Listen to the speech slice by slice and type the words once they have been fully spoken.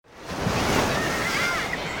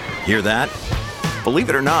Hear that?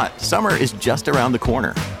 Believe it or not, summer is just around the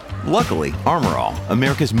corner. Luckily, Armor All,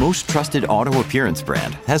 America's most trusted auto appearance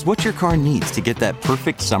brand, has what your car needs to get that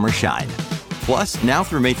perfect summer shine. Plus, now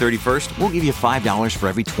through May 31st, we'll give you $5 for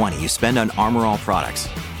every $20 you spend on Armor All products.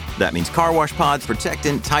 That means car wash pods,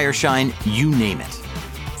 protectant, tire shine, you name it.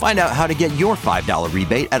 Find out how to get your $5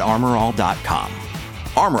 rebate at armorall.com.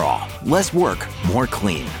 Armor All, less work, more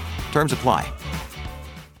clean. Terms apply.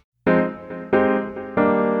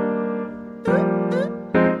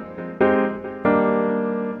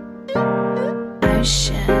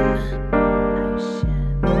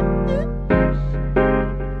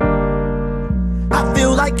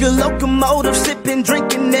 Like a locomotive, sipping,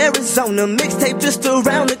 drinking Arizona. Mixtape just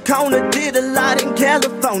around the corner. Did a lot in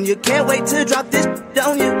California. Can't wait to drop this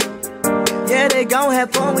on you. Yeah, they gon'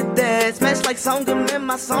 have fun with that. Smash like Songam in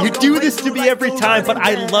my song. You do this to me every time, but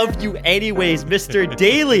I love you anyways, Mr.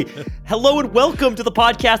 Daly. Hello and welcome to the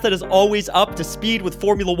podcast that is always up to speed with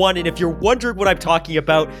Formula One. And if you're wondering what I'm talking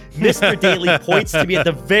about, Mr. Daly points to me at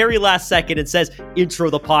the very last second and says, intro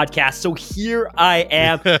the podcast. So here I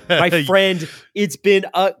am, my friend. It's been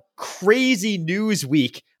a crazy news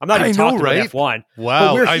week. I'm not even talking about F1. Wow.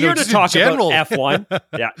 But we're here to talk about F1.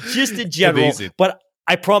 Yeah, just in general. Amazing. But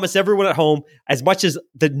I promise everyone at home, as much as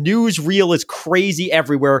the news reel is crazy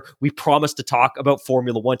everywhere, we promise to talk about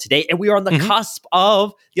Formula One today. And we are on the cusp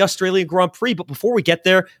of the Australian Grand Prix. But before we get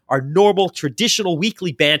there, our normal, traditional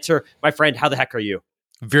weekly banter. My friend, how the heck are you?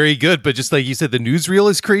 Very good, but just like you said, the newsreel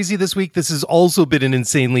is crazy this week. This has also been an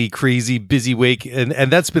insanely crazy, busy week, and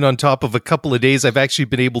that's been on top of a couple of days I've actually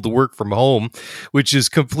been able to work from home, which is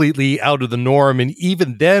completely out of the norm. And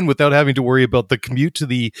even then, without having to worry about the commute to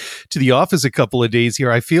the office a couple of days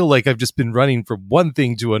here, I feel like I've just been running from one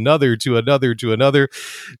thing to another, to another, to another.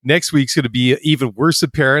 Next week's going to be even worse,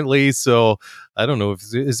 apparently. So I don't know,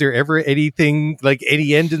 is there ever anything like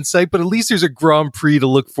any end in sight, but at least there's a Grand Prix to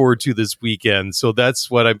look forward to this weekend. So that's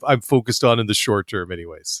what I'm focused on in the short term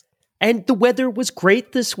anyways. And the weather was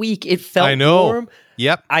great this week. It felt warm.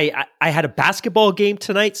 Yep. I had a basketball game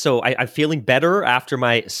tonight, so I'm feeling better after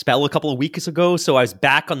my spell a couple of weeks ago. So I was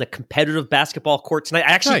back on the competitive basketball court tonight.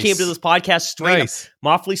 I actually came to this podcast straight up. I'm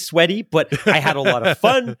awfully sweaty, but I had a lot of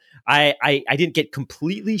fun. I didn't get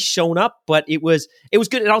completely shown up, but it was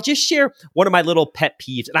good. And I'll just share one of my little pet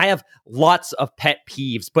peeves. And I have lots of pet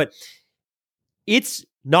peeves, but it's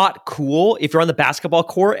not cool if you're on the basketball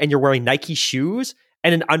court and you're wearing Nike shoes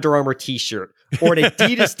and an Under Armour t-shirt or an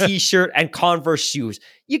Adidas t-shirt and Converse shoes.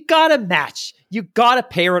 You gotta match. You gotta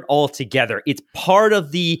pair it all together. It's part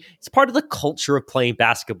of the culture of playing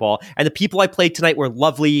basketball. And the people I played tonight were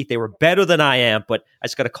lovely. They were better than I am, but I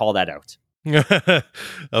just gotta call that out.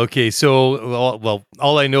 Okay, so well,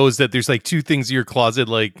 all I know is that there's like two things in your closet,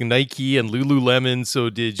 like Nike and Lululemon.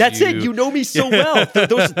 So That's it. You know me so well.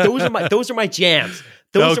 Those are my jams.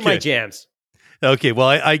 Those are my jams. Okay, well,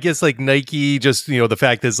 I guess like Nike, just, the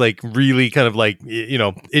fact that it's like really kind of like,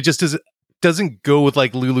 it just doesn't go with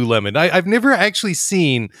like Lululemon. I've never actually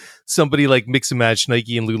seen somebody like mix and match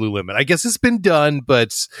Nike and Lululemon. I guess it's been done,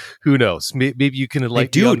 but who knows? Maybe you can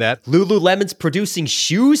enlighten me on that. Lululemon's producing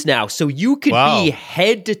shoes now, so you could be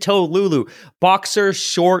head to toe Lulu. Boxer,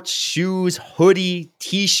 shorts, shoes, hoodie,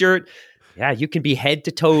 t-shirt. Yeah, you can be head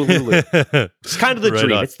to toe Lulu. It's kind of the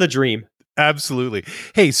dream. It's the dream. Absolutely.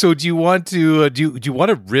 Hey, so do you want to do you want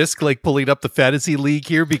to risk like pulling up the fantasy league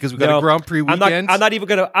here because we got a Grand Prix weekend? I'm not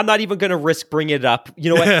even gonna risk bringing it up.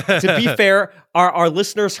 You know what? To be fair, our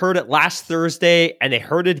listeners heard it last Thursday and they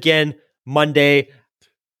heard it again Monday.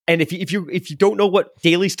 And if you don't know what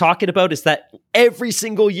Daly's talking about, is that every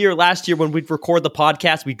single year last year when we'd record the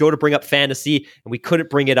podcast, we'd go to bring up fantasy and we couldn't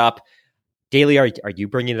bring it up. Daly, are you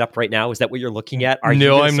bringing it up right now? Is that what you're looking at?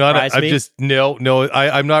 No, I'm not.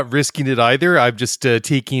 I'm not risking it either. I'm just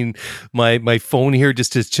taking my phone here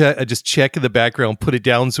just to check in the background, put it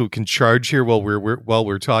down so it can charge here while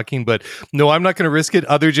we're talking. But no, I'm not going to risk it.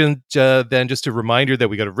 Other than just a reminder that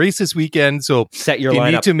we got a race this weekend. So set your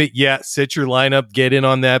lineup. Set your lineup. Get in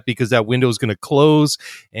on that because that window is going to close.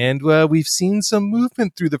 And we've seen some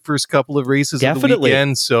movement through the first couple of races of the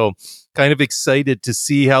weekend. So kind of excited to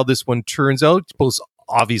see how this one turns out, both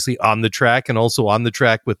obviously on the track and also on the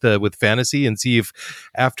track with fantasy, and see if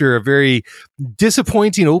after a very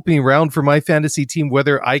disappointing opening round for my fantasy team,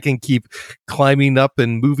 whether I can keep climbing up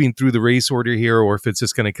and moving through the race order here, or if it's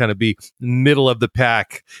just going to kind of be middle of the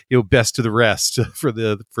pack, best of the rest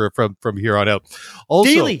from here on out.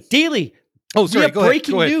 Also, Daly. Oh, sorry. We have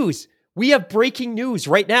breaking news. We have breaking news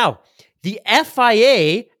right now. The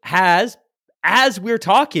FIA has as we're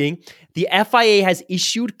talking, the FIA has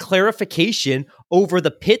issued clarification over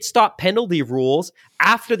the pit stop penalty rules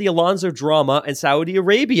after the Alonso drama in Saudi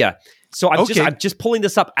Arabia. So I'm just pulling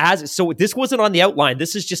this up so this wasn't on the outline.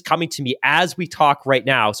 This is just coming to me as we talk right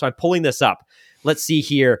now. So I'm pulling this up. Let's see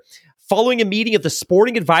here. Following a meeting of the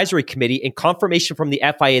Sporting Advisory Committee and confirmation from the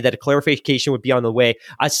FIA that a clarification would be on the way,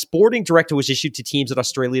 a sporting directive was issued to teams in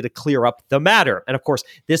Australia to clear up the matter. And of course,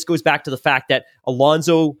 this goes back to the fact that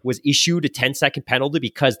Alonso was issued a 10-second penalty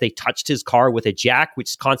because they touched his car with a jack,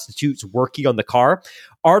 which constitutes working on the car.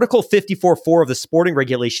 Article 54.4 of the sporting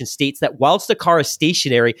regulation states that whilst the car is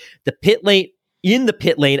stationary, in the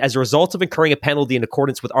pit lane as a result of incurring a penalty in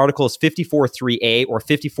accordance with Articles 54.3a or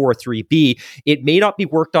 54.3b, it may not be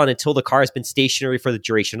worked on until the car has been stationary for the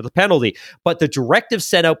duration of the penalty. But the directive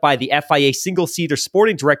sent out by the FIA single-seater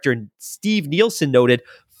sporting director Steve Nielsen noted,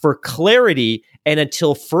 for clarity and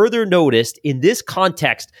until further noticed, in this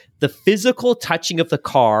context, the physical touching of the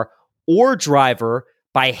car or driver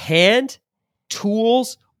by hand,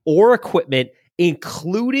 tools, or equipment,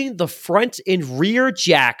 including the front and rear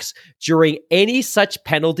jacks during any such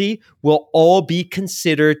penalty, will all be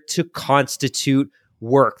considered to constitute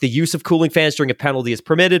work. The use of cooling fans during a penalty is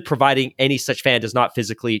permitted, providing any such fan does not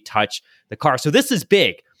physically touch the car. So this is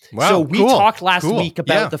big. Wow, so we talked last week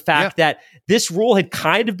about the fact that this rule had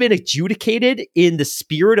kind of been adjudicated in the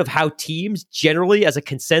spirit of how teams generally as a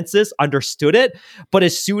consensus understood it. But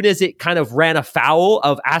as soon as it kind of ran afoul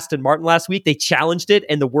of Aston Martin last week, they challenged it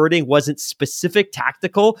and the wording wasn't specific,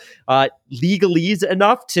 tactical, legalese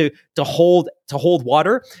enough to hold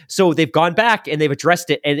water. So they've gone back and they've addressed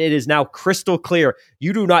it, and it is now crystal clear.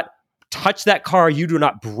 You do not touch that car. You do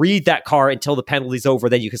not breathe that car until the penalty's over.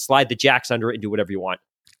 Then you can slide the jacks under it and do whatever you want.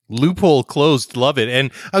 Loophole closed. Love it.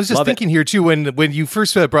 And I was just thinking here too, when you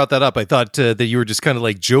first brought that up, I thought that you were just kind of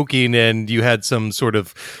like joking and you had some sort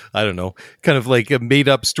of, I don't know, kind of like a made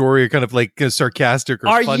up story or kind of like sarcastic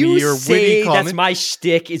or funny or witty comment. Are you saying that's my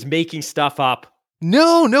shtick, is making stuff up?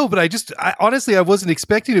 No, but I honestly, I wasn't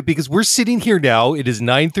expecting it because we're sitting here now. It is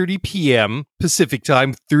 9:30 p.m. Pacific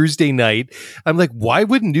time, Thursday night. I'm like, why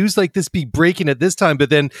wouldn't news like this be breaking at this time?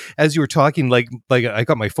 But then as you were talking, like I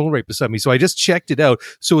got my phone right beside me, so I just checked it out.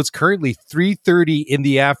 So it's currently 3:30 in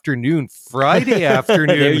the afternoon, Friday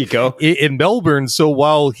afternoon. There you go. In Melbourne. So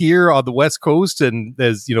while here on the West Coast, and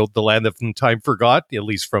as you know, the land that from time forgot, at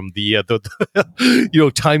least from the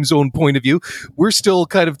time zone point of view, we're still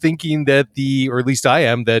kind of thinking that or at least I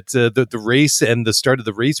am, that the race and the start of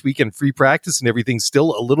the race weekend, free practice and everything's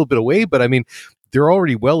still a little bit away. But I mean, they're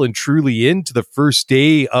already well and truly into the first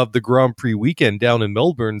day of the Grand Prix weekend down in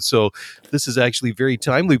Melbourne. So this is actually very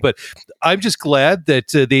timely. But I'm just glad that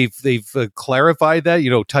they've clarified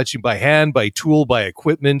that, touching by hand, by tool, by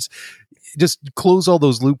equipment. Just close all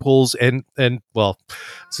those loopholes and well,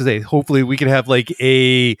 so hopefully we can have like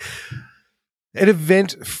an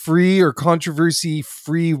event-free or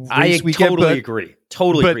controversy-free race weekend. I totally agree.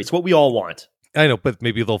 Totally agree. It's what we all want. I know, but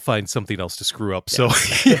maybe they'll find something else to screw up. So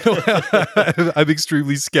I'm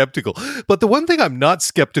extremely skeptical. But the one thing I'm not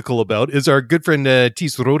skeptical about is our good friend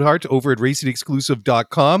Thies Roodhart over at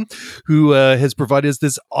racingexclusive.com, who has provided us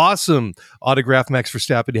this awesome autographed Max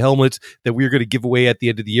Verstappen helmet that we're going to give away at the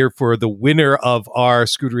end of the year for the winner of our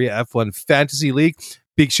Scuderia F1 Fantasy League.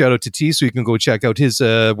 Big shout out to T, so you can go check out his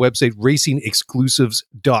website,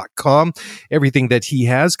 racingexclusives.com. Everything that he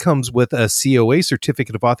has comes with a COA,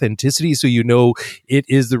 Certificate of Authenticity, so you know it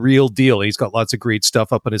is the real deal. He's got lots of great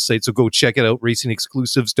stuff up on his site, so go check it out,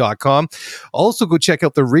 racingexclusives.com. Also, go check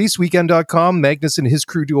out the raceweekend.com. Magnus and his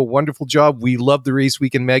crew do a wonderful job. We love the Race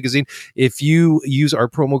Weekend magazine. If you use our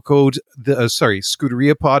promo code,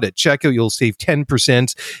 Scuderia Pod at checkout, you'll save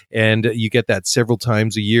 10%, and you get that several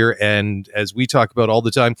times a year. And as we talk about all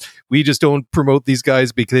the time, we just don't promote these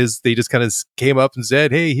guys because they just kind of came up and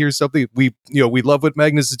said, hey, here's something. We love what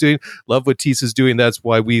Magnus is doing, love what Thies is doing. That's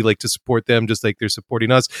why we like to support them, just like they're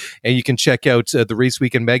supporting us. And you can check out the Race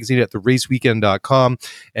Weekend magazine at theraceweekend.com,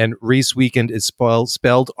 and Race Weekend is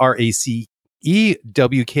spelled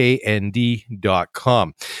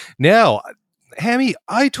RACEWKND.com. Now, Hammy,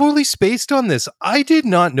 I totally spaced on this. I did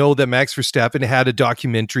not know that Max Verstappen had a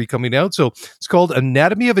documentary coming out. So it's called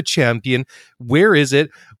Anatomy of a Champion. Where is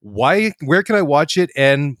it? Where can I watch it?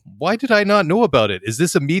 And why did I not know about it? Is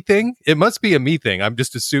this a me thing? It must be a me thing. I'm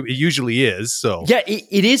just assuming it usually is. So yeah,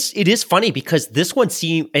 it is. It is funny because this one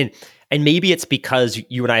seemed, and maybe it's because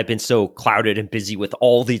you and I have been so clouded and busy with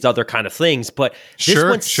all these other kind of things, but this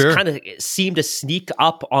one kind of seemed to sneak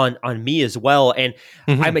up on me as well. And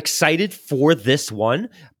I'm excited for this one,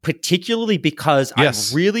 particularly because I'm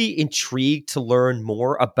really intrigued to learn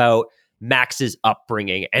more about Max's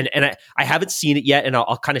upbringing. And I haven't seen it yet, and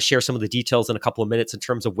I'll kind of share some of the details in a couple of minutes in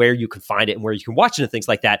terms of where you can find it and where you can watch it and things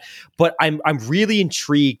like that. But I'm really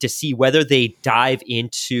intrigued to see whether they dive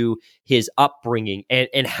into his upbringing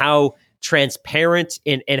and how transparent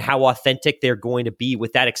and how authentic they're going to be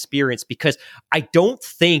with that experience, because I don't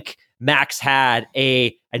think Max had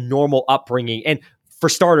a normal upbringing. And for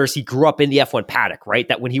starters, he grew up in the F1 paddock, right?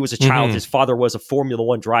 That when he was a child, his father was a Formula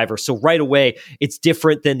One driver. So right away, it's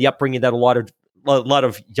different than the upbringing that a lot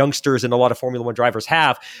of youngsters and a lot of Formula One drivers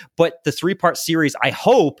have. But the 3-part series, I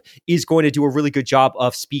hope, is going to do a really good job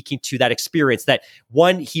of speaking to that experience. That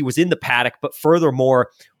one, he was in the paddock, but furthermore,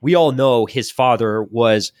 we all know his father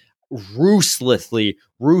was ruthlessly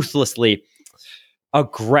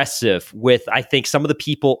aggressive with, I think, some of the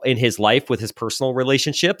people in his life, with his personal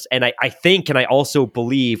relationships. And I think, and I also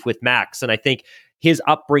believe with Max, and I think his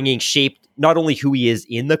upbringing shaped not only who he is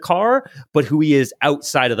in the car, but who he is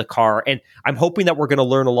outside of the car. And I'm hoping that we're going to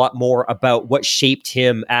learn a lot more about what shaped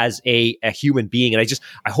him as a human being. And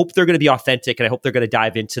I hope they're going to be authentic, and I hope they're going to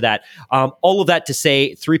dive into that. All of that to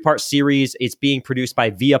say, 3-part series is being produced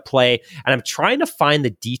by Viaplay, and I'm trying to find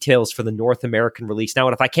the details for the North American release now.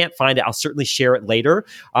 And if I can't find it, I'll certainly share it later.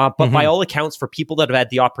 But by all accounts, for people that have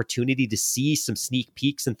had the opportunity to see some sneak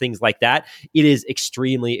peeks and things like that, it is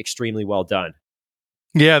extremely, extremely well done.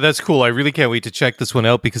 Yeah, that's cool. I really can't wait to check this one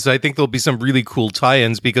out, because I think there'll be some really cool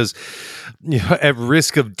tie-ins, because at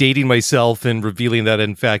risk of dating myself and revealing that,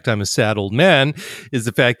 in fact, I'm a sad old man, is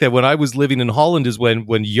the fact that when I was living in Holland is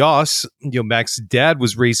when Jos, Max's dad,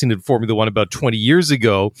 was racing in Formula One about 20 years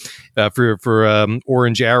ago for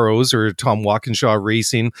Orange Arrows, or Tom Walkinshaw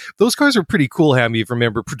Racing. Those cars are pretty cool, Hammy, if you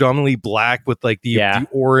remember, predominantly black with like the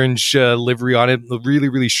orange livery on it, a really,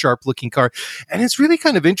 really sharp looking car. And it's really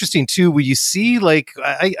kind of interesting too, when you see like,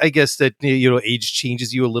 I guess that, age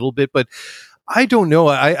changes you a little bit, but I don't know.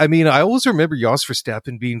 I mean, I always remember Jos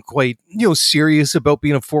Verstappen being quite, serious about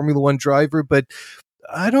being a Formula One driver, but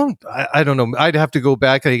I don't know. I'd have to go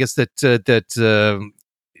back. I guess that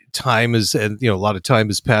time is, and a lot of time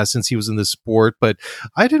has passed since he was in the sport, but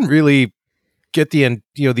I didn't really get the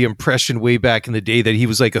impression way back in the day that he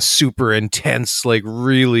was like a super intense, like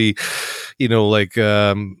really,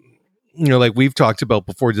 like we've talked about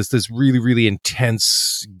before, just this really, really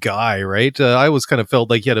intense guy, right? I always kind of felt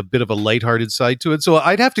like he had a bit of a lighthearted side to it. So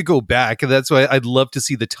I'd have to go back, and that's why I'd love to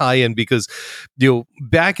see the tie-in, because,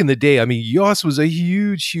 back in the day, I mean, Jos was a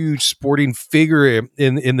huge, huge sporting figure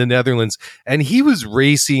in the Netherlands, and he was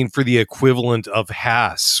racing for the equivalent of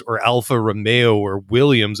Haas or Alfa Romeo or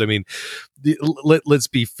Williams. I mean, let's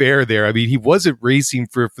be fair there. I mean, he wasn't racing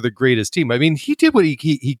for the greatest team. I mean, he did what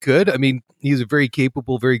he could. I mean, he's a very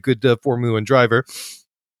capable, very good Formula One driver,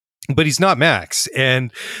 but he's not Max.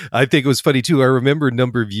 And I think it was funny too. I remember a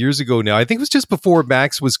number of years ago now, I think it was just before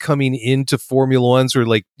Max was coming into Formula One, or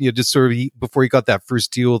like, just sort of before he got that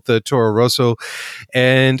first deal with the Toro Rosso.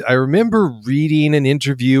 And I remember reading an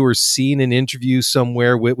interview or seeing an interview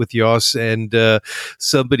somewhere with Jos, and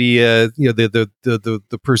somebody,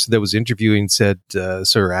 the person that was interviewing said,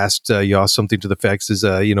 sort of asked Jos something to the effect,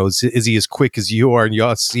 is he as quick as you are? And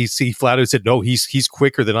Jos, he flat out said, no, he's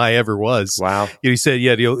quicker than I ever was. Wow. He said,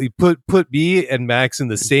 he put me and Max in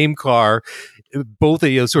the same car, both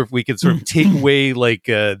sort of, we could sort of take away like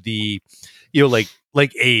the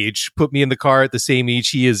like age, put me in the car at the same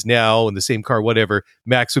age he is now, in the same car, whatever,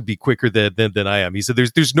 Max would be quicker than I am. He said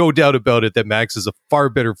there's no doubt about it that Max is a far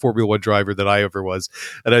better Formula One driver than I ever was.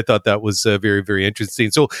 And I thought that was very, very interesting.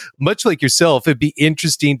 So much like yourself, it'd be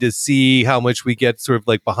interesting to see how much we get sort of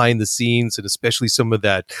like behind the scenes, and especially some of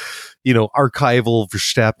that, archival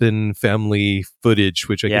Verstappen family footage,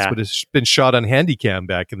 which I guess would have been shot on Handycam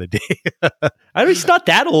back in the day. I mean, he's not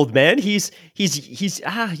that old, man. He's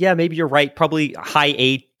maybe you're right. Probably high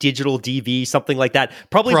 8 digital DV, something like that.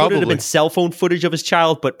 Probably wouldn't have been cell phone footage of his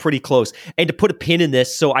child, but pretty close. And to put a pin in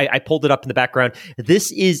this, so I pulled it up in the background.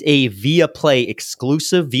 This is a Viaplay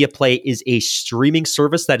exclusive. Viaplay is a streaming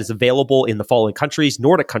service that is available in the following countries: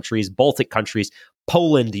 Nordic countries, Baltic countries,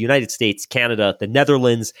 Poland, the United States, Canada, the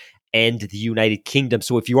Netherlands, and the United Kingdom.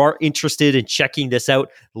 So if you are interested in checking this out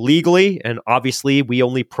legally, and obviously we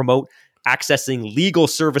only promote accessing legal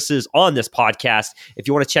services on this podcast, if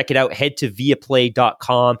you want to check it out, head to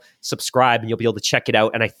viaplay.com, subscribe, and you'll be able to check it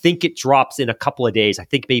out. And I think it drops in a couple of days. I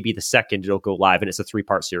think maybe the 2nd it'll go live, and it's a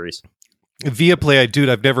 3-part series. Viaplay,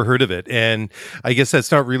 I've never heard of it. And I guess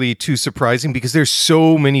that's not really too surprising, because there's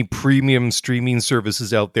so many premium streaming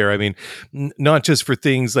services out there. I mean, not just for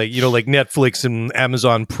things like, like Netflix and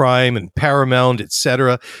Amazon Prime and Paramount,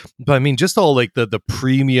 etc. But I mean, just all like the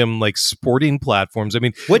premium, like sporting platforms. I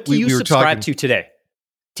mean, what do you subscribe to today?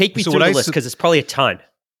 Take me through the list, because it's probably a ton.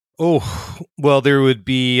 Oh, well, there would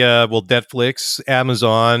be, Netflix,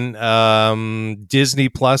 Amazon, Disney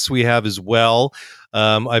Plus we have as well.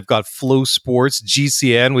 I've got Flow Sports,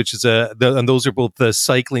 GCN, which is and those are both the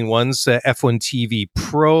cycling ones, F1 TV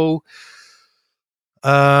Pro.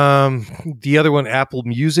 The other one, Apple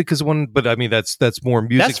Music, is one, but I mean, that's more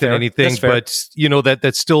music than anything, but you know,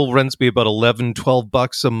 that still runs me about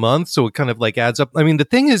 $11-12 a month. So it kind of like adds up. I mean, the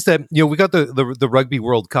thing is that, you know, we got the Rugby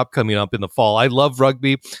World Cup coming up in the fall. I love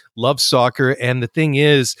rugby, love soccer. And the thing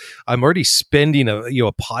is, I'm already spending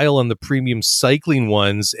a pile on the premium cycling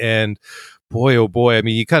ones, and boy, oh boy. I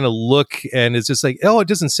mean, you kind of look and it's just like, oh, it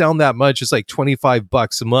doesn't sound that much. It's like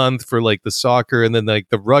 $25 a month for like the soccer and then like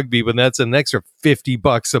the rugby, but that's an extra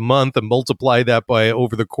 $50 a month, and multiply that by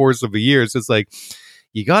over the course of a year. So it's like,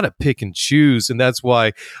 you got to pick and choose. And that's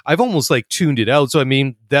why I've almost like tuned it out. So, I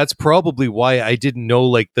mean, that's probably why I didn't know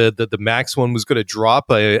like the Max one was going to drop.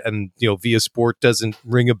 And, you know, Via Sport doesn't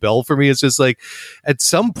ring a bell for me. It's just like at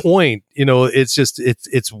some point, you know, it's just,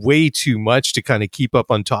 it's way too much to kind of keep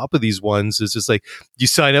up on top of these ones. It's just like you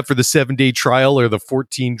sign up for the 7-day trial or the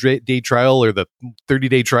 14-day trial or the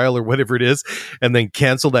 30-day trial or whatever it is, and then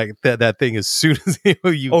cancel that thing as soon as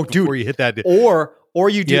before you hit that. Or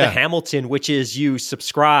you do the Hamilton, which is you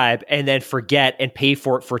subscribe and then forget and pay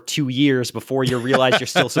for it for 2 years before you realize you're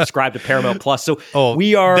still subscribed to Paramount Plus. So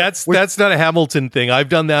that's not a Hamilton thing. I've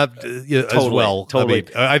done that as well. Totally.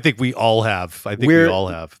 I mean, I think we all have. We all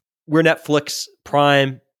have. We're Netflix,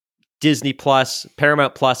 Prime, Disney Plus,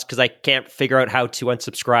 Paramount Plus, because I can't figure out how to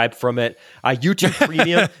unsubscribe from it. YouTube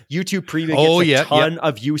Premium. YouTube Premium gets a ton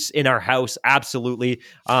of use in our house. Absolutely.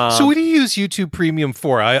 So what do you use YouTube Premium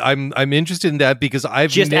for? I'm interested in that because I've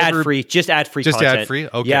just ad-free content. Ad-free?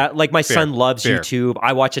 Okay. Yeah, like my son loves YouTube.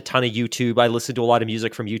 I watch a ton of YouTube. I listen to a lot of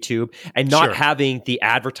music from YouTube. And not having the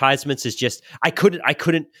advertisements is just, I couldn't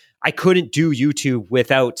do YouTube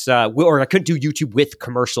without, or I couldn't do YouTube with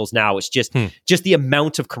commercials now. It's just the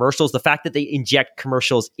amount of commercials, the fact that they inject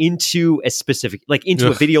commercials into a specific, like into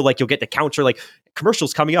a video, like you'll get the counter, like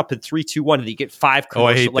commercials coming up in 3, 2, 1, and you get 5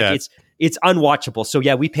 commercials. I hate that. It's unwatchable. So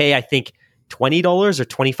yeah, we pay, I think, $20 or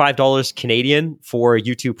 $25 Canadian for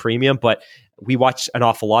YouTube Premium, but we watch an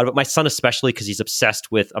awful lot of it. My son especially, because he's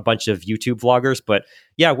obsessed with a bunch of YouTube vloggers. But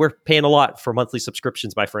yeah, we're paying a lot for monthly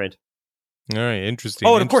subscriptions, my friend. All right, interesting.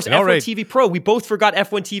 Oh, and of course, F1 TV Pro. We both forgot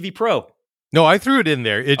F1 TV Pro. No, I threw it in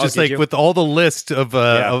there. It just with all the list of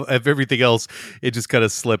everything else, it just kind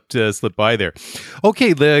of slipped by there.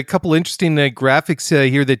 Okay, the couple interesting graphics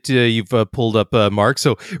here that you've pulled up, Mark.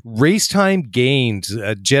 So race time gained,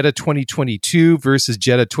 Jeddah 2022 versus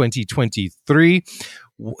Jeddah 2023.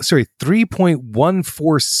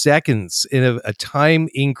 3.14 seconds in a time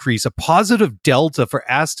increase, a positive delta for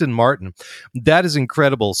Aston Martin. That is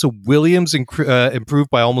incredible. So Williams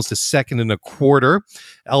improved by almost 1.25 seconds.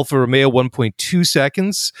 Alfa Romeo 1.2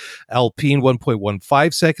 seconds. Alpine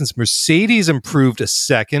 1.15 seconds. Mercedes improved 1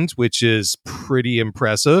 second, which is pretty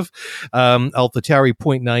impressive. AlphaTauri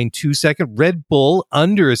 0.92 second. Red Bull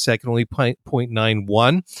under 1 second, only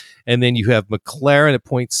 0.91. And then you have McLaren at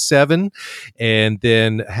 0.7, and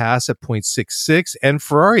then Haas at 0.66, and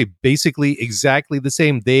Ferrari basically exactly the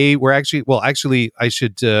same. They were actually, I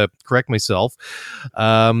should correct myself.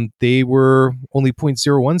 They were only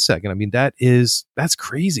 0.01 second. I mean, that's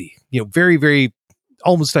crazy. You know, very, very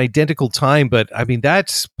almost identical time, but I mean,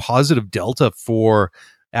 that's positive delta for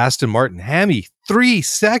Aston Martin. Hammy, 3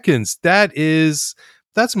 seconds. That's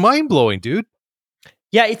mind blowing, dude.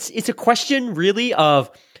 Yeah, it's a question really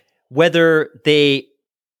of whether they,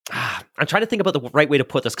 I'm trying to think about the right way to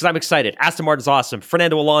put this because I'm excited. Aston Martin's awesome.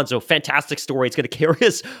 Fernando Alonso, fantastic story. It's going to carry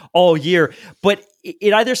us all year. But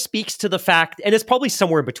it either speaks to the fact, and it's probably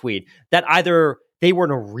somewhere in between, that either they were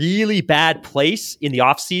in a really bad place in the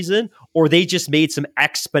offseason or they just made some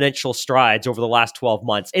exponential strides over the last 12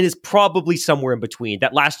 months. And it's probably somewhere in between.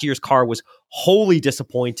 That last year's car was wholly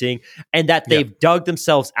disappointing and that they've dug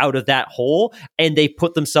themselves out of that hole and they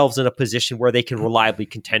put themselves in a position where they can reliably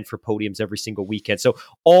contend for podiums every single weekend. So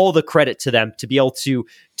all the credit to them to be able to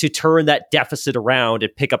turn that deficit around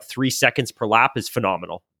and pick up 3 seconds per lap is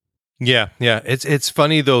phenomenal. Yeah. It's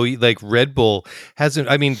funny though. Like Red Bull hasn't.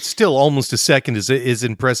 I mean, still almost 1 second is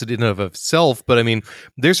impressive in and of itself. But I mean,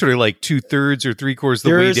 they're sort of like 2/3 or 3/4 of the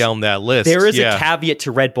way down that list. There is a caveat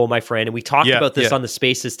to Red Bull, my friend, and we talked about this on the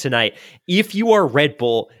Spaces tonight. If you are Red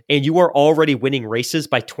Bull and you are already winning races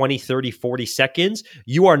by 20, 30, 40 seconds,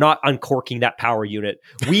 you are not uncorking that power unit.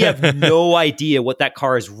 We have no idea what that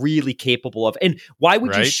car is really capable of. And why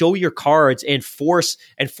would you show your cards and force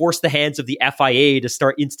the hands of the FIA to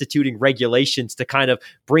start instituting regulations to kind of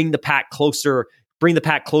bring the pack closer bring the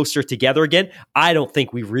pack closer together again. I don't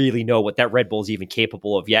think we really know what that Red Bull is even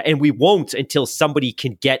capable of yet. And we won't until somebody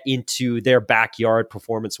can get into their backyard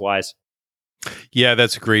performance-wise. Yeah,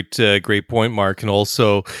 that's a great point, Mark. And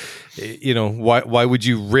also, why would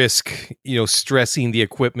you risk, stressing the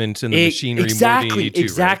equipment and the machinery more than you need to?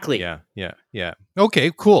 Exactly. Right? Yeah.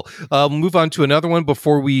 Okay, cool. We'll move on to another one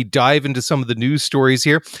before we dive into some of the news stories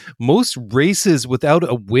here. Most races without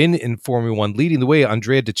a win in Formula One. Leading the way,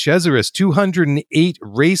 Andrea De Cesaris, 208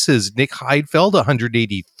 races. Nick Heidfeld,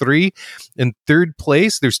 183. In third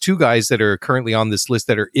place, there's two guys that are currently on this list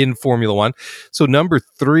that are in Formula One. So number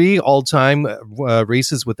 3 all-time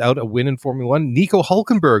races without a win in Formula One. Nico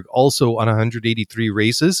Hülkenberg, also on 183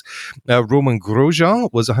 races. Romain Grosjean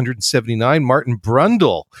was 179. Martin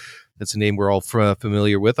Brundle, that's a name we're all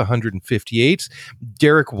familiar with, 158.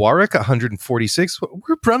 Derek Warwick, 146.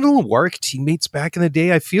 Were Brundle and Warwick teammates back in the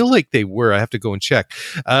day? I feel like they were. I have to go and check.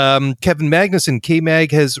 Kevin Magnussen,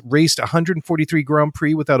 K-Mag, has raced 143 Grand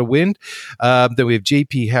Prix without a win. Then we have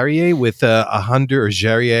JP Harrier with 100, or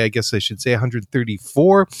Jarrier, I guess I should say,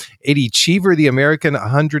 134. Eddie Cheever, the American,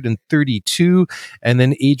 132. And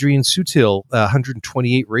then Adrian Sutil,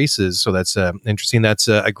 128 races. So that's interesting. That's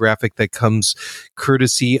a graphic that comes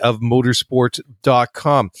courtesy of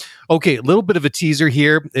motorsport.com. Okay, a little bit of a teaser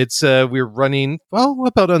here. It's we're running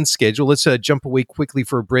about on schedule. Let's jump away quickly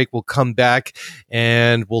for a break. We'll come back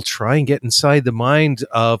and we'll try and get inside the mind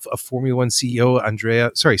of a Formula One CEO,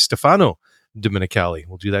 Stefano Domenicali.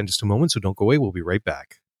 We'll do that in just a moment, so don't go away. We'll be right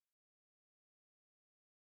back.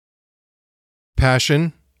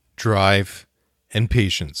 Passion, drive, and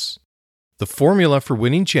patience. The formula for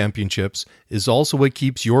winning championships is also what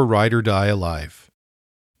keeps your ride or die alive.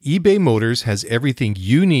 eBay Motors has everything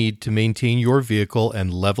you need to maintain your vehicle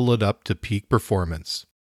and level it up to peak performance.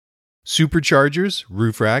 Superchargers,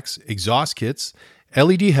 roof racks, exhaust kits,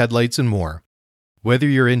 LED headlights, and more. Whether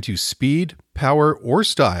you're into speed, power, or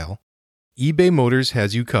style, eBay Motors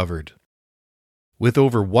has you covered. With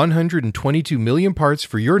over 122 million parts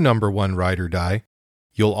for your number one ride or die,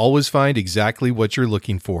 you'll always find exactly what you're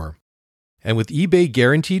looking for. And with eBay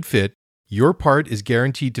Guaranteed Fit, your part is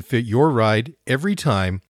guaranteed to fit your ride every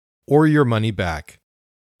time, or your money back.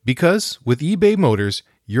 Because with eBay Motors,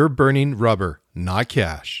 you're burning rubber, not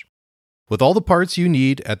cash. With all the parts you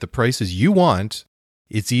need at the prices you want,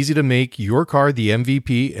 it's easy to make your car the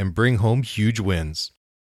MVP and bring home huge wins.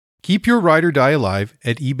 Keep your ride or die alive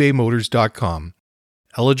at ebaymotors.com.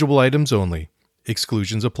 Eligible items only.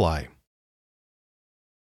 Exclusions apply.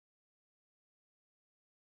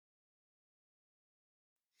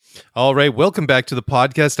 All right, welcome back to the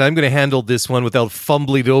podcast. I'm going to handle this one without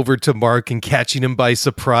fumbling over to Mark and catching him by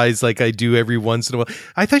surprise like I do every once in a while.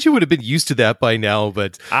 I thought you would have been used to that by now,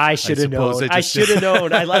 but I should have known. I should have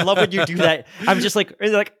known. I love when you do that. I'm just like,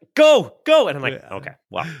 go, and I'm like, okay,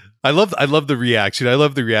 wow. I love the reaction.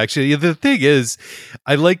 The thing is,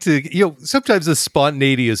 I like to, sometimes the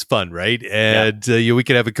spontaneity is fun, right? And we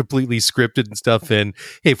can have it completely scripted and stuff. And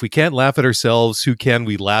hey, if we can't laugh at ourselves, who can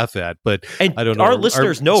we laugh at? But I don't know. Our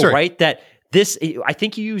listeners know, right? That this, I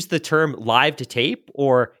think you use the term live to tape,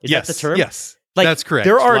 or is that the term? Yes. That's correct.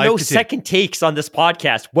 There are no second takes on this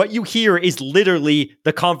podcast. What you hear is literally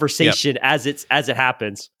the conversation as it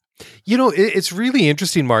happens. It's really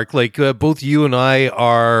interesting, Mark. Like both you and I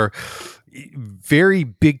are very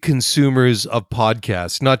big consumers of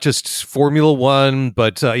podcasts, not just Formula One,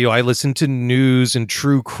 but I listen to news and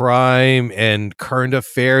true crime and current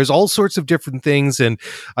affairs, all sorts of different things. And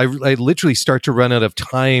I literally start to run out of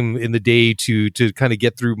time in the day to kind of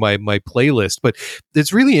get through my playlist. But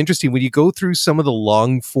it's really interesting when you go through some of the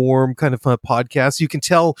long form kind of podcasts, you can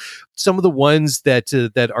tell some of the ones that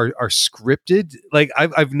are scripted. Like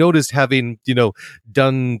I've noticed, having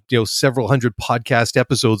done several hundred podcast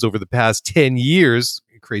episodes over the past 10 years,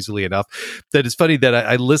 crazily enough, that it's funny that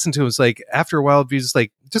I listen to it. It's like after a while, just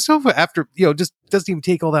doesn't even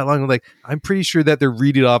take all that long. I'm like, I'm pretty sure that they're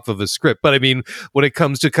reading off of a script. But I mean, when it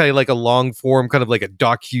comes to kind of like a long form, kind of like a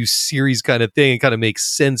docu-series kind of thing, it kind of makes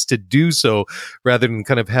sense to do so rather than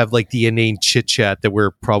kind of have like the inane chit chat that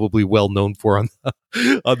we're probably well known for on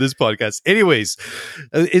this podcast. Anyways,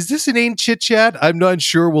 is this inane chit chat? I'm not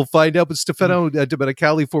sure. We'll find out. But Stefano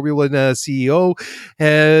Domenicali, Formula One CEO,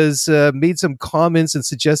 has made some comments and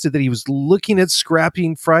suggested that he was looking at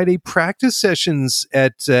scrapping Friday practice sessions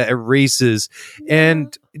at races.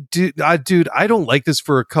 And dude, I don't like this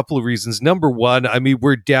for a couple of reasons. Number one, I mean,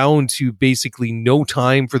 we're down to basically no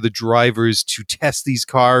time for the drivers to test these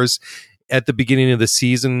cars at the beginning of the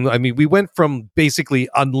season. I mean, we went from basically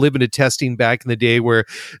unlimited testing back in the day where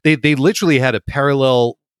they literally had a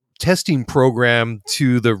parallel testing program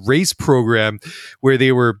to the race program, where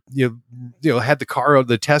they were had the car on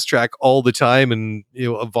the test track all the time and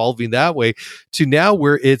evolving that way, to now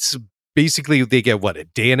where it's basically they get a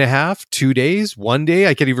day and a half, 2 days, 1 day.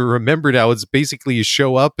 I can't even remember now. It's basically you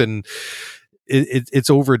show up and it's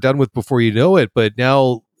over, done with before you know it. But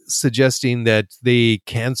now suggesting that they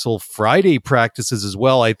cancel Friday practices as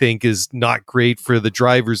well, I think is not great for the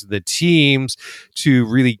drivers and the teams to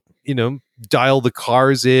really, dial the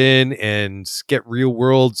cars in and get real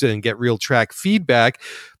world and get real track feedback.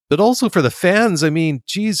 But also for the fans,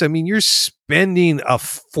 you're spending a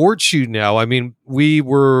fortune now. We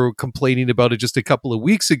were complaining about it just a couple of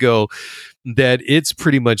weeks ago that it's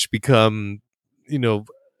pretty much become,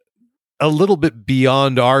 a little bit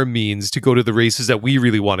beyond our means to go to the races that we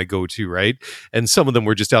really want to go to, right? And some of them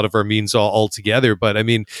were just out of our means altogether. But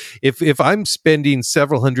if I'm spending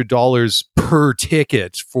several $100s per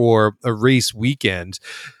ticket for a race weekend,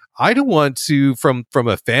 I don't want to, from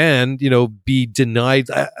a fan, be denied.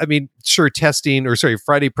 Sure,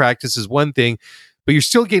 Friday practice is one thing, but you're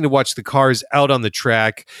still getting to watch the cars out on the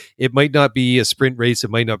track. It might not be a sprint race.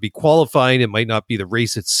 It might not be qualifying. It might not be the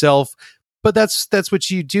race itself. But that's what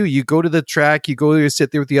you do. You go to the track, you go to sit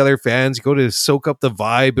there with the other fans, you go to soak up the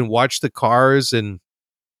vibe and watch the cars. And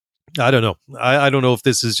I don't know. I don't know if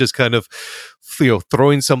this is just kind of,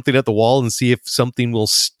 throwing something at the wall and see if something will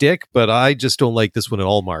stick, but I just don't like this one at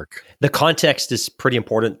all, Mark. The context is pretty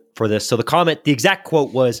important for this. So the exact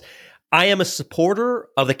quote was, "I am a supporter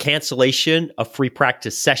of the cancellation of free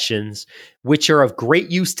practice sessions, which are of great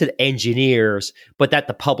use to the engineers, but that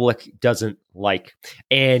the public doesn't like."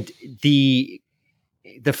 And the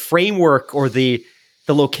framework or the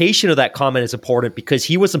location of that comment is important because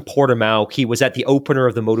he was in Portimao. He was at the opener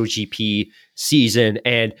of the MotoGP season,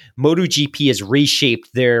 and MotoGP has reshaped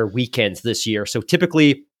their weekends this year. So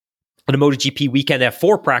typically on a MotoGP weekend, they have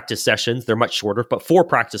 4 practice sessions. They're much shorter, but 4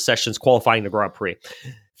 practice sessions qualifying the Grand Prix.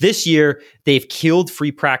 This year, they've killed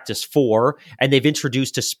free practice 4, and they've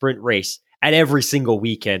introduced a sprint race at every single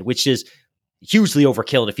weekend, which is hugely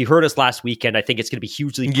overkill. And if you heard us last weekend, I think it's going to be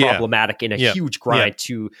hugely problematic and a huge grind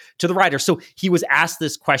to the riders. So he was asked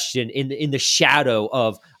this question in the shadow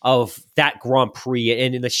of that Grand Prix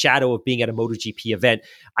and in the shadow of being at a MotoGP event.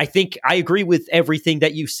 I think I agree with everything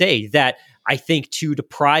that you say, that I think to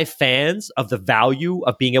deprive fans of the value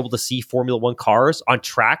of being able to see Formula One cars on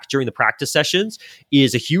track during the practice sessions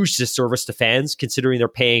is a huge disservice to fans, considering they're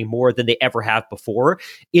paying more than they ever have before.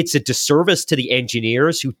 It's a disservice to the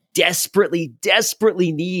engineers who desperately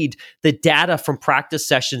need the data from practice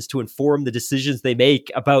sessions to inform the decisions they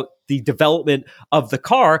make about the development of the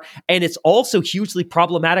car. And it's also hugely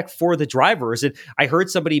problematic for the drivers. And I heard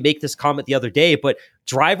somebody make this comment the other day, but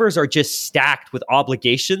drivers are just stacked with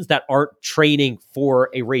obligations that aren't training for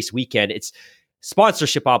a race weekend. It's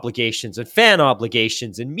sponsorship obligations and fan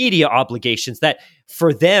obligations and media obligations that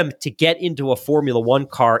for them to get into a Formula One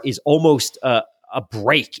car is almost a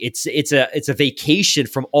break. It's a vacation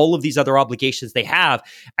from all of these other obligations they have.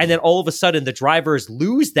 And then all of a sudden the drivers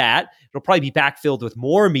lose that. It'll probably be backfilled with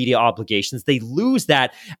more media obligations. They lose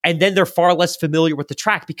that. And then they're far less familiar with the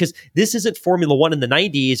track, because this isn't Formula One in the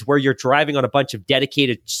 90s where you're driving on a bunch of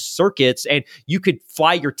dedicated circuits and you could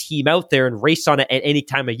fly your team out there and race on it at any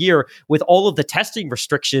time of year. With all of the testing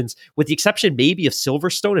restrictions, with the exception maybe of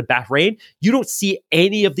Silverstone and Bahrain, you don't see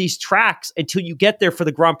any of these tracks until you get there for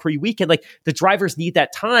the Grand Prix weekend. Like, the drivers need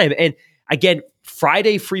that time. And again,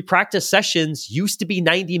 Friday free practice sessions used to be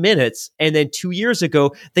 90 minutes. And then 2 years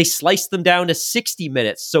ago, they sliced them down to 60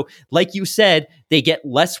 minutes. So like you said, they get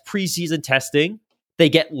less preseason testing, they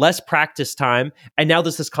get less practice time. And now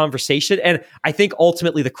there's this conversation. And I think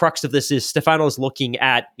ultimately the crux of this is Stefano's looking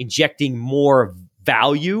at injecting more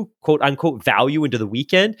value, quote unquote, value into the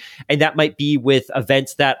weekend. And that might be with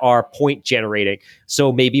events that are point generating.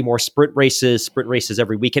 So maybe more sprint races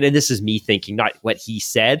every weekend. And this is me thinking, not what he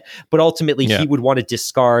said, but ultimately he would want to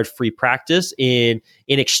discard free practice in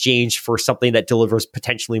exchange for something that delivers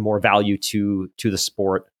potentially more value to the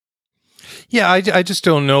sport. Yeah, I just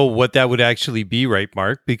don't know what that would actually be, right,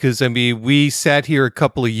 Mark? Because, I mean, we sat here a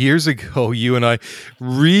couple of years ago, you and I,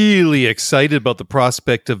 really excited about the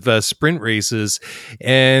prospect of sprint races.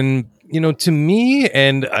 And, you know, to me,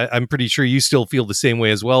 and I'm pretty sure you still feel the same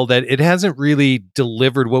way as well, that it hasn't really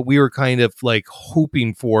delivered what we were kind of like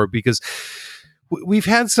hoping for, because we've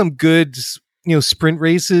had some good, you know, sprint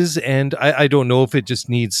races, and I don't know if it just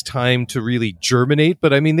needs time to really germinate,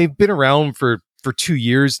 but I mean, they've been around for 2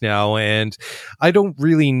 years now, and I don't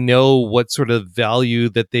really know what sort of value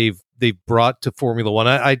that they've brought to Formula One.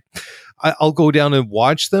 I'll go down and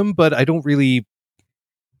watch them, but I don't really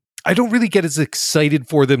I don't really get as excited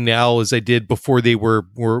for them now as I did before they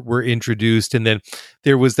were introduced. And then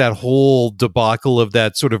there was that whole debacle of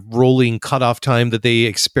that sort of rolling cutoff time that they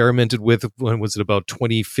experimented with. When was it, about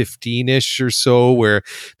 2015-ish or so, where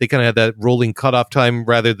they kind of had that rolling cutoff time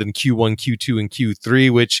rather than Q1, Q2, and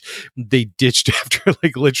Q3, which they ditched after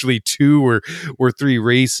like literally 2 or 3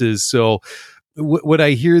 races. So when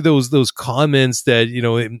I hear those comments that,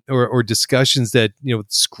 or discussions that,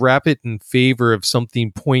 scrap it in favor of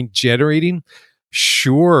something point generating,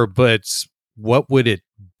 sure, but what would it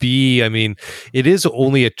be? I mean, it is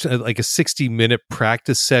only a 60-minute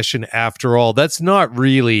practice session after all. That's not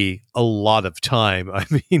really a lot of time. I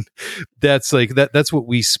mean, that's what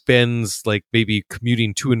we spend like maybe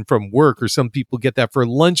commuting to and from work, or some people get that for a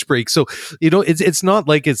lunch break. So, it's not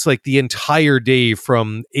like it's like the entire day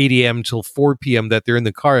from 8 a.m. till 4 p.m. that they're in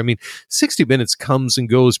the car. I mean, 60 minutes comes and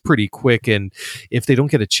goes pretty quick. And if they don't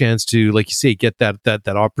get a chance to, like you say, get that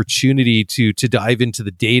opportunity to dive into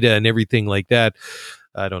the data and everything like that,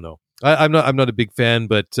 I don't know. I'm not a big fan,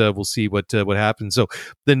 but we'll see what happens. So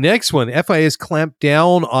the next one, FIA has clamped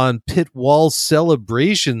down on pit wall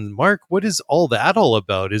celebration. Mark, what is all that all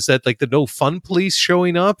about? Is that like the no fun police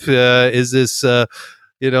showing up? Is this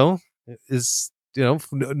no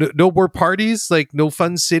more parties, like no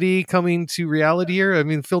fun city coming to reality here? I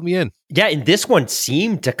mean, fill me in. Yeah, and this one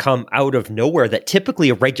seemed to come out of nowhere, that typically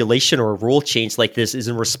a regulation or a rule change like this is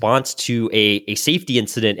in response to a safety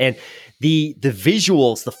incident. And the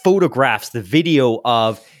visuals, the photographs, the video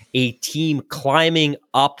of a team climbing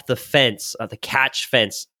up the fence, the catch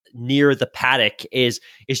fence near the paddock is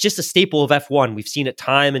just a staple of F1. We've seen it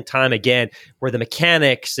time and time again, where the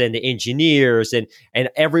mechanics and the engineers and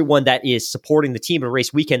everyone that is supporting the team in a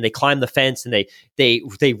race weekend, they climb the fence and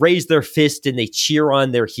they raise their fist and they cheer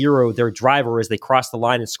on their hero, their driver, as they cross the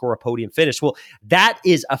line and score a podium finish. Well, that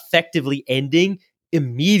is effectively ending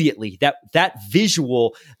immediately. That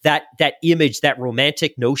visual, that image, that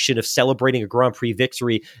romantic notion of celebrating a Grand Prix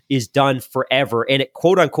victory is done forever. And it,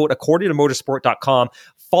 quote unquote, according to motorsport.com,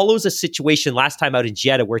 follows a situation last time out in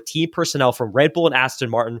Jeddah where team personnel from Red Bull and Aston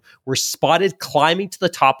Martin were spotted climbing to the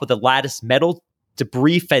top of the lattice metal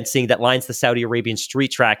debris fencing that lines the Saudi Arabian street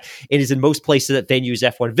track and is in most places at venues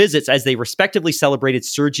F1 visits, as they respectively celebrated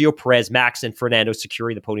Sergio Perez, Max, and Fernando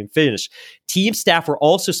securing the podium finish. Team staff were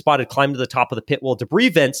also spotted climbing to the top of the pit wall debris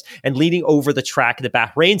vents and leaning over the track in the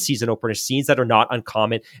Bahrain season opener, scenes that are not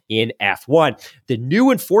uncommon in F1. The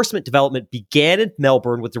new enforcement development began in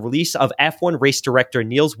Melbourne with the release of F1 race director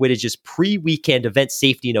Niels Wittage's pre-weekend event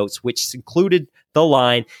safety notes, which included the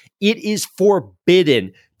line, "It is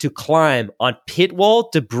forbidden to climb on pit wall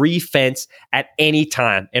debris fence at any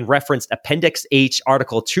time," and referenced Appendix H,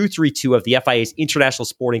 Article 232 of the FIA's International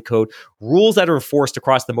Sporting Code, rules that are enforced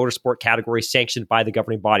across the motorsport category sanctioned by the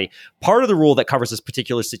governing body. Part of the rule that covers this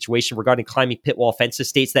particular situation regarding climbing pit wall fences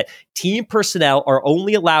states that team personnel are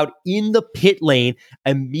only allowed in the pit lane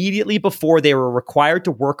immediately before they are required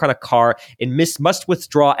to work on a car and must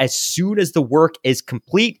withdraw as soon as the work is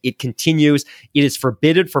complete. It continues, it is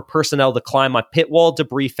forbidden for personnel to climb on pit wall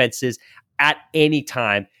debris fences at any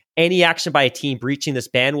time. Any action by a team breaching this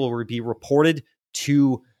ban will be reported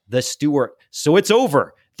to the steward. So it's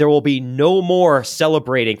over. There will be no more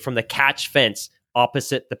celebrating from the catch fence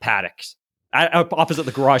opposite the paddocks. Opposite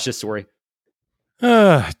the garages, sorry.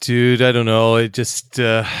 Dude, I don't know. It just,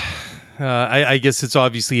 I guess it's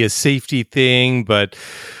obviously a safety thing, but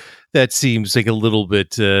that seems like a little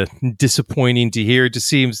bit disappointing to hear. It just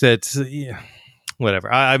seems that,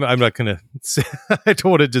 whatever. I'm not going to, I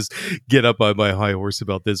don't want to just get up on my high horse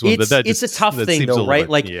about this one. But it's a tough thing though, right?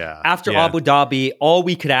 Like after Abu Dhabi, all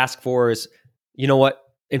we could ask for is, you know what?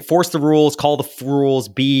 Enforce the rules, call the rules,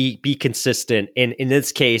 be consistent. And in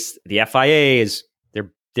this case, the FIA is,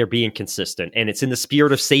 they're being consistent, and it's in the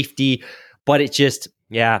spirit of safety, but it just,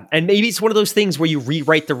 yeah. And maybe it's one of those things where you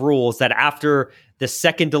rewrite the rules that after the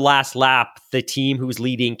second to last lap, the team who's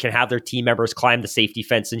leading can have their team members climb the safety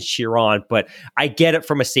fence and cheer on. But I get it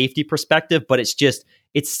from a safety perspective, but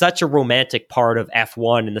it's such a romantic part of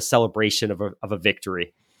F1 and the celebration of a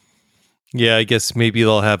victory. Yeah, I guess maybe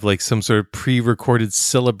they'll have like some sort of pre-recorded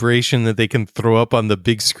celebration that they can throw up on the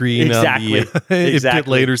big screen on the pit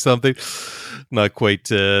lane or something. Not quite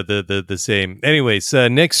the same. Anyways,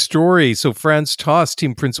 next story. So Franz Tost,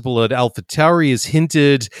 team principal at AlphaTauri, has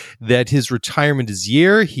hinted that his retirement is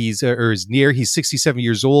near. He's 67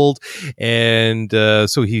 years old, and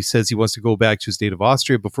so he says he wants to go back to his native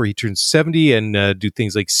Austria before he turns 70 and do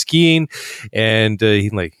things like skiing. And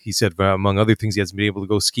he said, among other things, he hasn't been able to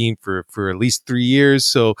go skiing for at least 3 years.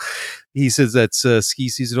 So He says that's ski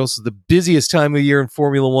season, also the busiest time of year in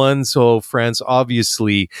Formula One. So France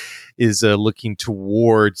obviously is looking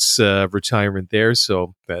towards retirement there.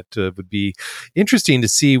 So that would be interesting to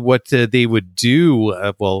see what they would do.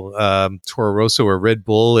 Toro Rosso or Red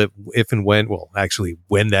Bull, if and when, well, actually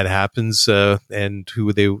when that happens, and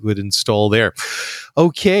who they would install there.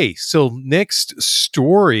 Okay, so next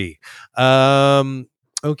story.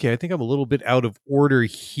 Okay, I think I'm a little bit out of order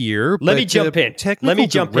here. Let me jump in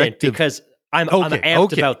because I'm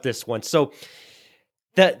amped about this one. So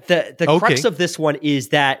the crux of this one is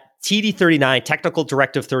that TD39, Technical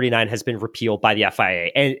Directive 39, has been repealed by the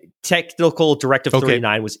FIA. And Technical Directive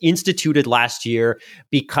 39 was instituted last year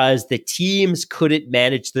because the teams couldn't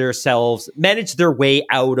manage their way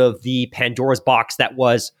out of the Pandora's box that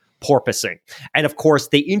was porpoising. And of course,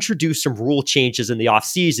 they introduced some rule changes in the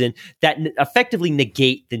offseason that effectively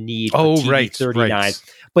negate the need for TD39. Right.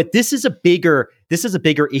 But this is a bigger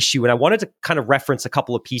issue, and I wanted to kind of reference a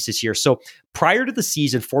couple of pieces here. So prior to the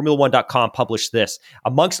season, Formula1.com published this.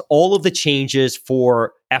 Amongst all of the changes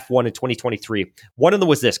for F1 in 2023, one of them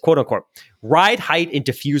was this, quote unquote, ride height and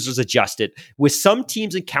diffusers adjusted, with some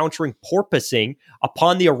teams encountering porpoising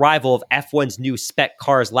upon the arrival of F1's new spec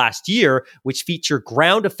cars last year, which feature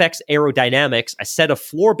ground effects aerodynamics. A set of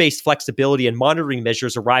floor-based flexibility and monitoring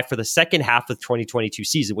measures arrived for the second half of the 2022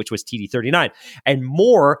 season, which was TD39, and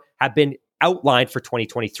more have been outlined for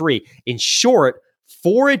 2023. In short,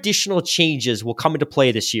 4 additional changes will come into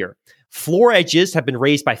play this year. Floor edges have been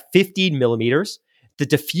raised by 15 millimeters. The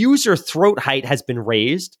diffuser throat height has been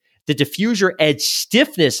raised. The diffuser edge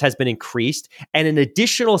stiffness has been increased, and an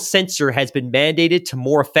additional sensor has been mandated to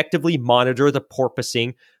more effectively monitor the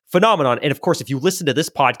porpoising phenomenon. And of course, if you listen to this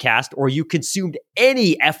podcast or you consumed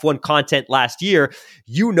any F1 content last year,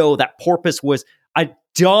 you know that porpoise was a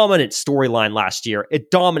dominant storyline last year, a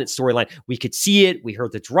dominant storyline. We could see it. We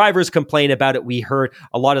heard the drivers complain about it. We heard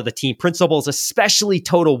a lot of the team principals, especially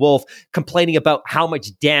Toto Wolff, complaining about how much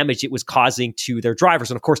damage it was causing to their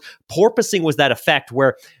drivers. And of course, porpoising was that effect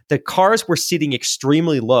where the cars were sitting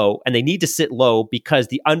extremely low, and they need to sit low because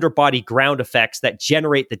the underbody ground effects that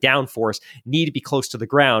generate the downforce need to be close to the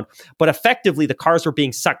ground. But effectively, the cars were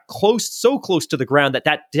being sucked so close to the ground that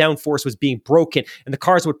downforce was being broken, and the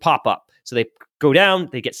cars would pop up. So they go down,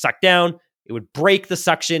 they get sucked down, it would break the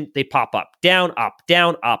suction, they pop up, down, up,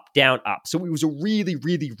 down, up, down, up. So it was a really,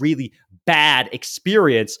 really, really bad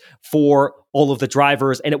experience for all of the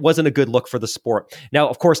drivers, and it wasn't a good look for the sport. Now,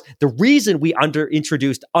 of course, the reason we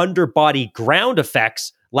introduced underbody ground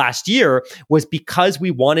effects last year was because we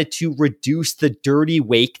wanted to reduce the dirty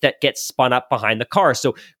wake that gets spun up behind the car.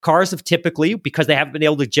 So cars have typically, because they haven't been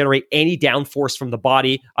able to generate any downforce from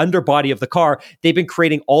the underbody of the car, they've been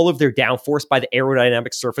creating all of their downforce by the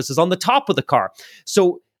aerodynamic surfaces on the top of the car.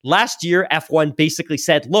 So last year, F1 basically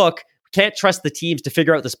said, look, can't trust the teams to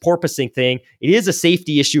figure out this porpoising thing. It is a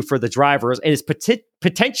safety issue for the drivers, and it's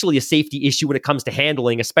potentially a safety issue when it comes to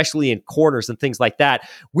handling, especially in corners and things like that.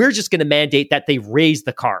 We're just going to mandate that they raise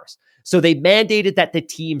the cars. So they mandated that the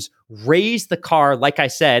teams raise the car, like I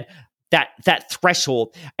said, that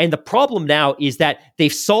threshold. And the problem now is that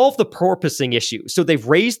they've solved the porpoising issue. So they've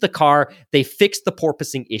raised the car, they fixed the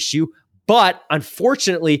porpoising issue, but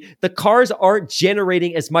unfortunately, the cars aren't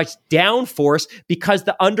generating as much downforce because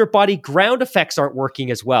the underbody ground effects aren't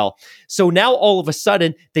working as well. So now all of a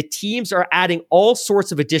sudden, the teams are adding all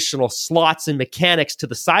sorts of additional slots and mechanics to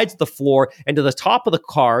the sides of the floor and to the top of the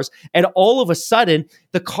cars. And all of a sudden,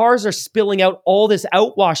 the cars are spilling out all this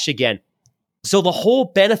outwash again. So the whole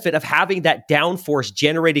benefit of having that downforce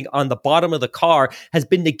generating on the bottom of the car has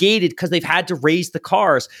been negated because they've had to raise the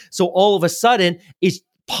cars. So all of a sudden, it's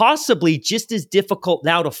possibly just as difficult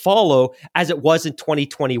now to follow as it was in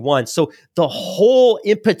 2021. So the whole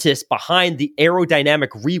impetus behind the aerodynamic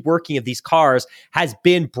reworking of these cars has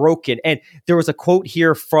been broken. And there was a quote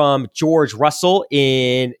here from George Russell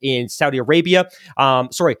in Saudi Arabia.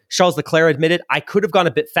 Charles Leclerc admitted, I could have gone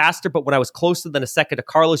a bit faster, but when I was closer than a second to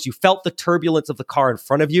Carlos, you felt the turbulence of the car in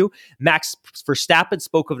front of you. Max Verstappen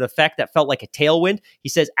spoke of an effect that felt like a tailwind. He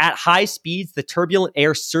says, at high speeds, the turbulent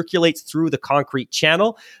air circulates through the concrete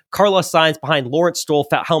channel. Carlos Sainz behind Lawrence Stroll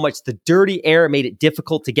felt how much the dirty air made it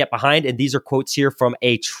difficult to get behind. And these are quotes here from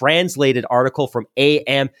a translated article from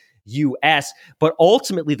AM US. But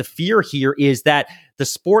ultimately, the fear here is that the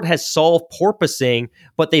sport has solved porpoising,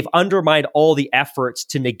 but they've undermined all the efforts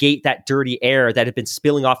to negate that dirty air that had been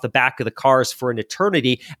spilling off the back of the cars for an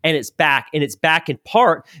eternity. And it's back. And it's back in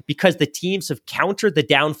part because the teams have countered the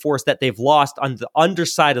downforce that they've lost on the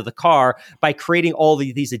underside of the car by creating all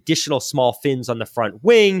these additional small fins on the front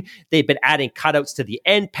wing. They've been adding cutouts to the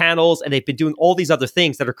end panels, and they've been doing all these other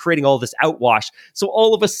things that are creating all this outwash. So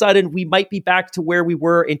all of a sudden, we might be back to where we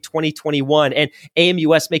were in 2021. And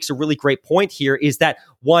AMUS makes a really great point here, is that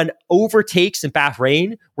one, overtakes in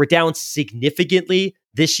Bahrain were down significantly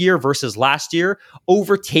this year versus last year.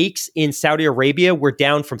 Overtakes in Saudi Arabia were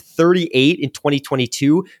down from 38 in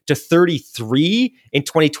 2022 to 33 in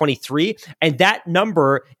 2023. And that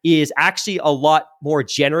number is actually a lot more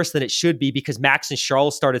generous than it should be because Max and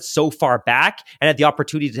Charles started so far back and had the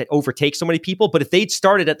opportunity to overtake so many people. But if they'd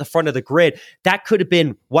started at the front of the grid, that could have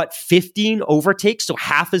been, 15 overtakes? So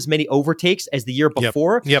half as many overtakes as the year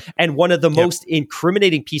before. Yep. And one of the most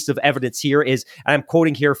incriminating pieces of evidence here is, and I'm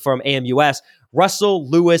quoting here from AMUS, Russell,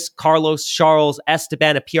 Lewis, Carlos, Charles,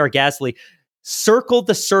 Esteban, and Pierre Gasly circled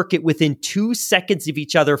the circuit within 2 seconds of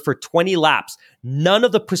each other for 20 laps. None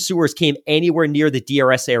of the pursuers came anywhere near the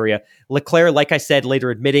DRS area. Leclerc, like I said, later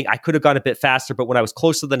admitting, I could have gone a bit faster, but when I was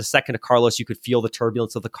closer than a second to Carlos, you could feel the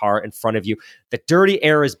turbulence of the car in front of you. The dirty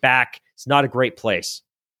air is back. It's not a great place.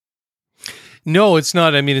 No, it's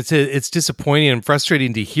not. I mean, it's disappointing and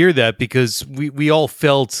frustrating to hear that because we all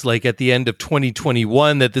felt like at the end of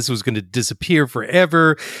 2021 that this was going to disappear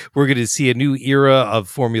forever. We're going to see a new era of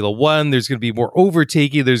Formula One. There's going to be more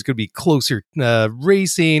overtaking. There's going to be closer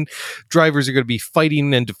racing. Drivers are going to be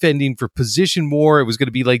fighting and defending for position more. It was going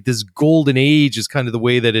to be like this golden age is kind of the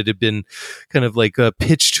way that it had been kind of like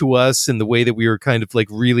pitched to us and the way that we were kind of like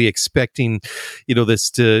really expecting,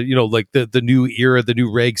 this to, like the new era, the new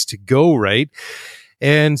regs to go, right?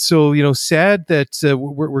 And so, sad that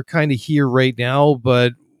we're kind of here right now,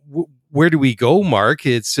 but where do we go, Mark?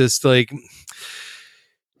 It's just like,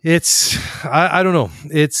 I don't know.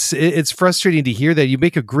 It's frustrating to hear that. You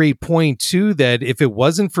make a great point too, that if it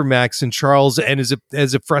wasn't for Max and Charles, and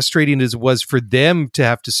as frustrating as it was for them to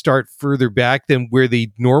have to start further back than where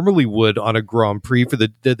they normally would on a Grand Prix for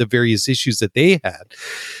the various issues that they had,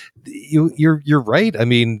 you're right. I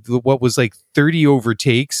mean, what was like 30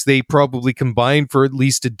 overtakes, they probably combined for at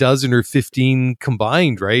least a dozen or 15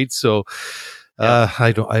 combined, right? So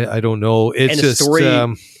I don't know. It's and just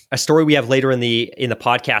a story we have later in the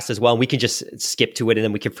podcast as well, and we can just skip to it and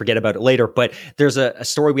then we can forget about it later. But there's a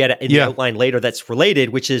story we had in the outline later that's related,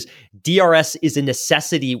 which is DRS is a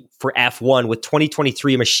necessity for F1. With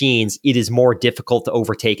 2023 machines, it is more difficult to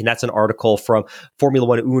overtake. And that's an article from Formula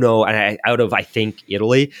One Uno out of, I think,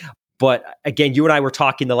 Italy. But again, you and I were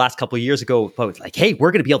talking the last couple of years ago about like, hey, we're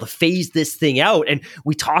going to be able to phase this thing out. And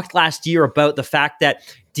we talked last year about the fact that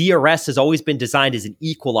DRS has always been designed as an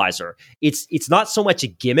equalizer. It's not so much a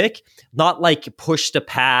gimmick, not like push to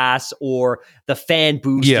pass or the fan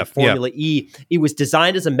boost in Formula E. It was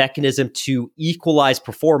designed as a mechanism to equalize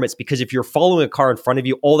performance because if you're following a car in front of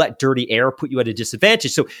you, all that dirty air put you at a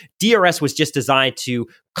disadvantage. So DRS was just designed to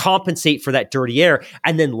compensate for that dirty air.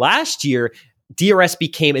 And then last year, DRS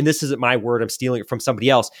became, and this isn't my word, I'm stealing it from somebody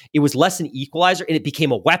else, it was less an equalizer and it became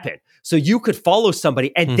a weapon. So you could follow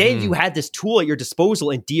somebody and then you had this tool at your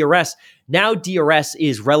disposal in DRS. Now DRS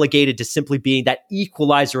is relegated to simply being that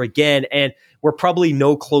equalizer again, and we're probably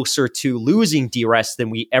no closer to losing DRS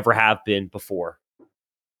than we ever have been before.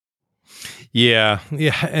 Yeah,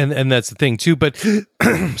 and that's the thing too. But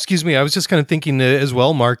excuse me, I was just kind of thinking as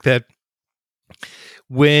well, Mark, that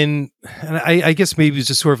and I guess maybe it's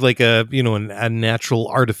just sort of like a natural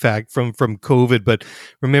artifact from COVID. But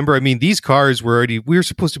remember, I mean, these cars we were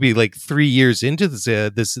supposed to be like 3 years into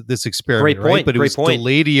this experiment, Great point, right? But it was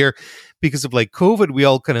delayed a year because of like COVID. We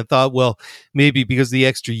all kind of thought, well, maybe because of the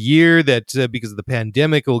extra year that because of the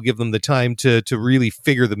pandemic, it will give them the time to really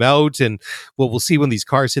figure them out. And what we'll see when these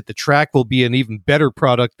cars hit the track will be an even better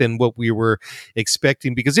product than what we were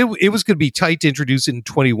expecting, because it was going to be tight to introduce it in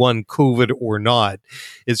 21, COVID or not.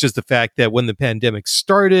 It's just the fact that when the pandemic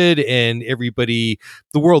started and the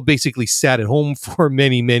world basically sat at home for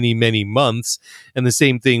many, many, many months, and the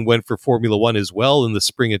same thing went for Formula One as well in the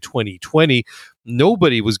spring of 2020.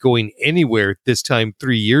 Nobody was going anywhere this time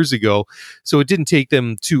 3 years ago. So it didn't take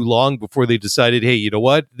them too long before they decided, hey, you know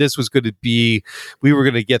what? We were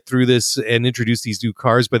going to get through this and introduce these new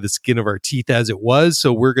cars by the skin of our teeth as it was.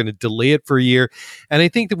 So we're going to delay it for a year. And I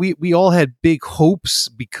think that we all had big hopes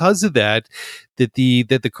because of that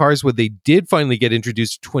the cars, when they did finally get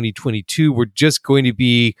introduced in 2022, were just going to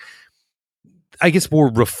be, I guess,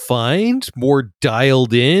 more refined, more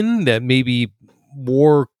dialed in, that maybe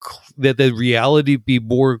that the reality be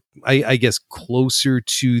more, I guess, closer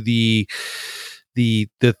to the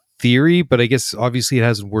theory, but I guess obviously it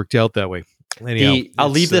hasn't worked out that way. Anyhow, I'll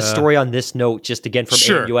leave this story on this note, just again from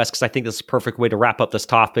AMUS, because I think this is a perfect way to wrap up this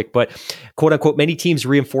topic. But quote unquote, many teams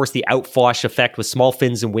reinforce the outflash effect with small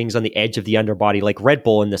fins and wings on the edge of the underbody, like Red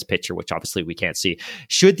Bull in this picture, which obviously we can't see.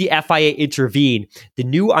 Should the FIA intervene, the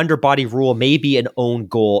new underbody rule may be an own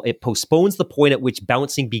goal. It postpones the point at which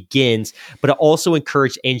bouncing begins, but it also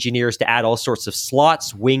encouraged engineers to add all sorts of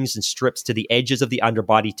slots, wings, and strips to the edges of the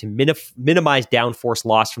underbody to minimize downforce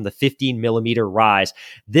loss from the 15 millimeter rise.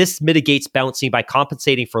 This mitigates bouncing by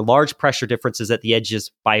compensating for large pressure differences at the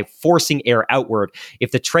edges by forcing air outward.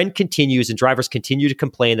 If the trend continues and drivers continue to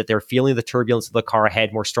complain that they're feeling the turbulence of the car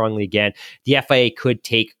ahead more strongly again, the FIA could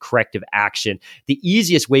take corrective action. The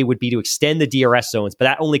easiest way would be to extend the DRS zones, but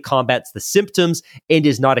that only combats the symptoms and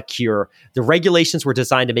is not a cure. The regulations were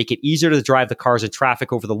designed to make it easier to drive the cars in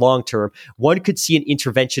traffic over the long term. One could see an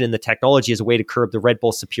intervention in the technology as a way to curb the Red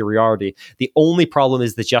Bull superiority. The only problem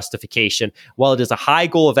is the justification. While it is a high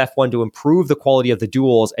goal of F1 to improve the quality of the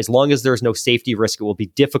duels, as long as there's no safety risk, it will be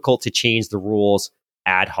difficult to change the rules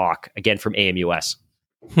ad hoc. Again, from AMUS.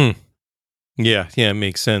 Yeah, it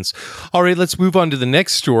makes sense. All right, let's move on to the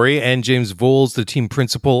next story. And James Voles, the team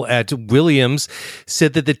principal at Williams,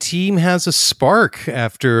 said that the team has a spark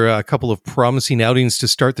after a couple of promising outings to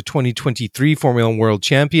start the 2023 Formula One World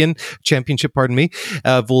Championship.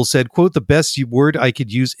 Voles said, quote, "The best word I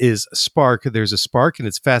could use is spark. There's a spark, and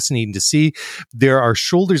it's fascinating to see. There are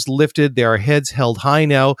shoulders lifted. There are heads held high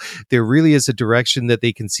now. There really is a direction that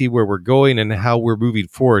they can see where we're going and how we're moving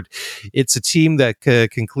forward. It's a team that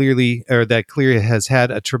clearly has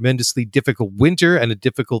had a tremendously difficult winter and a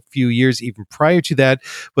difficult few years even prior to that,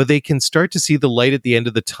 but they can start to see the light at the end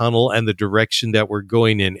of the tunnel and the direction that we're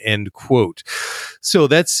going in," end quote. So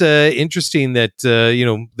that's interesting that,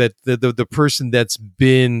 that the person that's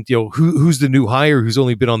been, who's the new hire, who's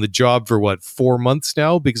only been on the job for 4 months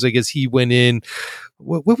now, because I guess he went in,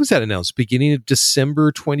 what was that announced? Beginning of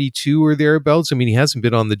December 22 or thereabouts. I mean, he hasn't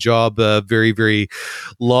been on the job very, very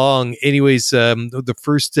long. Anyways, the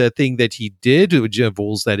first thing that he did, Jeff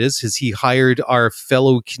Voles, that is he hired our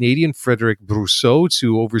fellow Canadian, Frederic Brousseau,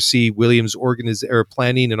 to oversee Williams'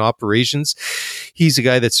 planning and operations. He's a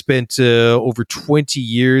guy that spent over 20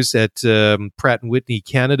 years at Pratt & Whitney,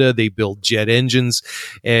 Canada. They build jet engines,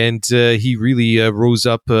 and he really rose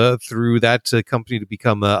up through that company to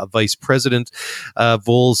become a vice president.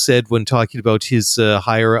 Voles said when talking about his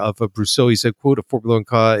hire of Brousseau, he said, quote, "A Formula One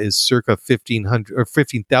car is circa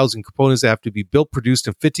 15,000 components that have to be built, produced,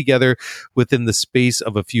 and fit together within the space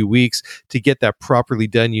of a few weeks. To get that properly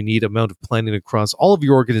done, you need amount of planning across all of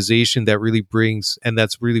your organization that really brings, and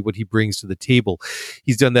that's really what he brings to the table."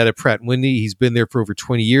 He's done that at Pratt & Whitney. He's been there for over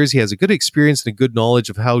 20 years. He has a good experience and a good knowledge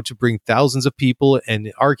of how to bring thousands of people, and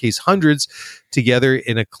in our case, hundreds, together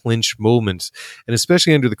in a clinch moment. And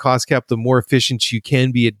especially under the cost cap, the more efficient you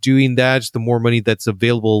can be at doing that, the more money that's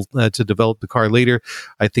available to develop the car later.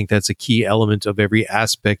 I think that's a key element of every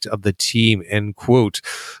aspect of the team, end quote.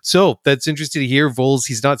 So that's interesting to hear. Voles,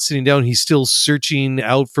 he's not sitting down. He's still searching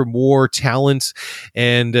out for more talent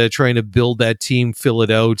and trying to build that team, fill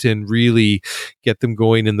it out, and really get them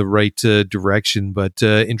going in the right direction. But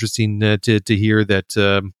interesting to hear that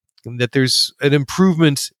that there's an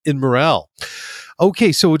improvement in morale.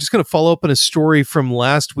 Okay, so we're just going to follow up on a story from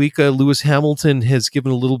last week. Lewis Hamilton has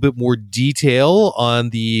given a little bit more detail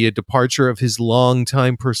on the departure of his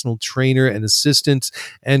longtime personal trainer and assistant,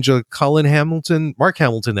 Angela Mark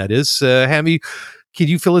Hamilton, that is. Hammy, can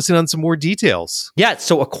you fill us in on some more details? Yeah,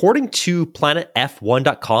 so according to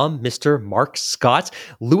planetf1.com, Mr. Mark Scott,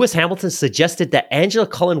 Lewis Hamilton suggested that Angela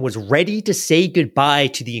Cullen was ready to say goodbye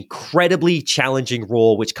to the incredibly challenging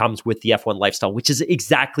role which comes with the F1 lifestyle, which is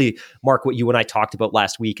exactly, Mark, what you and I talked about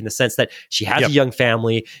last week, in the sense that she has a young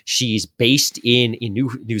family. She's based in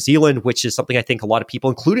New Zealand, which is something I think a lot of people,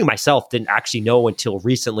 including myself, didn't actually know until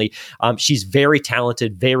recently. She's very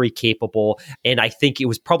talented, very capable, and I think it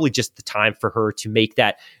was probably just the time for her to make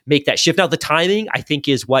that shift. Now, the timing, I think,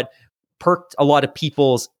 is what perked a lot of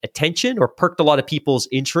people's attention, or perked a lot of people's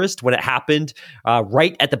interest when it happened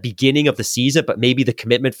right at the beginning of the season. But maybe the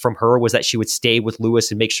commitment from her was that she would stay with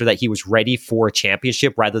Lewis and make sure that he was ready for a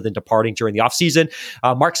championship rather than departing during the offseason.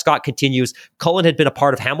 Mark Scott continues, Cullen had been a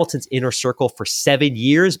part of Hamilton's inner circle for 7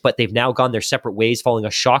 years, but they've now gone their separate ways following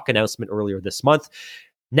a shock announcement earlier this month.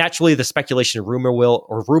 Naturally, the speculation and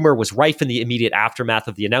rumor was rife in the immediate aftermath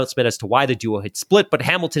of the announcement as to why the duo had split, but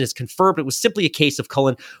Hamilton has confirmed it was simply a case of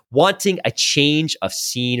Cullen wanting a change of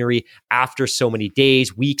scenery after so many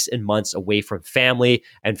days, weeks, and months away from family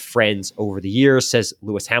and friends over the years, says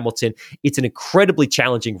Lewis Hamilton. It's an incredibly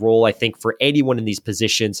challenging role, I think, for anyone in these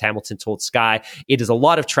positions, Hamilton told Sky. It is a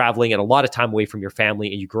lot of traveling and a lot of time away from your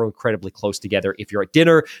family, and you grow incredibly close together. If you're at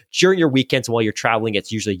dinner, during your weekends, while you're traveling,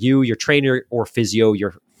 it's usually you, your trainer or physio,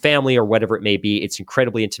 your family or whatever it may be. It's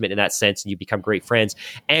incredibly intimate in that sense, and you become great friends.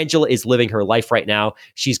 Angela is living her life right now.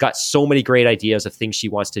 She's got so many great ideas of things she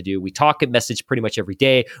wants to do. We talk and message pretty much every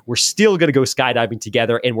day. We're still going to go skydiving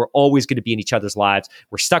together, and we're always going to be in each other's lives.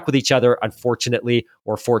 We're stuck with each other, unfortunately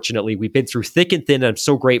or fortunately. We've been through thick and thin, and I'm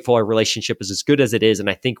so grateful our relationship is as good as it is, and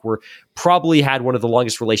I think we're probably had one of the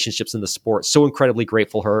longest relationships in the sport. So incredibly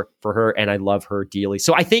grateful for her, and I love her dearly.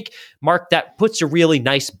 So I think, Mark, that puts a really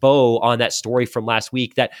nice bow on that story from last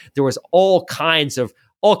week, that there was all kinds of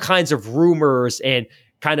rumors and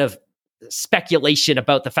kind of speculation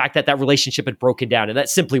about the fact that that relationship had broken down, and that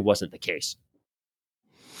simply wasn't the case.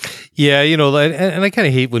 Yeah, and I kind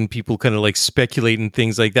of hate when people kind of like speculate and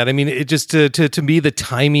things like that. I mean, it just to me the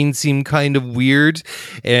timing seemed kind of weird,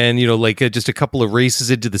 and just a couple of races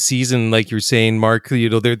into the season, like you're saying, Mark.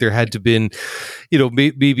 There had to been,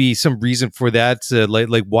 maybe some reason for that.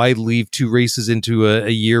 Like why leave two races into a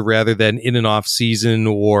year rather than in an off season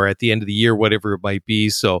or at the end of the year, whatever it might be.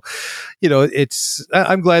 So,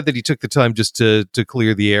 I'm glad that he took the time just to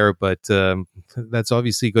clear the air, but that's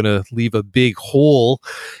obviously going to leave a big hole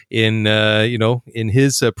in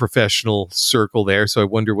his professional circle there. So I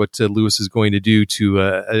wonder what Lewis is going to do to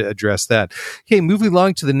address that. Okay, moving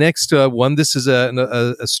along to the next one. This is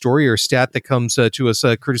a story or stat that comes to us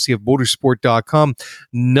courtesy of motorsport.com.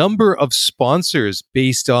 Number of sponsors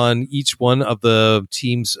based on each one of the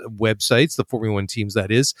team's websites, the Formula One teams,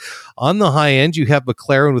 that is. On the high end, you have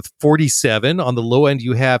McLaren with 47. On the low end,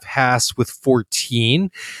 you have Haas with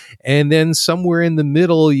 14. And then somewhere in the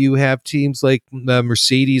middle, you have teams like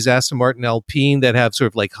Mercedes, Aston Martin, Alpine that have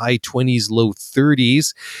sort of like high 20s, low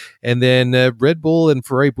 30s. And then Red Bull and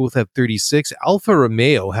Ferrari both have 36. Alfa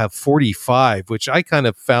Romeo have 45, which I kind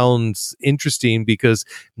of found interesting because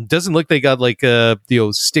it doesn't look they got like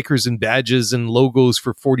stickers and badges and logos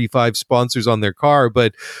for 45 sponsors on their car,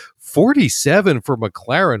 but 47 for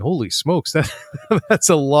McLaren. Holy smokes. That's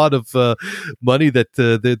a lot of money that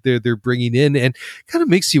they're bringing in, and kind of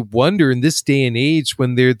makes you wonder in this day and age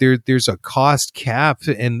when there's a cost cap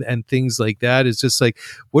and things like that. It's just like,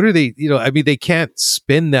 what are they, they can't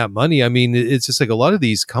spend that money. I mean, it's just like a lot of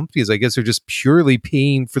these companies, I guess, are just purely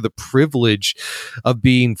paying for the privilege of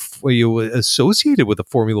being associated with a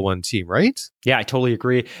Formula One team, right? Yeah, I totally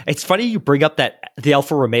agree. It's funny you bring up the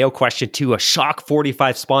Alfa Romeo question too, a shock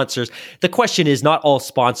 45 sponsors. The question is, not all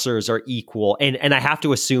sponsors are equal. And I have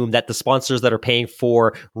to assume that the sponsors that are paying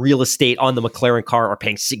for real estate on the McLaren car are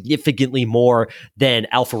paying significantly more than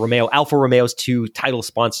Alfa Romeo. Alfa Romeo's two title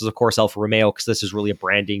sponsors, of course, Alfa Romeo, because this is really a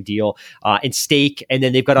branding deal, and Stake. And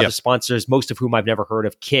then they've got other sponsors, most of whom I've never heard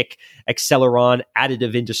of: Kick, Acceleron,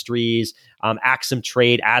 Additive Industries, Axum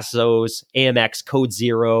Trade, Azos, AMX, Code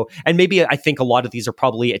Zero. And maybe I think a lot of these are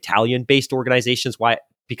probably Italian-based organizations. Why?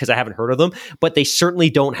 Because I haven't heard of them, but they certainly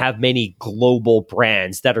don't have many global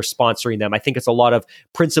brands that are sponsoring them. I think it's a lot of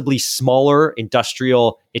principally smaller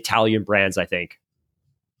industrial Italian brands, I think.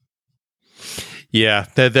 Yeah,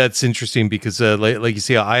 that's interesting because, like you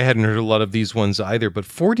say, I hadn't heard a lot of these ones either. But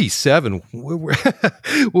 47,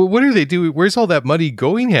 what are they doing? Where's all that money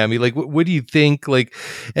going, Hammy? Like, what do you think? Like,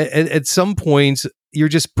 at some point, you're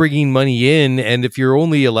just bringing money in, and if you're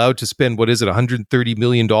only allowed to spend, what is it, $130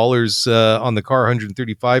 million on the car,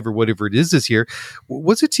 135 or whatever it is this year,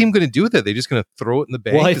 what's a team going to do with that? They're just going to throw it in the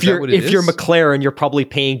bank? Well, if you're McLaren, you're probably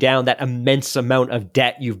paying down that immense amount of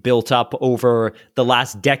debt you've built up over the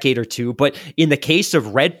last decade or two. But in the case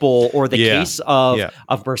of Red Bull or the case of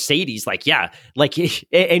Mercedes,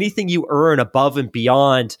 anything you earn above and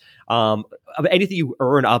beyond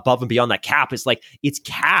that cap is like, it's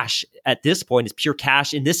cash at this point. It's pure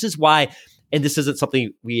cash. And this is why, and this isn't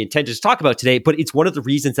something we intended to talk about today, but it's one of the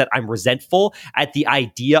reasons that I'm resentful at the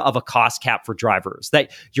idea of a cost cap for drivers,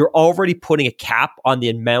 that you're already putting a cap on the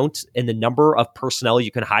amount and the number of personnel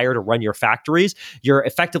you can hire to run your factories. You're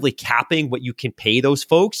effectively capping what you can pay those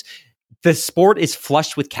folks. The sport is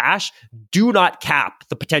flushed with cash. Do not cap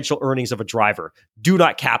the potential earnings of a driver. Do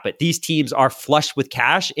not cap it. These teams are flushed with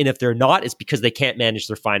cash, and if they're not, it's because they can't manage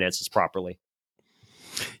their finances properly.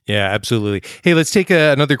 Yeah, absolutely. Hey, let's take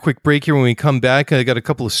another quick break here. When we come back, I got a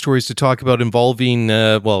couple of stories to talk about involving,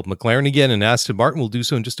 McLaren again and Aston Martin. We'll do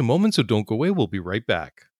so in just a moment, so don't go away. We'll be right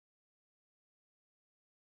back.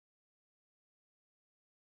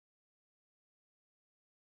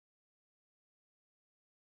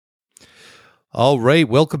 All right,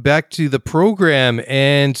 welcome back to the program,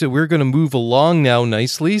 and we're going to move along now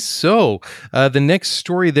nicely. So the next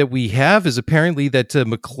story that we have is apparently that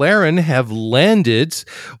McLaren have landed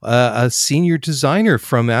a senior designer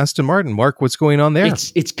from Aston Martin. Mark, what's going on there?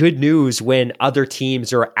 It's good news when other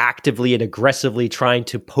teams are actively and aggressively trying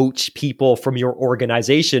to poach people from your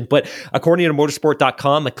organization. But according to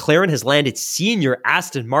motorsport.com, McLaren has landed senior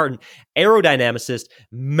Aston Martin aerodynamicist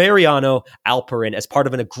Mariano Alperin as part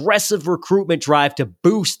of an aggressive recruitment drive to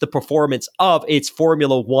boost the performance of its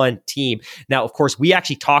Formula One team. Now, of course, we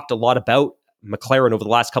actually talked a lot about McLaren over the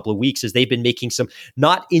last couple of weeks as they've been making some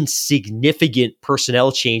not insignificant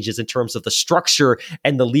personnel changes in terms of the structure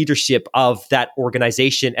and the leadership of that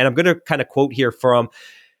organization. And I'm going to kind of quote here from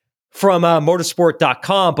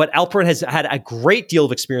motorsport.com, but Alperin has had a great deal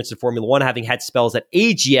of experience in Formula One, having had spells at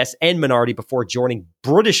AGS and Minardi before joining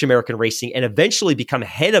British American Racing and eventually become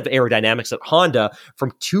head of aerodynamics at Honda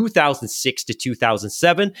from 2006 to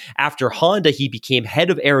 2007. After Honda, he became head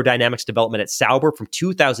of aerodynamics development at Sauber from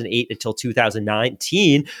 2008 until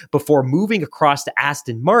 2019 before moving across to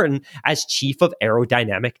Aston Martin as chief of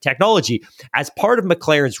aerodynamic technology. As part of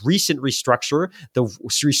McLaren's recent restructure,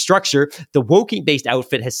 the Woking-based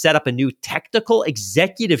outfit has set up a new technical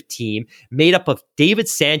executive team made up of David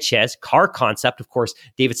Sanchez, car concept. Of course,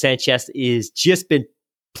 David Sanchez is just been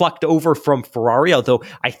plucked over from Ferrari, although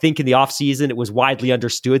I think in the offseason it was widely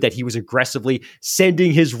understood that he was aggressively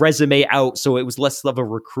sending his resume out, so it was less of a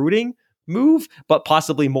recruiting move, but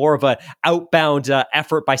possibly more of an outbound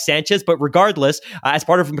effort by Sanchez. But regardless, as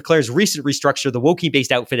part of McLaren's recent restructure, the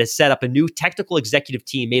Woking-based outfit has set up a new technical executive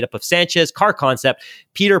team made up of Sanchez, car concept,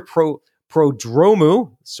 Peter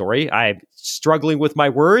Prodromou, sorry, I'm struggling with my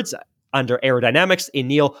words, under aerodynamics, and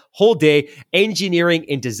Neil Holday, engineering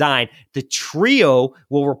and design. The trio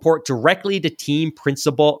will report directly to team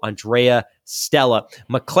principal Andrea Stella.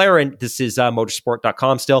 McLaren, this is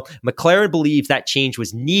motorsport.com still, McLaren believes that change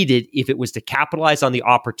was needed if it was to capitalize on the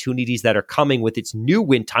opportunities that are coming with its new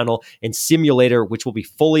wind tunnel and simulator, which will be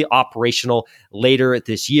fully operational later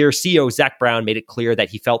this year. CEO Zach Brown made it clear that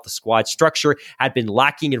he felt the squad structure had been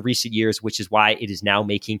lacking in recent years, which is why it is now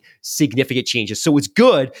making significant changes. So it's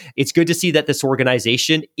good. It's good to see that this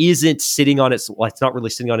organization isn't sitting on its, well, it's not really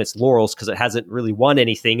sitting on its laurels because it hasn't really won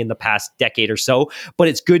anything in the past decade or so, but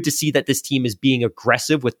it's good to see that this team is being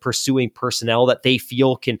aggressive with pursuing personnel that they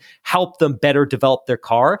feel can help them better develop their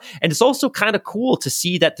car. And it's also kind of cool to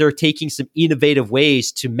see that they're taking some innovative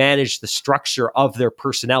ways to manage the structure of their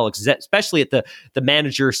personnel, especially at the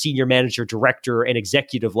manager, senior manager, director, and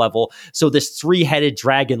executive level. So this three-headed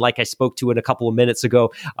dragon, like I spoke to it a couple of minutes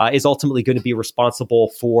ago, is ultimately going to be responsible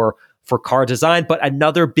for car design, but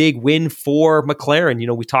another big win for McLaren. You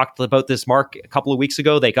know, we talked about this, Mark, a couple of weeks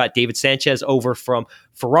ago. They got David Sanchez over from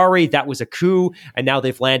Ferrari. That was a coup. And now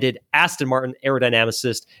they've landed Aston Martin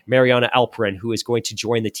aerodynamicist Mariano Alperin, who is going to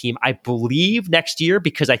join the team, I believe, next year,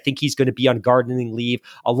 because I think he's going to be on gardening leave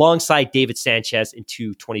alongside David Sanchez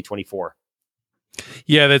into 2024.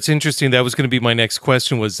 Yeah, that's interesting. That was going to be my next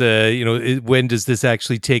question was, when does this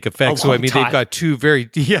actually take effect? So, I mean, they've got two very,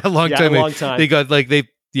 long time. They got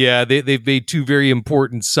they've made two very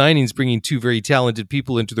important signings, bringing two very talented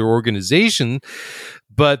people into their organization,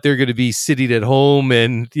 but they're going to be sitting at home,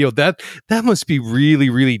 and that must be really,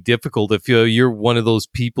 really difficult if you're one of those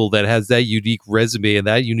people that has that unique resume and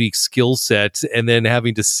that unique skill set, and then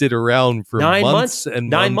having to sit around for 9 months and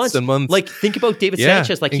months and months. Like, think about David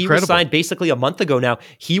Sanchez. Like, incredible. He was signed basically a month ago now.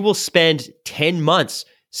 He will spend 10 months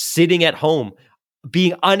sitting at home,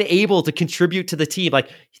 being unable to contribute to the team. Like,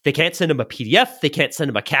 they can't send him a PDF. They can't send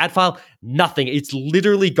him a CAD file. Nothing. It's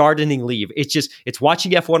literally gardening leave. It's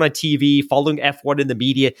watching F1 on TV, following F1 in the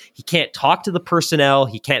media. He can't talk to the personnel.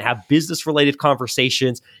 He can't have business related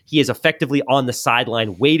conversations. He is effectively on the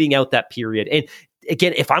sideline waiting out that period. And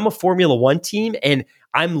again, if I'm a Formula One team and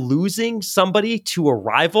I'm losing somebody to a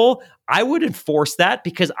rival, I would enforce that,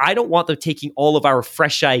 because I don't want them taking all of our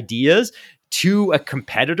fresh ideas to a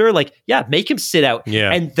competitor. Like, make him sit out.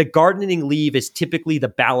 Yeah. And the gardening leave is typically the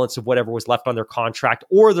balance of whatever was left on their contract,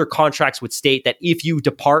 or their contracts would state that if you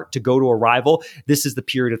depart to go to a rival, this is the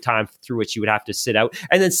period of time through which you would have to sit out.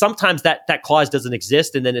 And then sometimes that clause doesn't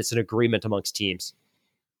exist, and then it's an agreement amongst teams.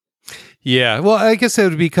 Yeah, well, I guess that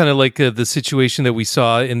would be kind of like the situation that we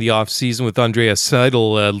saw in the offseason with Andrea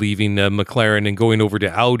Seidel leaving McLaren and going over to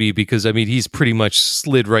Audi, because, I mean, he's pretty much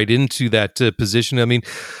slid right into that position. I mean,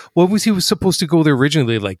 what was he supposed to go there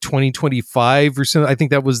originally, like 2025 or something? I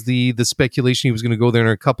think that was the speculation. He was going to go there in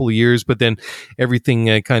a couple of years, but then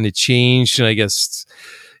everything kind of changed, and I guess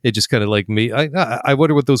it just kind of like me. I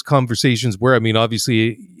wonder what those conversations were. I mean,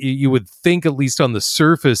 obviously, you would think, at least on the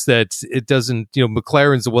surface, that it doesn't.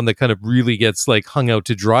 McLaren's the one that kind of really gets like hung out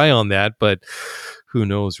to dry on that, but who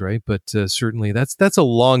knows, right? But certainly that's a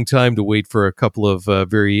long time to wait for a couple of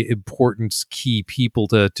very important key people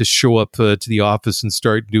to show up to the office and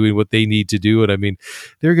start doing what they need to do. And I mean,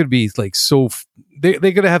 they're going to be like they're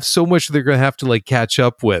going to have so much they're going to have to like catch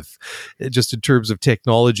up with, just in terms of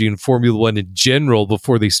technology and Formula One in general,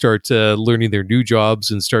 before they start learning their new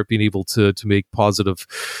jobs and start being able to make positive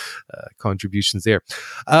contributions there.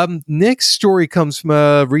 Next story comes from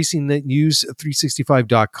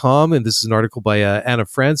RacingNetNews365.com, and this is an article by Anna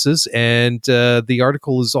Francis, and the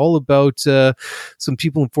article is all about some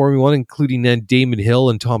people in Formula One, including Damon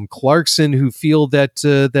Hill and Tom Clarkson, who feel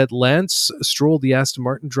that Lance Stroll, the Aston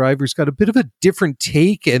Martin driver, has got a bit of a different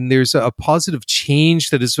take, and there's a positive change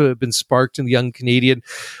that has been sparked in the young Canadian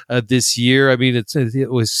this year. I mean,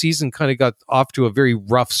 his season kind of got off to a very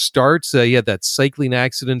rough start. He had that cycling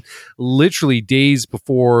accident literally days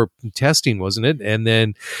before testing, wasn't it? And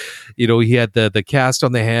then, he had the cast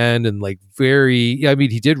on the hand, and like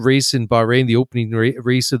he did race in Bahrain, the opening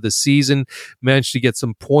race of the season, managed to get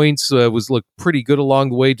some points, looked pretty good along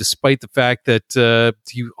the way, despite the fact that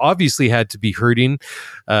he obviously had to be hurting,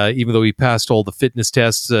 even though he passed all the fitness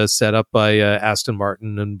tests set up by Aston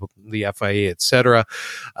Martin and the FIA, etc.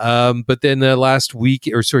 But then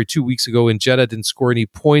 2 weeks ago in Jeddah, didn't score any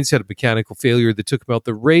points, had a mechanical failure that took him out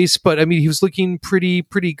the race. But I mean, he was looking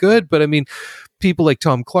pretty good. But I mean, people like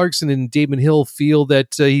Tom Clarkson and Damon Hill feel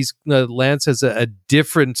that Lance has a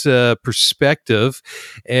different perspective,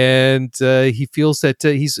 and he feels that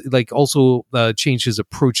he's like also changed his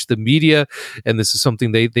approach to the media, and this is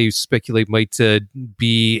something they speculate might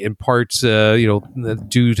be in part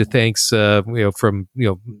due to thanks from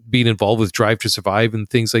being involved with Drive to Survive and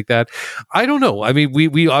things like that. I don't know. I mean,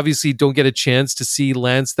 we obviously don't get a chance to see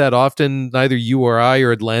Lance that often. Neither you or I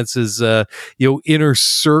are at Lance's inner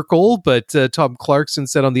circle, but Tom Clarkson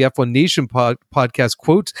said on the F1 Nation podcast,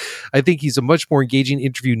 quote, "I think he's a much more engaging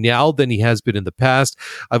interview now than he has been in the past.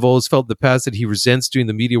 I've always felt in the past that he resents doing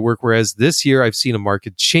the media work, whereas this year I've seen a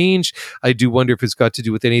marked change. I do wonder if it's got to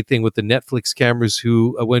do with anything with the Netflix cameras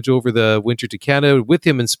who went over the winter to Canada with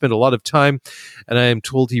him and spent a lot of time, and I am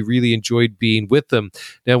told he really enjoyed being with them.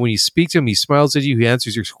 Now, when you speak to him, he smiles at you, he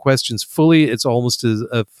answers your questions fully. It's almost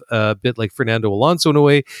a bit like Fernando Alonso in a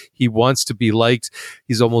way. He wants to be liked.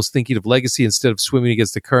 He's almost thinking of legacy instead of swimming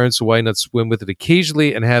against the current, so why not swim with it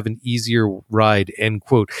occasionally and have an easier ride," end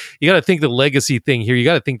quote. You got to think the legacy thing here. You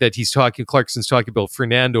got to think that Clarkson's talking about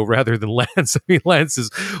Fernando rather than Lance. I mean, Lance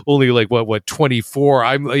is only like what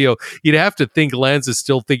 24. You'd have to think Lance is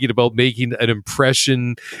still thinking about making an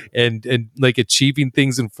impression and like achieving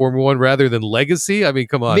things in Formula One rather than legacy. I mean,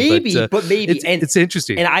 come on. Maybe, but it's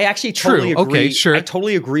interesting. And I actually totally agree. Okay, sure. I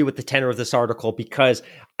totally agree with the tenor of this article, because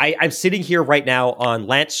I'm sitting here right now on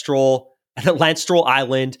Lance Stroll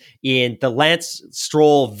Island in the Lance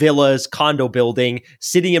Stroll Villas condo building,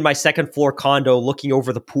 sitting in my second floor condo looking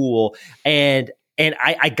over the pool. And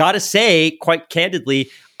I gotta say, quite candidly,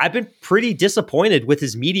 I've been pretty disappointed with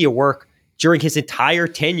his media work during his entire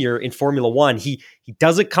tenure in Formula One. He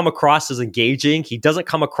doesn't come across as engaging. He doesn't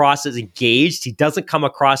come across as engaged. He doesn't come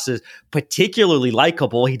across as particularly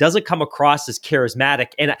likable. He doesn't come across as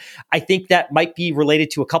charismatic. And I think that might be related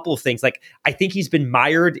to a couple of things. Like, I think he's been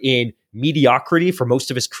mired in mediocrity for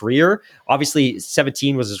most of his career. Obviously,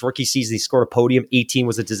 17 was his rookie season. He scored a podium. 18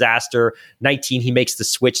 was a disaster. 19, he makes the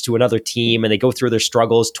switch to another team and they go through their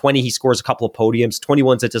struggles. 20, he scores a couple of podiums.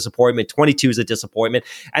 21's a disappointment. 22 is a disappointment.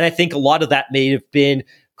 And I think a lot of that may have been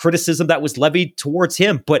criticism that was levied towards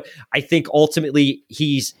him. But I think ultimately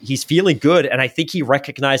he's feeling good. And I think he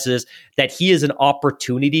recognizes that he has an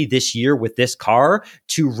opportunity this year with this car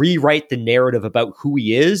to rewrite the narrative about who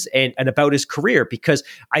he is and about his career, because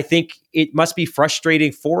I think it must be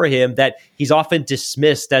frustrating for him that he's often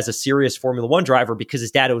dismissed as a serious Formula One driver because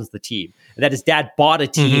his dad owns the team and that his dad bought a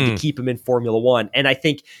team to keep him in Formula One. And I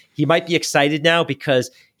think he might be excited now because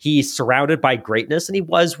he's surrounded by greatness, and he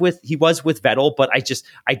was with Vettel, but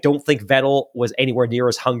I don't think Vettel was anywhere near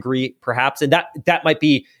as hungry, perhaps, and that might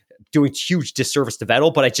be doing huge disservice to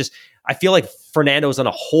Vettel. But I feel like Fernando's on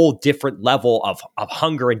a whole different level of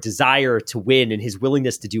hunger and desire to win, and his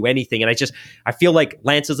willingness to do anything. And I feel like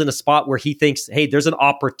Lance is in a spot where he thinks, hey, there's an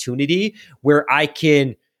opportunity where I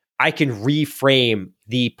can reframe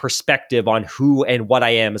the perspective on who and what I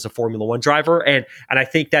am as a Formula One driver. And I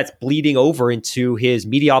think that's bleeding over into his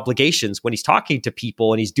media obligations when he's talking to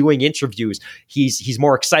people and he's doing interviews. He's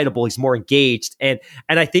more excitable, he's more engaged. And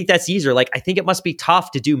I think that's easier. Like, I think it must be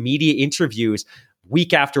tough to do media interviews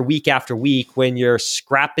week after week after week when you're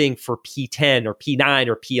scrapping for P10 or P9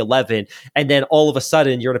 or P11. And then all of a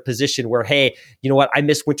sudden you're in a position where, hey, you know what? I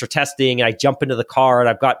missed winter testing and I jump into the car and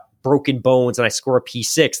I've got broken bones and I score a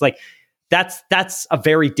P6. Like that's a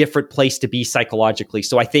very different place to be psychologically.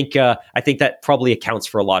 So I think that probably accounts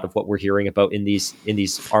for a lot of what we're hearing about in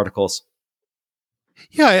these articles.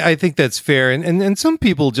 Yeah, I think that's fair. And some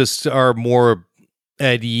people just are more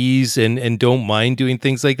at ease and don't mind doing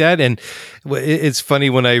things like that. And it's funny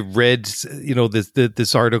when I read,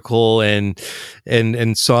 this article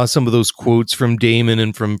and saw some of those quotes from Damon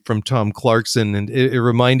and from Tom Clarkson, and it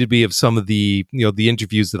reminded me of some of the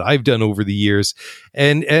interviews that I've done over the years.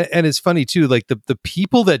 And it's funny too, like the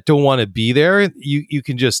people that don't want to be there, you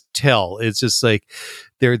can just tell. It's just like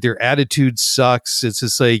their attitude sucks. It's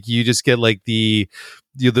just like you just get like the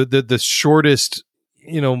shortest,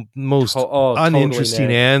 most uninteresting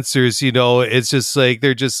totally, answers. It's just like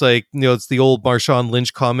they're just like, it's the old Marshawn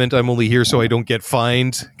Lynch comment, I'm only here so I don't get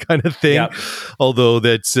fined kind of thing. Yep. Although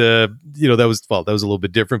that's that was a little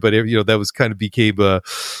bit different, but that was kind of became a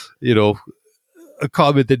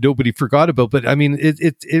comment that nobody forgot about. But I mean,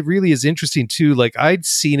 it really is interesting too. Like I'd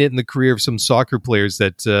seen it in the career of some soccer players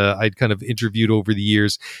that I'd kind of interviewed over the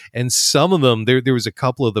years, and some of them, there was a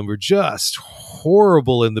couple of them were just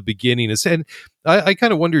horrible in the beginning. And I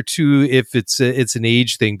kind of wonder too if it's an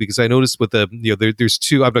age thing, because I noticed with there's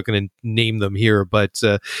two, I'm not going to name them here, but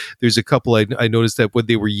there's a couple I noticed that when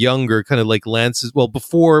they were younger, kind of like Lance's, well,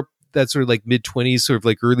 before that sort of like mid-20s, sort of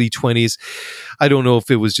like early 20s. I don't know if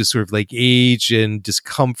it was just sort of like age and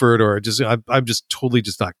discomfort, or just I'm just totally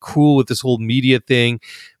just not cool with this whole media thing.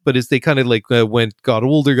 But as they kind of like got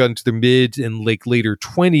older, got into their mid and like later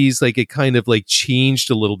 20s, like it kind of like changed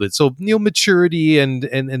a little bit. So, maturity and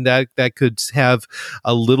that could have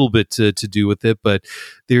a little bit to do with it, but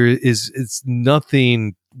it's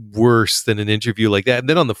nothing worse than an interview like that. And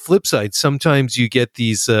then on the flip side, sometimes you get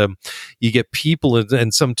these you get people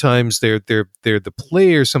and sometimes they're the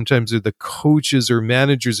players, sometimes they're the coaches or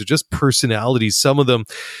managers or just personalities. Some of them,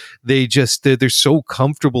 they're so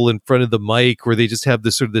comfortable in front of the mic, or they just have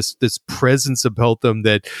this sort of this presence about them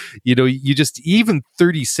that you just, even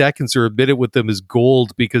 30 seconds or a minute with them is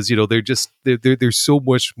gold, because there's so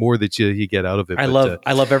much more that you get out of it. I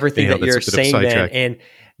love everything that you're saying, man. And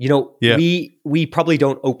we probably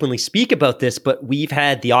don't openly speak about this, but we've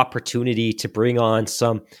had the opportunity to bring on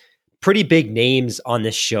some pretty big names on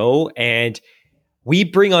this show, and we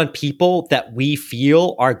bring on people that we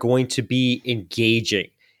feel are going to be engaging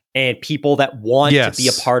and people that want to be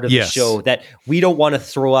a part of the show, that we don't want to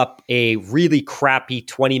throw up a really crappy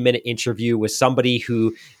 20-minute interview with somebody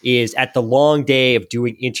who is at the long day of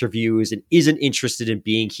doing interviews and isn't interested in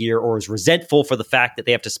being here, or is resentful for the fact that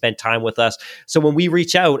they have to spend time with us. So when we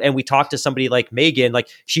reach out and we talk to somebody like Megan, like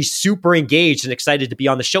she's super engaged and excited to be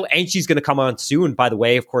on the show, and she's going to come on soon, by the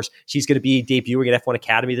way. Of course, she's going to be debuting at F1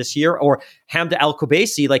 Academy this year. Or Hamda El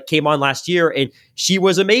Kobesi, like came on last year and she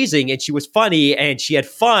was amazing and she was funny and she had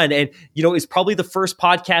fun. And, it's probably the first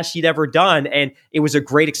podcast she'd ever done. And it was a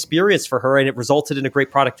great experience for her, and it resulted in a great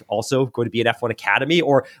product, also going to be an F1 Academy.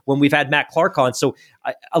 Or when we've had Matt Clark on. So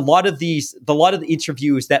a lot of the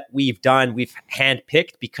interviews that we've done, we've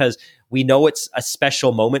handpicked because we know it's a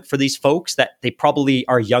special moment for these folks, that they probably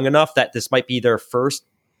are young enough that this might be their first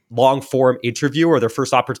long form interview or their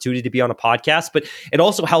first opportunity to be on a podcast. But it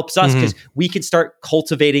also helps us because we can start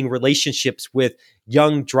cultivating relationships with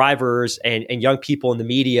young drivers and young people in the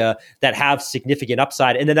media that have significant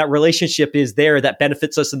upside. And then that relationship is there that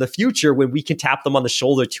benefits us in the future when we can tap them on the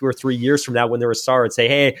shoulder 2 or 3 years from now when they're a star and say,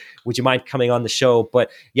 hey, would you mind coming on the show?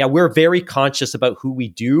 But yeah, we're very conscious about who we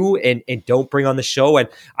do and don't bring on the show. And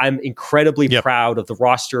I'm incredibly proud of the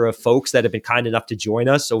roster of folks that have been kind enough to join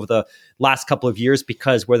us over the last couple of years,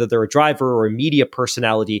 because whether they're a driver or a media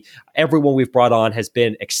personality, everyone we've brought on has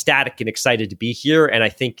been ecstatic and excited to be here. And I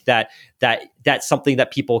think that's something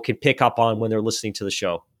that people can pick up on when they're listening to the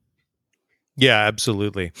show. Yeah,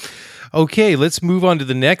 absolutely. Okay, let's move on to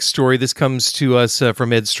the next story. This comes to us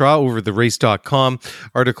from Ed Straw over therace.com.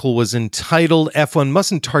 Article was entitled, F1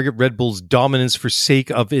 Mustn't Target Red Bull's Dominance for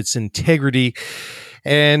Sake of Its Integrity.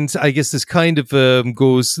 And I guess this kind of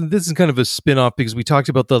this is kind of a spin-off, because we talked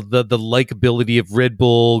about the likability of Red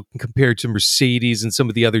Bull compared to Mercedes and some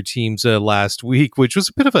of the other teams last week, which was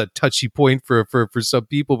a bit of a touchy point for some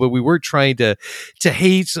people, but we were trying to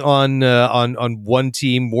hate on one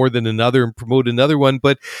team more than another and promote another one.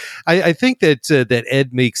 But I think that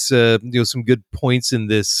Ed makes some good points in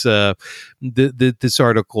this this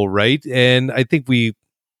article, right? And I think we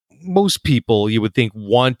most people you would think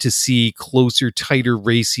want to see closer, tighter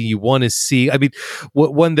racing. You want to see, I mean,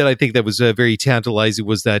 one that I think that was very tantalizing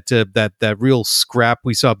was that real scrap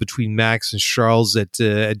we saw between Max and Charles at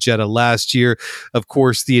Jeddah last year. Of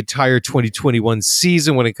course, the entire 2021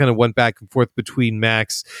 season when it kind of went back and forth between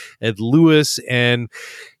Max and Lewis. And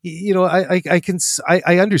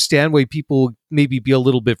I understand why people maybe be a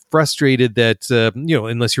little bit frustrated that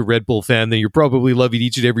unless you're a Red Bull fan, then you're probably loving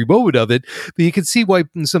each and every moment of it. But you can see why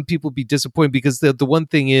some people be disappointed, because the one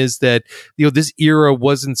thing is that this era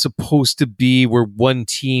wasn't supposed to be where one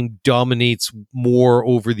team dominates more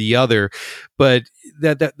over the other. But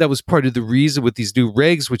that was part of the reason with these new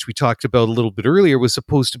regs, which we talked about a little bit earlier, was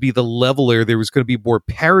supposed to be the leveler. There was going to be more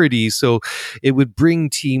parity, so it would bring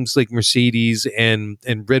teams like Mercedes and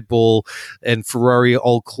Red Bull and Ferrari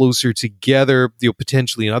all closer together,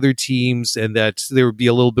 potentially in other teams, and that there would be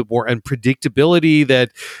a little bit more unpredictability,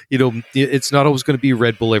 that it's not always going to be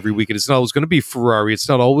Red Bull every weekend, it's not always going to be Ferrari, it's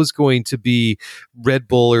not always going to be Red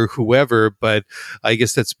Bull or whoever. But I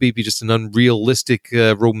guess that's maybe just an unrealistic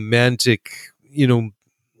romantic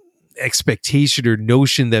expectation or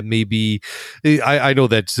notion that maybe I know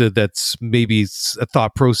that's maybe a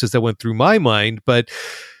thought process that went through my mind. But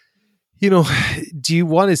do you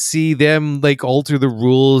want to see them like alter the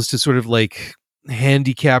rules to sort of like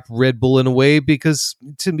handicap Red Bull in a way? Because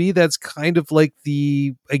to me, that's kind of like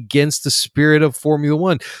against the spirit of Formula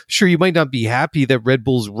One. Sure, you might not be happy that Red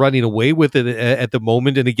Bull's running away with it at the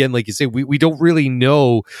moment. And again, like you say, we don't really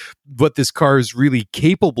know what this car is really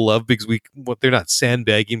capable of, because they're not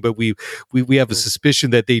sandbagging, but we have a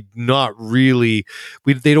suspicion that they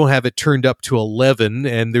don't have it turned up to 11,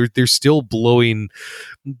 and they're still blowing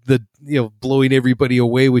everybody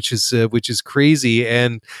away, which is crazy.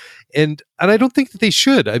 And I don't think that they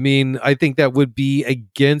should. I mean, I think that would be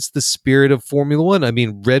against the spirit of Formula One. I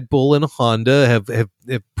mean, Red Bull and Honda have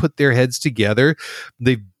put their heads together.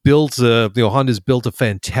 They've built Honda's built a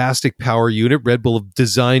fantastic power unit. Red Bull have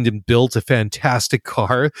designed and built a fantastic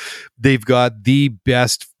car. They've got the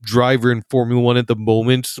best driver in Formula One at the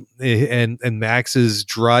moment, and Max is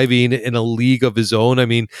driving in a league of his own. I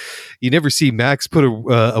mean, you never see Max put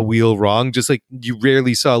a wheel wrong, just like you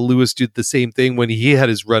rarely saw Lewis do the same thing when he had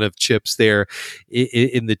his run of chips there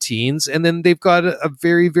in the teens. And then they've got a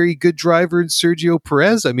very, very good driver in Sergio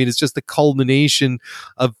Perez. I mean, it's just the culmination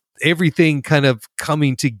of everything kind of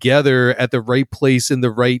coming together at the right place in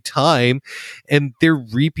the right time, and they're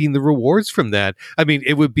reaping the rewards from that. I mean,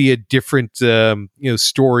 it would be a different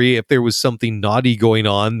story if there was something naughty going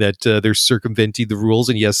on, that they're circumventing the rules.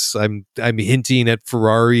 And yes, I'm hinting at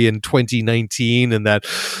Ferrari in 2019, and that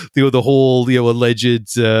the whole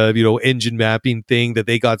alleged engine mapping thing that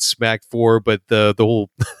they got smacked for, but the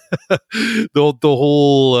whole the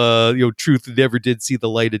whole truth never did see the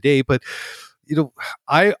light of day. But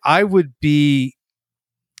I would be,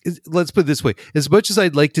 let's put it this way, as much as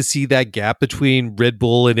I'd like to see that gap between Red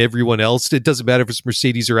Bull and everyone else, it doesn't matter if it's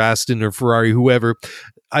Mercedes or Aston or Ferrari, whoever,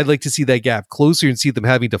 I'd like to see that gap closer and see them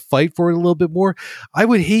having to fight for it a little bit more. I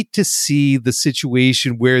would hate to see the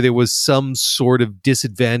situation where there was some sort of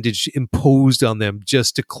disadvantage imposed on them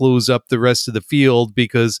just to close up the rest of the field,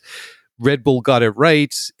 because Red Bull got it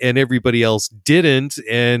right and everybody else didn't,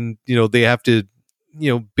 and they have to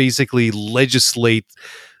basically legislate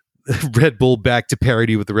Red Bull back to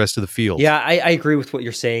parity with the rest of the field. Yeah, I agree with what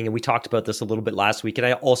you're saying. And we talked about this a little bit last week. And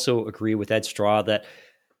I also agree with Ed Straw that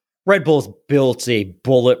Red Bull's built a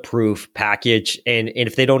bulletproof package. And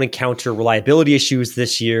if they don't encounter reliability issues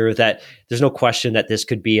this year, that there's no question that this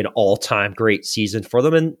could be an all-time great season for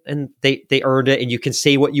them. And they earned it. And you can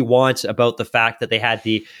say what you want about the fact that they had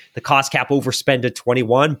the cost cap overspend at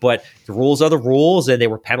 21, but the rules are the rules, and they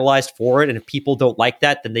were penalized for it. And if people don't like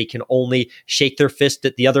that, then they can only shake their fist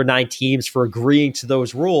at the other 9 teams for agreeing to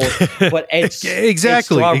those rules. But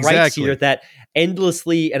exactly writes here that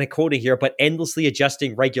endlessly, and I'm quoting here, but endlessly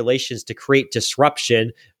adjusting regulations to create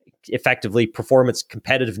disruption, effectively performance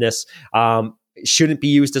competitiveness, shouldn't be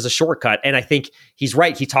used as a shortcut. And I think he's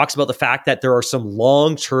right. He talks about the fact that there are some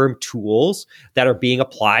long-term tools that are being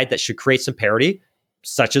applied that should create some parity,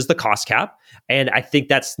 such as the cost cap. And I think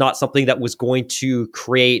that's not something that was going to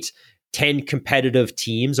create 10 competitive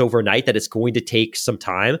teams overnight, that it's going to take some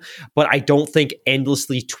time. But I don't think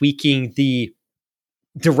endlessly tweaking the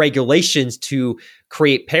regulations to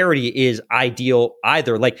create parity is ideal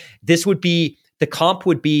either. Like, this would be, the comp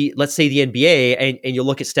would be, let's say the NBA, and you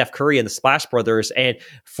look at Steph Curry and the Splash Brothers, and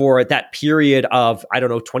for that period of,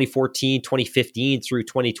 2014, 2015 through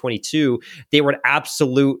 2022, they were an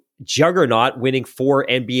absolute juggernaut, winning 4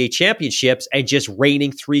 NBA championships and just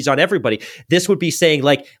raining threes on everybody. This would be saying,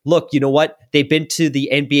 like, look, you know what? They've been to the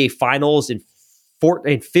NBA finals in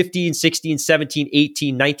in 15, 16, 17,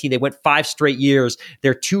 18, 19. They went 5 straight years.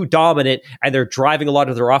 They're too dominant, and they're driving a lot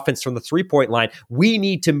of their offense from the three-point line. We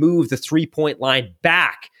need to move the three-point line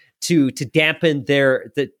back to dampen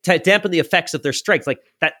dampen the effects of their strength. Like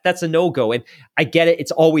that's a no-go. And I get it.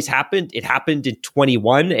 It's always happened. It happened in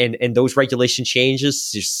 21, and those regulation changes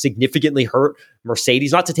significantly hurt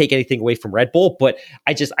Mercedes. Not to take anything away from Red Bull, but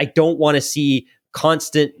I don't want to see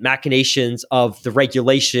constant machinations of the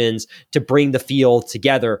regulations to bring the field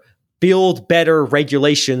together. Build better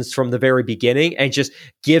regulations from the very beginning and just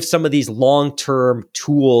give some of these long-term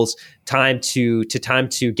tools time to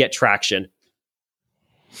get traction.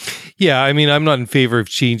 Yeah, I mean, I'm not in favor of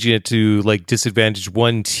changing it to like disadvantage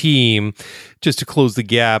one team just to close the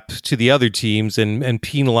gap to the other teams and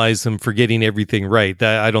penalize them for getting everything right.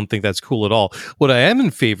 I don't think that's cool at all. What I am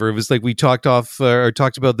in favor of is like we talked about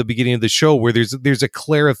at the beginning of the show, where there's a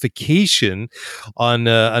clarification on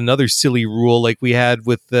another silly rule like we had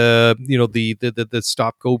with the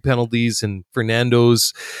stop go penalties and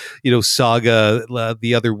Fernando's saga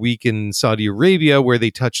the other week in Saudi Arabia, where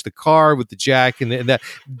they touched the car with the jack, and that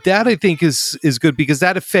I think is good because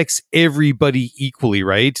that affects everybody equally,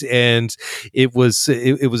 right? And it was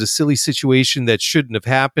a silly situation that shouldn't have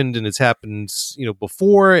happened, and it's happened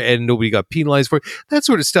before, and nobody got penalized for it. That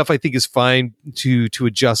sort of stuff I think is fine to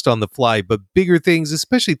adjust on the fly, but bigger things,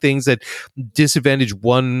 especially things that disadvantage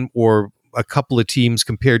one or a couple of teams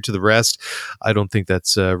compared to the rest, I don't think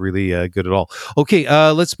that's really good at all. Okay,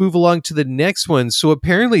 let's move along to the next one. So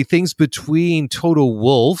apparently things between Toto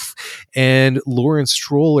Wolff and Lawrence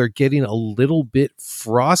Stroll are getting a little bit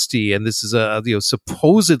frosty, and this is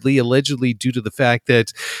supposedly, allegedly due to the fact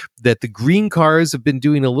that the green cars have been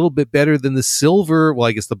doing a little bit better than the silver, well,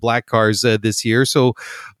 I guess the black cars this year. So,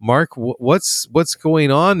 Mark, what's going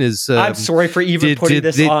on? I'm sorry for even putting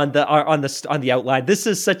this on the outline. This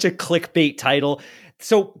is such a clickbait title.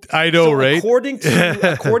 So I know, right? According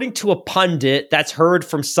to a pundit that's heard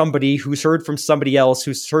from somebody who's heard from somebody else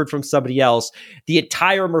who's heard from somebody else, the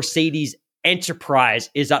entire Mercedes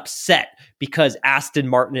enterprise is upset because Aston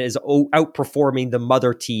Martin is outperforming the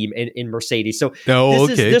mother team in Mercedes. So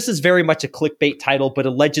this is very much a clickbait title, but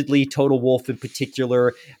allegedly Toto Wolff in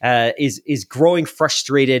particular is growing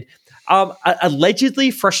frustrated.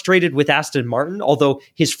 Allegedly frustrated with Aston Martin, although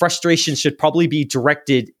his frustration should probably be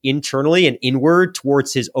directed internally and inward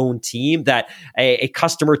towards his own team, that a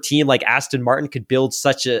customer team like Aston Martin could build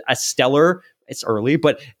such a stellar, it's early,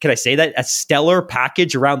 but can I say that, a stellar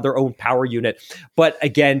package around their own power unit. But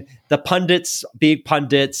again, the pundits, big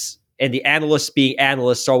pundits, and the analysts being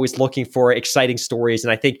analysts are always looking for exciting stories.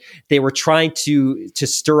 And I think they were trying to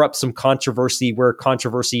stir up some controversy where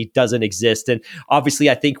controversy doesn't exist. And obviously,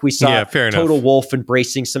 I think we saw Toto Wolff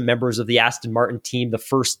embracing some members of the Aston Martin team the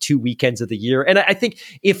first 2 weekends of the year. And I think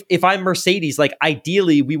if I'm Mercedes, like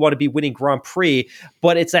ideally we want to be winning Grand Prix,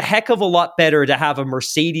 but it's a heck of a lot better to have a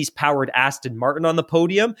Mercedes-powered Aston Martin on the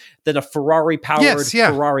podium than a Ferrari-powered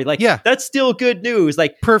Ferrari. That's still good news.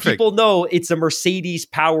 Like, perfect. People know it's a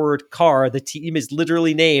Mercedes-powered car. The team is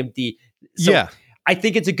literally named I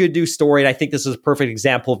think it's a good news story, and I think this is a perfect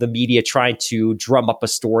example of the media trying to drum up a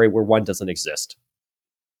story where one doesn't exist.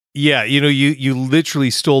 Yeah, you literally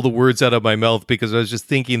stole the words out of my mouth, because I was just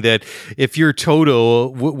thinking that if you're Toto,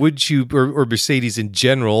 would you, or Mercedes in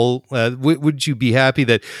general, would you be happy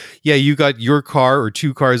that, you got your car or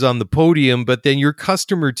two cars on the podium, but then your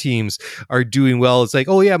customer teams are doing well? It's like,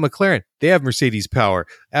 oh yeah, McLaren, they have Mercedes power.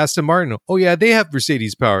 Aston Martin, oh yeah, they have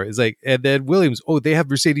Mercedes power. It's like, and then Williams, oh, they have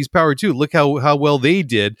Mercedes power too. Look how well they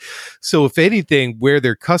did. So if anything, where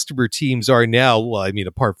their customer teams are now, well, I mean,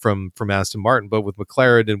 apart from Aston Martin, but with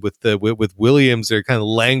McLaren and with Williams, they're kind of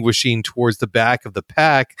languishing towards the back of the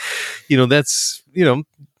pack. That's,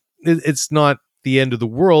 it's not the end of the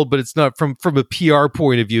world, but it's not from a PR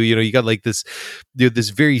point of view. You got like this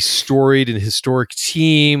very storied and historic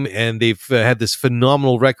team, and they've had this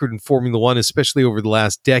phenomenal record in Formula One, especially over the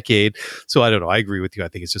last decade. So I don't know. I agree with you. I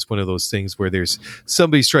think it's just one of those things where there's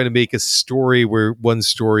somebody's trying to make a story where one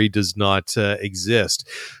story does not exist.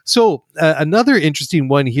 So another interesting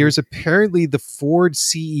one here is apparently the Ford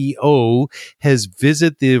CEO has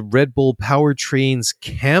visited the Red Bull Powertrains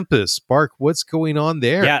campus. Mark, what's going on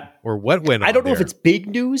there? Yeah. Or what went on? I don't know if it's big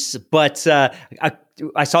news, but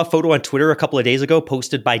I saw a photo on Twitter a couple of days ago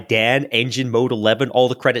posted by Dan, Engine Mode 11. All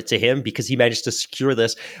the credit to him because he managed to secure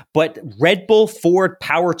this. But Red Bull Ford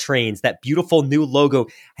Powertrains, that beautiful new logo,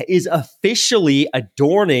 is officially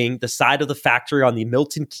adorning the side of the factory on the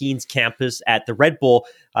Milton Keynes campus at the Red Bull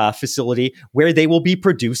facility, where they will be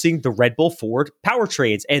producing the Red Bull Ford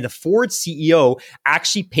Powertrains. And the Ford CEO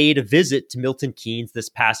actually paid a visit to Milton Keynes this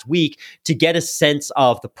past week to get a sense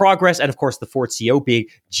of the progress. And of course, the Ford CEO being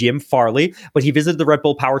Jim Farley. But he visited the Red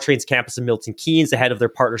Bull Powertrains campus in Milton Keynes ahead of their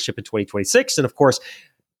partnership in 2026. And of course,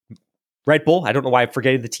 Red Bull, I don't know why I'm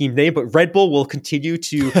forgetting the team name, but Red Bull will continue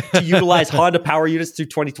to utilize Honda power units through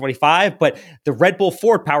 2025. But the Red Bull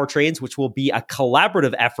Ford Powertrains, which will be a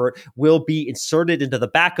collaborative effort, will be inserted into the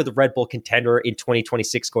back of the Red Bull Contender in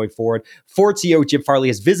 2026 going forward. Ford CEO Jim Farley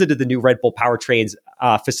has visited the new Red Bull Powertrains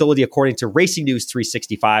facility, according to Racing News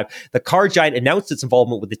 365. The car giant announced its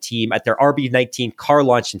involvement with the team at their RB19 car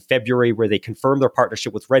launch in February, where they confirmed their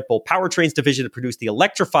partnership with Red Bull Powertrains division to produce the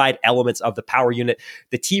electrified elements of the power unit.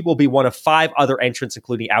 The team will be one of 5 other entrants,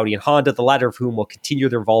 including Audi and Honda, the latter of whom will continue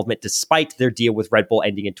their involvement despite their deal with Red Bull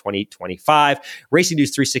ending in 2025. Racing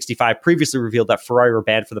News 365 previously revealed that Ferrari were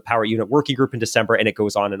banned for the power unit working group in December, and it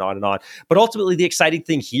goes on and on and on. But ultimately, the exciting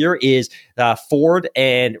thing here is Ford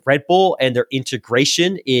and Red Bull and their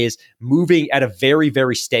integration is moving at a very,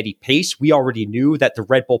 very steady pace. We already knew that the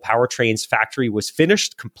Red Bull Powertrains factory was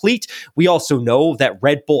finished, complete. We also know that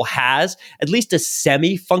Red Bull has at least a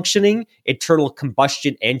semi-functioning internal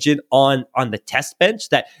combustion engine on the test bench,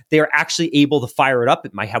 that they are actually able to fire it up.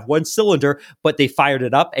 It might have one cylinder, but they fired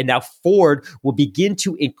it up. And now Ford will begin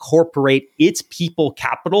to incorporate its people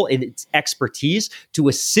capital and its expertise to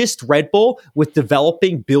assist Red Bull with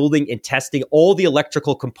developing, building, and testing all the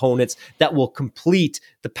electrical components that will complete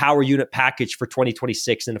the power unit package for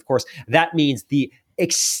 2026. And of course, that means the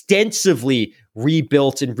extensively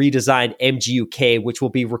rebuilt and redesigned MGU-K, which will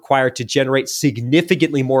be required to generate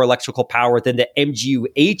significantly more electrical power than the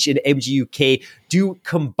MGU-H and MGU-K do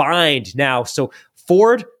combined now. So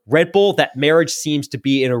Ford, Red Bull, that marriage seems to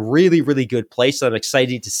be in a really, really good place. So I'm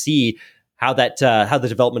excited to see how the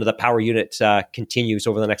development of the power unit continues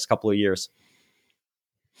over the next couple of years.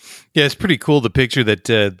 Yeah, it's pretty cool, the picture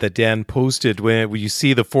that Dan posted when you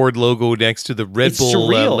see the Ford logo next to the Red Bull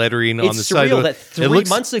lettering on the side. It's surreal that 3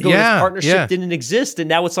 months ago this partnership didn't exist, and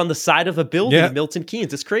now it's on the side of a building in Milton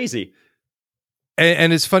Keynes. It's crazy.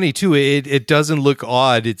 And it's funny too. It doesn't look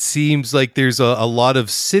odd. It seems like there's a lot of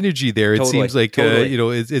synergy there. It seems like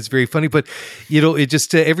it's very funny. But it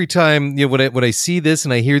just every time when I see this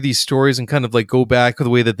and I hear these stories and kind of like go back to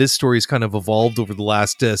the way that this story has kind of evolved over the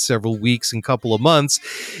last several weeks and couple of months,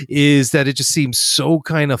 is that it just seems so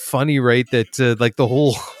kind of funny, right? That like the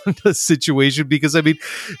whole situation, because I mean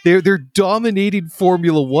they're dominating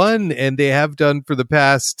Formula One, and they have done for the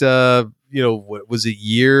past. What was it,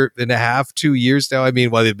 year and a half, 2 years now? I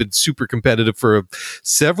mean, they've been super competitive for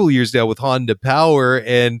several years now with Honda Power.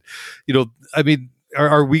 And, I mean,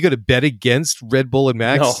 are we going to bet against Red Bull and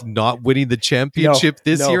Max not winning the championship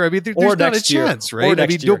this year? I mean, there's not a chance, right?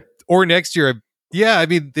 Or next year. Yeah, I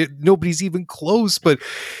mean, nobody's even close. But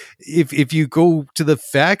if you go to the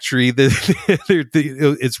factory,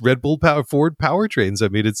 it's Red Bull Ford Powertrains. I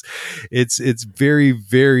mean, it's very,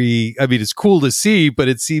 very. I mean, it's cool to see, but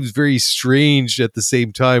it seems very strange at the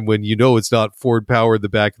same time when it's not Ford Power in the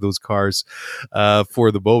back of those cars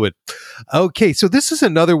for the moment. Okay, so this is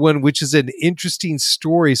another one which is an interesting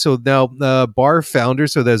story. So now, Bar founder,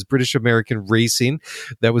 so that's British American Racing.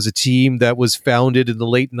 That was a team that was founded in the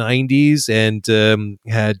late 90s and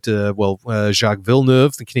had Jacques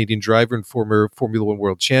Villeneuve, the Canadian driver and former Formula One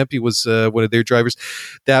world champion, was one of their drivers.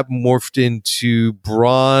 That morphed into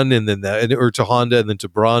Braun, and then to Honda, and then to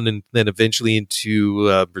Braun, and then eventually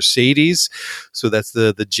into Mercedes. So that's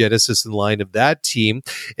the genesis and line of that team.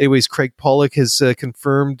 Anyways, Craig Pollock has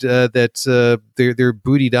confirmed that they're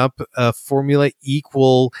booting up Formula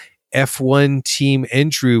Equal F1 team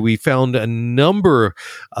entry. We found a number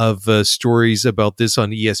of stories about this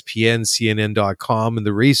on ESPN, CNN.com, and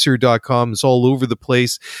theracer.com. It's all over the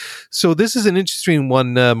place. So this is an interesting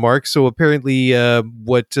one, Mark. So apparently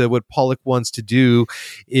what Pollock wants to do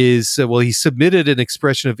is, he submitted an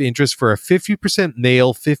expression of interest for a 50%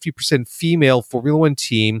 male, 50% female Formula One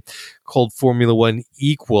team called Formula One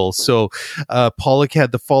Equal. So Pollock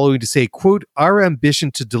had the following to say, quote, "Our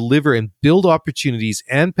ambition to deliver and build opportunities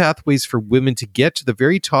and pathways for women to get to the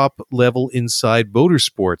very top level inside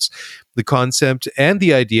motorsports. The concept and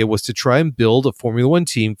the idea was to try and build a Formula One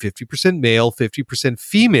team, 50% male, 50%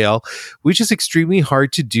 female, which is extremely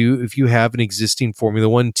hard to do if you have an existing Formula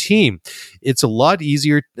One team. It's a lot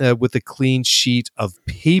easier with a clean sheet of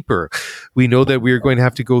paper. We know that we are going to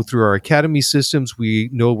have to go through our academy systems. We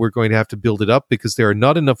know we're going to have to build it up because there are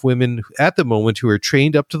not enough women at the moment who are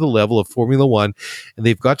trained up to the level of Formula One, and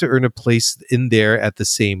they've got to earn a place in there at the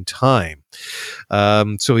same time.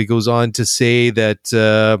 So he goes on to say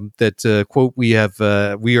that quote, we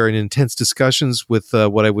are in intense discussions with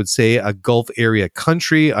what I would say a Gulf area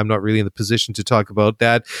country. I'm not really in the position to talk about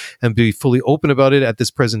that and be fully open about it at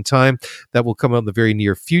this present time. That will come out in the very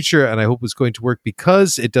near future, and I hope it's going to work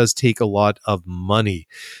because it does take a lot of money.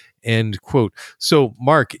 End quote. So,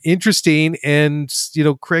 Mark, interesting. And,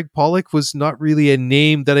 Craig Pollock was not really a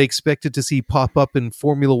name that I expected to see pop up in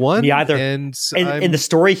Formula One. Me either. And the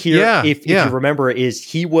story here, if you remember, is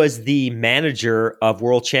he was the manager of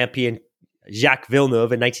world champion Jacques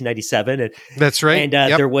Villeneuve in 1997. And that's right. And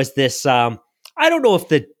there was this, I don't know if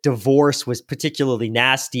the divorce was particularly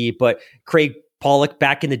nasty, but Craig Pollock,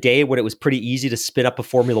 back in the day when it was pretty easy to spin up a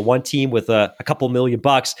Formula One team with a couple $1 million,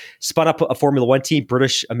 spun up a Formula One team,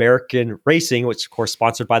 British American Racing, which of course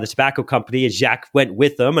sponsored by the tobacco company, and Jacques went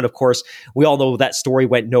with them. And of course, we all know that story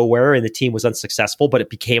went nowhere and the team was unsuccessful, but it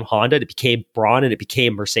became Honda, it became Braun, and it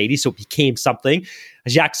became Mercedes. So it became something.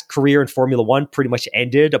 Jacques' career in Formula One pretty much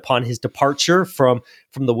ended upon his departure from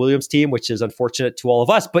the Williams team, which is unfortunate to all of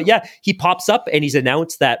us. But yeah, he pops up and he's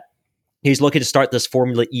announced that he's looking to start this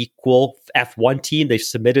Formula Equal F1 team. They've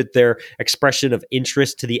submitted their expression of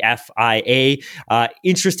interest to the FIA.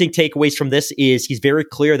 Interesting takeaways from this is he's very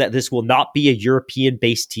clear that this will not be a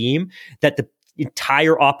European-based team, that the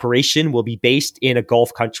entire operation will be based in a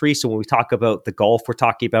Gulf country. So when we talk about the Gulf, we're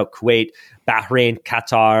talking about Kuwait, Bahrain,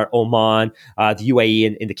 Qatar, Oman, the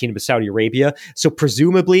UAE, and the Kingdom of Saudi Arabia. So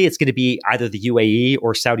presumably it's going to be either the UAE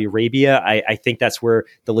or Saudi Arabia. I think that's where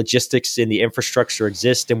the logistics and the infrastructure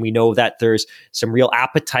exist. And we know that there's some real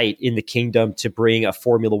appetite in the kingdom to bring a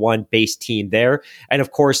Formula One based team there. And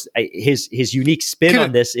of course, his unique spin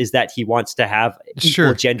on this is that he wants to have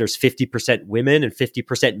equal genders, 50% women and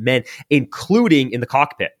 50% men, including in the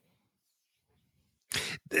cockpit.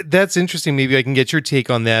 That's interesting. Maybe I can get your take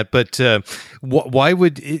on that. But why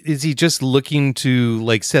is he just looking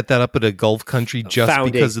to set that up at a Gulf country just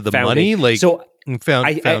because of the money? I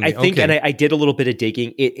think, and I did a little bit of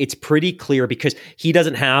digging. It's pretty clear because he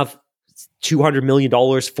doesn't have $200 million,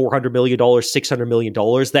 $400 million, $600 million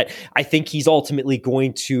that I think he's ultimately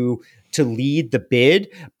going to lead the bid,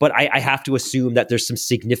 but I have to assume that there's some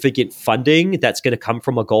significant funding that's going to come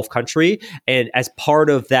from a Gulf country, and as part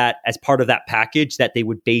of that package, that they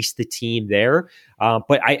would base the team there.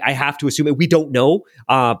 But I have to assume, and we don't know,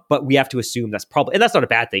 but we have to assume that's probably, and that's not a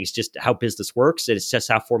bad thing. It's just how business works, and it's just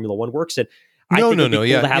how Formula One works. And I think it'd be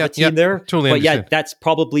cool to have a team there. Totally but understand. that's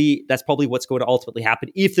probably what's going to ultimately happen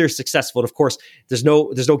if they're successful. And of course, there's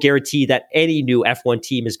no guarantee that any new F1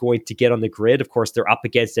 team is going to get on the grid. Of course, they're up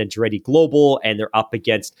against Andretti Global, and they're up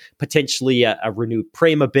against potentially a renewed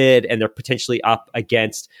Prema bid, and they're potentially up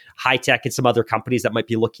against High Tech and some other companies that might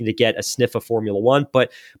be looking to get a sniff of Formula One.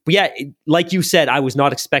 But yeah, like you said, I was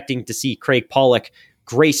not expecting to see Craig Pollock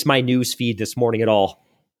grace my news feed this morning at all.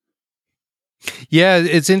 Yeah,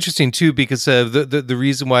 it's interesting too, because the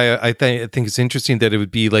reason why I think it's interesting that it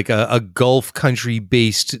would be like a Gulf country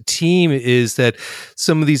based team is that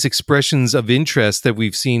some of these expressions of interest that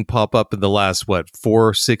we've seen pop up in the last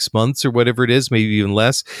 4-6 months or whatever it is, maybe even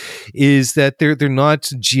less, is that they're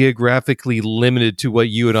not geographically limited to what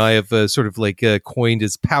you and I have coined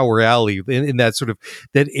as Power Alley in that sort of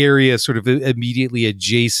that area, sort of immediately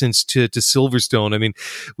adjacent to Silverstone. I mean,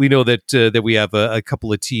 we know that we have a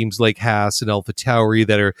couple of teams like Haas and AlphaTauri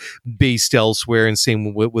that are based elsewhere, and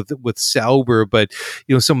same with Sauber. But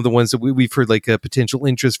some of the ones that we've heard a potential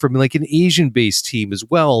interest from an Asian based team as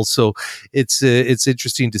well. So it's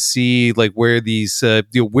interesting to see where these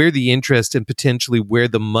where the interest and potentially where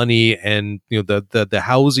the money and the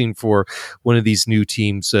housing for one of these new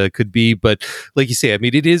teams could be. But like you say, I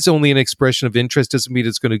mean, it is only an expression of interest. Doesn't mean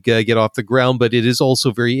it's going to get off the ground, but it is also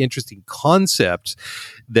a very interesting concept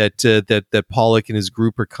that Pollock and his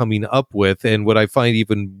group are coming up with. And what I find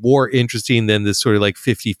even more interesting than this sort of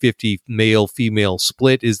 50-50 male-female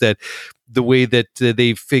split is that the way that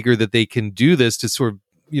they figure that they can do this to sort of,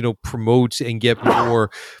 promote and get more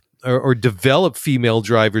or develop female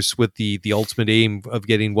drivers with the ultimate aim of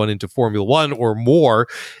getting one into Formula One or more,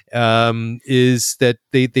 is that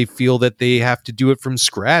they feel that they have to do it from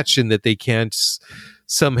scratch and that they can't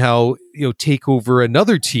somehow take over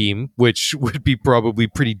another team, which would be probably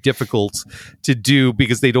pretty difficult to do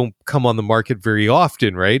because they don't come on the market very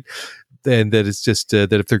often, right? and that it's just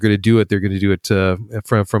that if they're going to do it, they're going to do it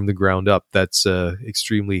from the ground up. That's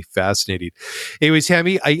extremely fascinating. Anyways,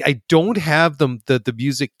 Hammy, I don't have the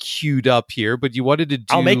music queued up here, but you wanted to do.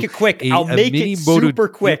 I'll make it quick. I'll make it super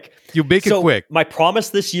quick. You make it quick. My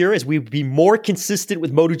promise this year is we'd be more consistent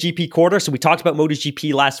with MotoGP Corner. So we talked about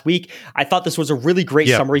MotoGP last week. I thought this was a really great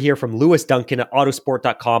summary here from Lewis Duncan at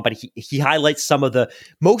autosport.com, but he highlights some of the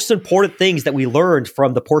most important things that we learned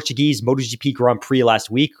from the Portuguese MotoGP Grand Prix last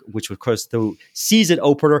week, which was, of course, the season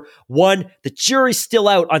opener. One, the jury's still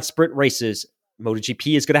out on sprint races.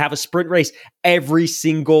 MotoGP is going to have a sprint race every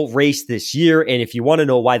single race this year. And if you want to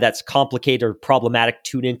know why that's complicated or problematic,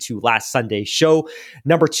 tune into last Sunday's show.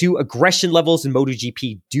 Number two, aggression levels in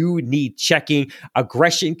MotoGP do need checking.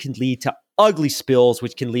 Aggression can lead to ugly spills,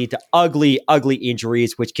 which can lead to ugly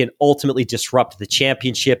injuries, which can ultimately disrupt the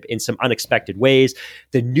championship in some unexpected ways.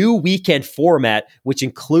 The new weekend format, which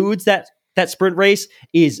includes that sprint race,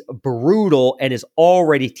 is brutal and is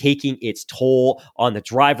already taking its toll on the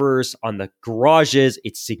drivers, on the garages.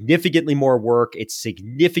 It's significantly more work. It's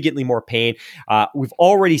significantly more pain. We've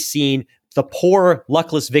already seen the poor,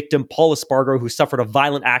 luckless victim, Paul Espargaro, who suffered a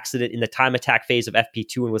violent accident in the time attack phase of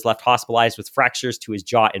FP2 and was left hospitalized with fractures to his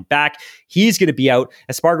jaw and back. He's going to be out.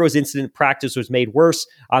 Espargaro's incident was made worse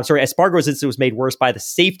by the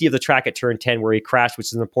safety of the track at turn 10 where he crashed, which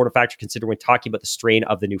is an important factor to consider when talking about the strain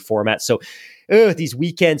of the new format. So these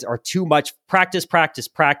weekends are too much. Practice.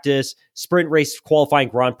 Sprint race, qualifying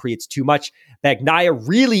Grand Prix, it's too much. Bagnaia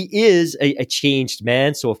really is a changed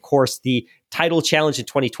man. So, of course, the title challenge in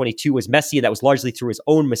 2022 was messy, and that was largely through his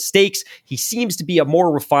own mistakes. He seems to be a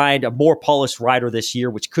more refined, a more polished rider this year,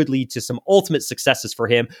 which could lead to some ultimate successes for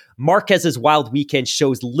him. Marquez's wild weekend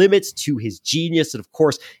shows limits to his genius. And of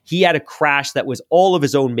course, he had a crash that was all of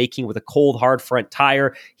his own making with a cold, hard front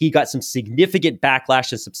tire. He got some significant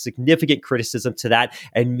backlash and some significant criticism to that.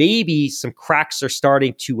 And maybe some cracks are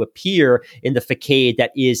starting to appear in the facade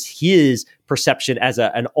that is his perception as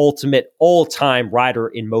an ultimate all-time rider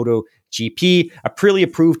in MotoGP. Aprilia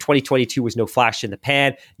approved 2022 was no flash in the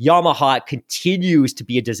pan. Yamaha continues to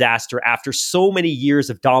be a disaster after so many years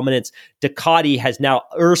of dominance. Ducati has now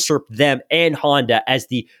usurped them and Honda as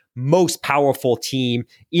the most powerful team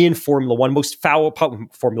in Formula One, most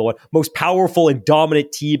powerful and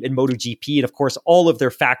dominant team in MotoGP. And of course, all of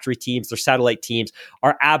their factory teams, their satellite teams,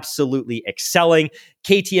 are absolutely excelling.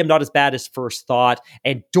 KTM not as bad as first thought.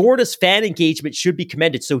 And Dorna's fan engagement should be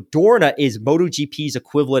commended. So Dorna is MotoGP's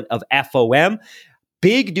equivalent of FOM.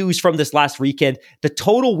 Big news from this last weekend. The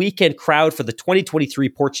total weekend crowd for the 2023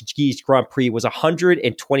 Portuguese Grand Prix was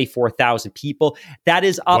 124,000 people. That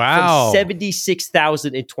is up from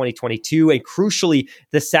 76,000 in 2022. And crucially,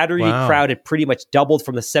 the Saturday crowd had pretty much doubled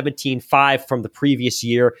from the 17.5 from the previous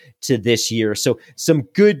year to this year. So some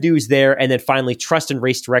good news there. And then finally, trust in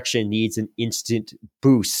race direction needs an instant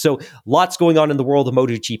boost. So lots going on in the world of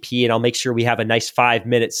MotoGP, and I'll make sure we have a nice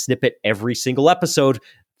 5-minute snippet every single episode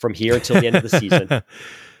from here until the end of the season.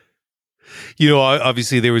 You know,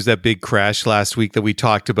 obviously there was that big crash last week that we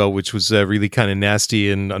talked about, which was really kind of nasty.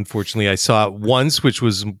 And unfortunately, I saw it once, which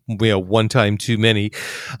was one time too many.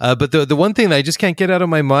 But the one thing that I just can't get out of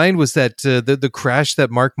my mind was that the crash that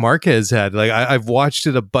Marc Marquez had. Like I've watched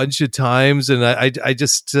it a bunch of times, and I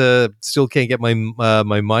just still can't get my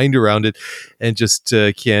mind around it, and just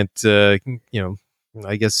can't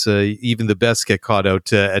I guess even the best get caught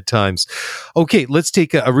out at times. Okay, let's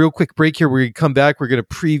take a real quick break here. We're going to come back. We're going to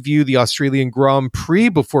preview the Australian Grand Prix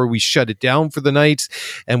before we shut it down for the night,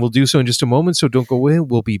 and we'll do so in just a moment, so don't go away.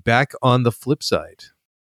 We'll be back on the flip side.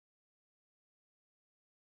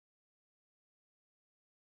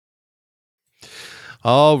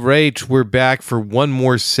 All right, we're back for one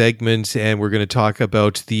more segment, and we're going to talk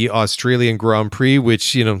about the Australian Grand Prix,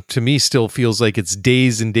 which, to me still feels like it's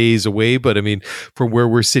days and days away. But I mean, from where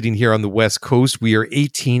we're sitting here on the West Coast, we are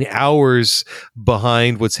 18 hours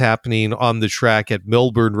behind what's happening on the track at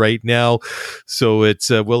Melbourne right now. So it's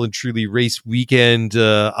well and truly race weekend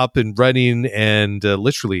up and running, and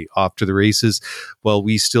literally off to the races, while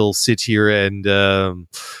we still sit here and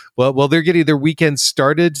well, they're getting their weekend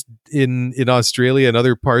started in Australia and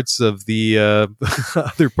other parts of the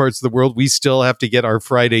world. We still have to get our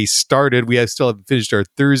Friday started. We still haven't finished our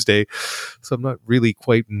Thursday, so I'm not really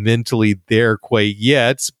quite mentally there quite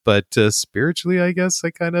yet. But spiritually, I guess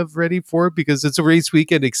I kind of ready for it, because it's a race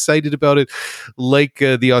weekend. Excited about it. Like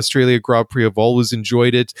the Australia Grand Prix, I've always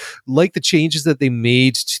enjoyed it. Like the changes that they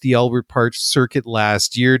made to the Albert Park circuit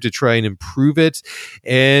last year to try and improve it.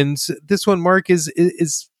 And this one, Mark, is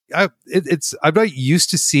I'm not used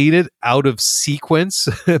to seeing it out of sequence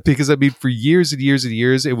because I mean, for years and years and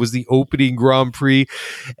years, it was the opening Grand Prix,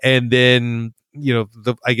 and then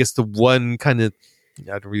I guess the one kind of,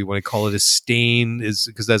 I don't really want to call it a stain, is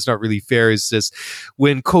because that's not really fair. Is just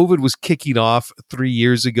when COVID was kicking off 3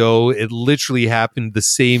 years ago, it literally happened the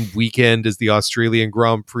same weekend as the Australian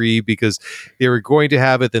Grand Prix, because they were going to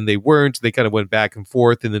have it, then they weren't. They kind of went back and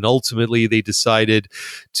forth, and then ultimately they decided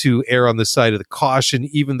to err on the side of the caution,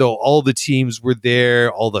 even though all the teams were there,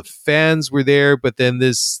 all the fans were there. But then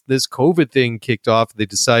this COVID thing kicked off. They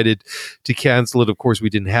decided to cancel it. Of course, we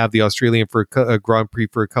didn't have the Australian Grand Prix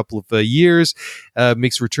for a couple of years.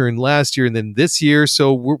 Makes return last year and then this year.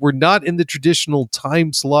 So we're not in the traditional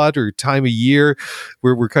time slot or time of year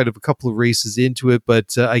where we're kind of a couple of races into it,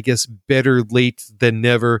 but I guess better late than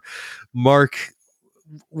never. Mark,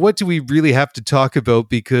 what do we really have to talk about?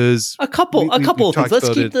 Because a couple of things.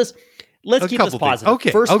 Let's keep this positive.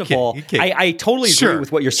 Okay. First of all, I totally agree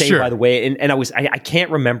with what you're saying, by the way. And I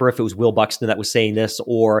can't remember if it was Will Buxton that was saying this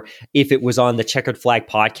or if it was on the Checkered Flag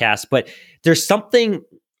podcast, but there's something,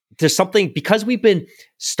 because we've been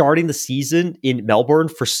starting the season in Melbourne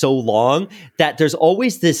for so long, that there's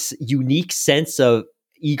always this unique sense of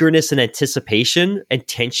eagerness and anticipation and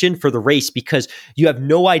tension for the race, because you have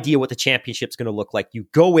no idea what the championship's going to look like. You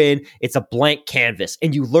go in, it's a blank canvas,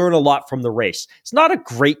 and you learn a lot from the race. It's not a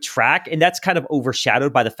great track, and that's kind of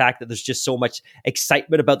overshadowed by the fact that there's just so much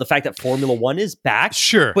excitement about the fact that Formula One is back.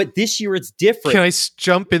 Sure. But this year it's different. Can I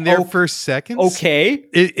jump in there for a second? Okay.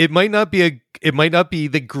 It might not be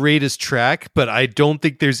the greatest track, but I don't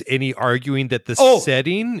think there's any arguing that the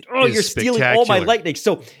setting is you're stealing all my lightning.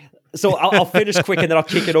 So I'll finish quick and then I'll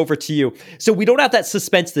kick it over to you. So we don't have that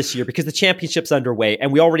suspense this year because the championship's underway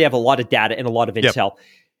and we already have a lot of data and a lot of intel. Yep.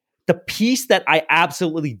 The piece that I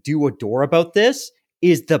absolutely do adore about this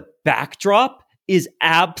is the backdrop is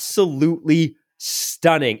absolutely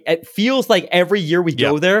stunning. It feels like every year we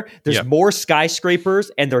go there's more skyscrapers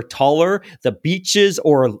and they're taller. The beaches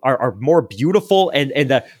are more beautiful and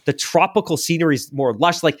the tropical scenery is more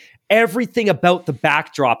lush. Like everything about the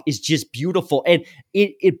backdrop is just beautiful. And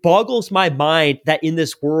it boggles my mind that in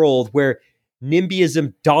this world where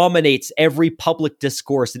NIMBYism dominates every public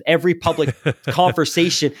discourse and every public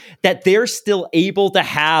conversation, that they're still able to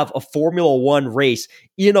have a Formula One race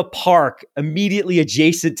in a park immediately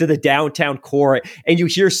adjacent to the downtown core. And you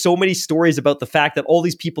hear so many stories about the fact that all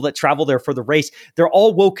these people that travel there for the race, they're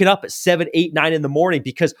all woken up at 7, 8, 9 in the morning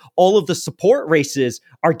because all of the support races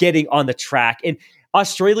are getting on the track. And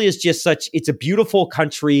Australia is just it's a beautiful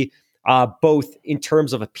country, both in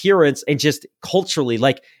terms of appearance and just culturally.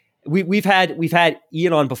 Like, We've had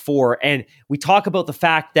Ian on before, and we talk about the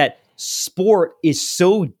fact that sport is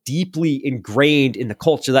so deeply ingrained in the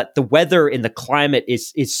culture, that the weather and the climate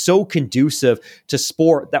is so conducive to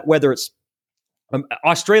sport, that whether it's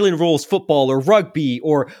Australian rules football or rugby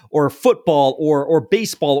or football or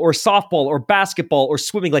baseball or softball or basketball or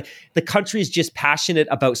swimming, like the country is just passionate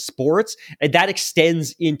about sports, and that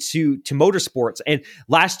extends into motorsports. And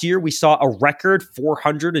last year we saw a record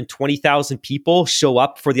 420,000 people show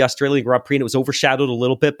up for the Australian Grand Prix, and it was overshadowed a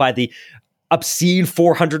little bit by the obscene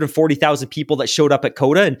 440,000 people that showed up at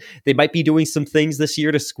COTA, and they might be doing some things this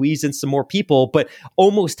year to squeeze in some more people, but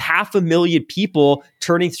almost 500,000 people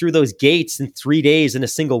turning through those gates in 3 days in a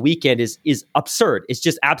single weekend is absurd. It's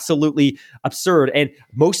just absolutely absurd. And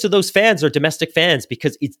most of those fans are domestic fans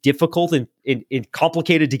because it's difficult and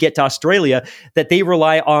complicated to get to Australia, that they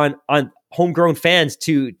rely on homegrown fans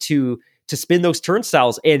to spin those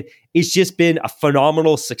turnstiles. And it's just been a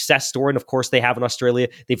phenomenal success story. And of course, they have in Australia,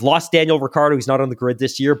 they've lost Daniel Ricciardo. He's not on the grid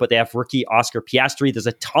this year, but they have rookie Oscar Piastri. There's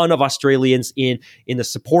a ton of Australians in the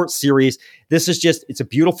support series. This is it's a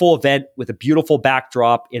beautiful event with a beautiful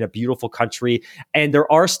backdrop in a beautiful country. And there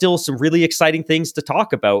are still some really exciting things to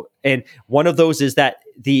talk about. And one of those is that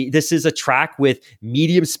this is a track with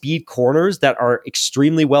medium speed corners that are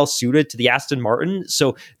extremely well suited to the Aston Martin.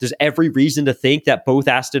 So there's every reason to think that both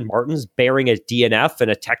Aston Martins, bearing a DNF and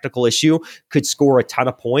a technical issue, could score a ton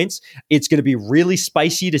of points. It's going to be really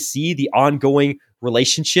spicy to see the ongoing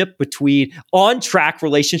on-track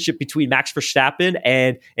relationship between Max Verstappen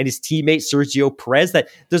and his teammate Sergio Perez. That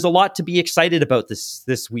there's a lot to be excited about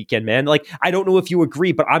this weekend, man. Like, I don't know if you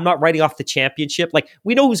agree, but I'm not writing off the championship. Like,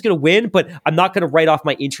 we know who's going to win, but I'm not going to write off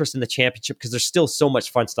my interest in the championship because there's still so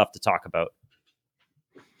much fun stuff to talk about.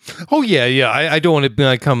 Oh yeah. I don't want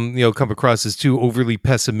to come across as too overly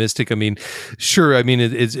pessimistic. I mean, sure. I mean,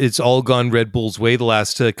 it's all gone Red Bull's way the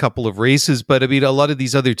last couple of races, but I mean, a lot of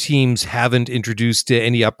these other teams haven't introduced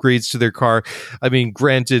any upgrades to their car. I mean,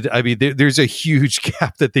 granted, I mean there's a huge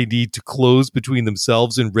gap that they need to close between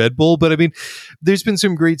themselves and Red Bull, but I mean, there's been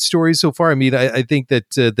some great stories so far. I mean, I think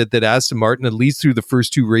that Aston Martin, at least through the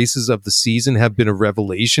first two races of the season, have been a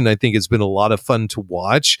revelation. I think it's been a lot of fun to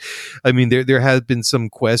watch. I mean, there have been some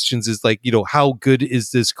questions is like, how good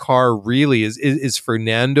is this car really? Is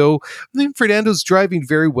Fernando? I mean, Fernando's driving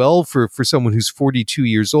very well for someone who's 42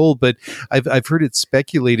 years old, but I've heard it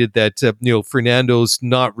speculated that Fernando's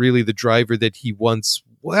not really the driver that he once.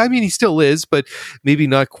 Well, I mean, he still is, but maybe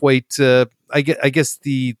not quite. I guess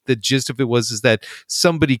the gist of it is that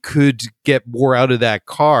somebody could get more out of that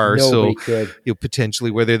car. Nobody could.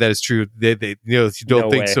 Potentially, whether that is true, they you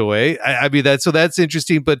don't think way. so, eh? I mean, that's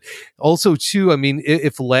interesting. But also, too, I mean,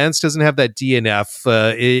 if Lance doesn't have that DNF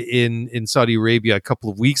in Saudi Arabia a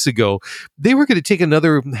couple of weeks ago, they were going to take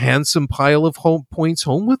another handsome pile of points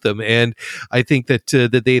home with them, and I think that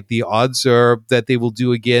the odds are that they will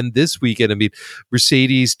do again this weekend. I mean,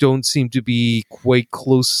 Mercedes don't seem to be quite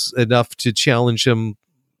close enough to challenge him.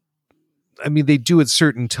 I mean, they do at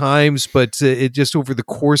certain times, but it just over the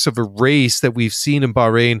course of a race that we've seen in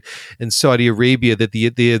Bahrain and Saudi Arabia, that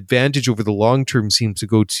the advantage over the long term seems to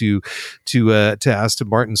go to Aston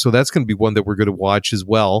Martin. So that's going to be one that we're going to watch as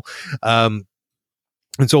well.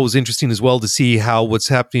 It's always interesting as well to see what's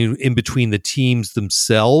happening in between the teams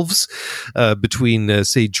themselves, between,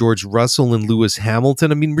 say, George Russell and Lewis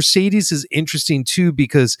Hamilton. I mean, Mercedes is interesting, too,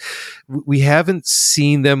 because we haven't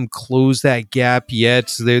seen them close that gap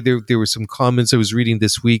yet. There were some comments I was reading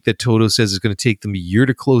this week that Toto says it's going to take them a year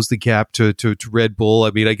to close the gap to Red Bull.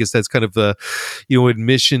 I mean, I guess that's kind of a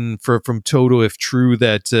admission from Toto, if true,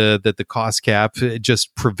 that the cost cap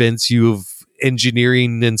just prevents you of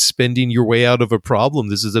engineering and spending your way out of a problem.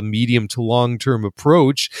 This is a medium to long-term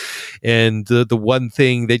approach. And the one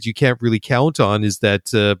thing that you can't really count on is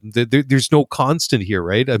that there's no constant here,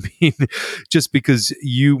 right? I mean, just because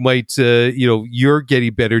you might, you're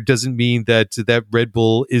getting better doesn't mean that Red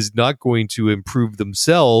Bull is not going to improve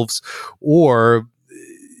themselves, or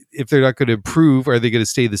if they're not going to improve, are they going to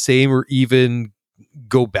stay the same or even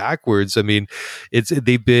go backwards? I mean,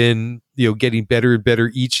 they've been getting better and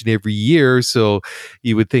better each and every year, so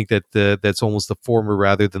you would think that that's almost the former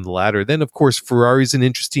rather than the latter. Then, of course, Ferrari's an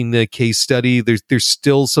interesting case study. There's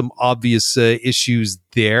still some obvious issues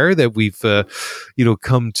there that we've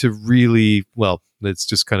come to really well. It's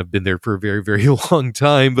just kind of been there for a very, very long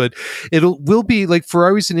time, but will be like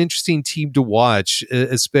Ferrari's an interesting team to watch,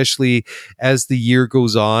 especially as the year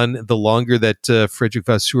goes on. The longer that Frederic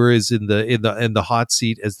Vasseur is in the hot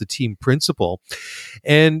seat as the team principal,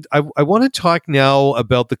 and I want to talk now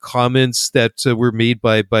about the comments that were made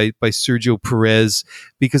by Sergio Perez,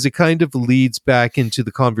 because it kind of leads back into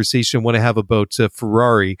the conversation I want to have about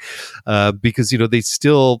Ferrari, because they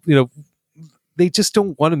still they just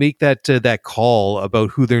don't want to make that call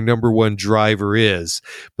about who their number one driver is.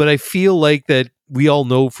 But I feel like that we all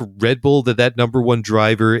know for Red Bull that number one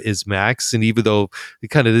driver is Max. And even though it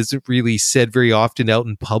kind of isn't really said very often out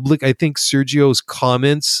in public, I think Sergio's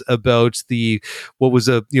comments about what was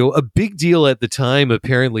a big deal at the time,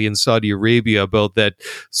 apparently in Saudi Arabia, about that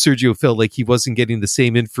Sergio felt like he wasn't getting the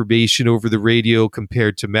same information over the radio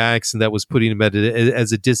compared to Max, and that was putting him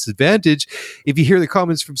as a disadvantage. If you hear the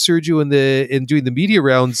comments from Sergio in doing the media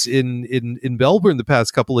rounds in Melbourne the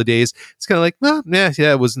past couple of days, it's kind of like,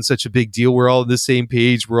 it wasn't such a big deal. We're all in this same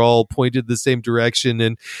page, we're all pointed the same direction,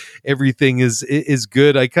 and everything is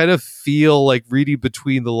good. I kind of feel like reading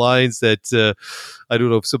between the lines that I don't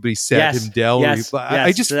know if somebody sat him down.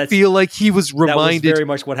 I just feel like he was reminded, that was very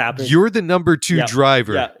much what happened. You're the number two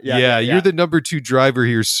driver. You're the number two driver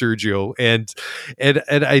here, Sergio. And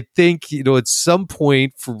I think, at some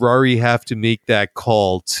point Ferrari have to make that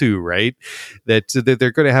call too, right? That they're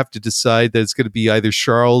going to have to decide that it's going to be either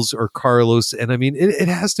Charles or Carlos. And I mean, it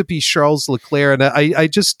has to be Charles Leclerc. And I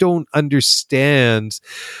just don't understand,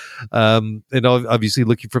 and obviously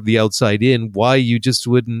looking from the outside in, why you just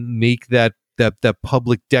wouldn't make that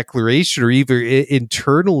public declaration, or even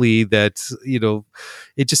internally, that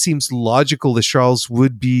it just seems logical that Charles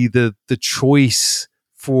would be the choice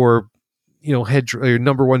for head or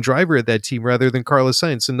number one driver at that team rather than Carlos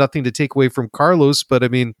Sainz. And nothing to take away from Carlos, but I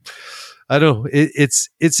mean, I don't know.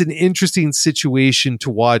 It's an interesting situation to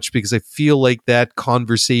watch, because I feel like that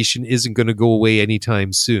conversation isn't going to go away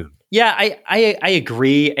anytime soon. Yeah, I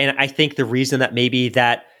agree, and I think the reason that maybe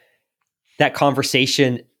that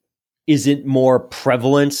conversation isn't more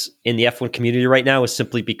prevalent in the F1 community right now is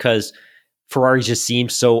simply because Ferrari just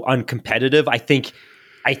seems so uncompetitive. I think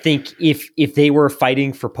if they were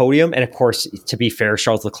fighting for podium, and of course, to be fair,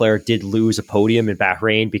 Charles Leclerc did lose a podium in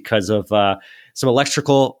Bahrain because of some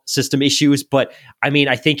electrical system issues. But I mean,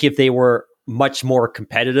 I think if they were much more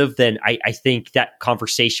competitive, then I think that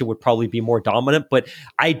conversation would probably be more dominant. But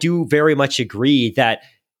I do very much agree that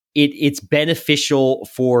it's beneficial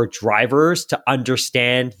for drivers to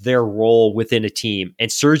understand their role within a team.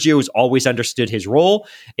 And Sergio has always understood his role,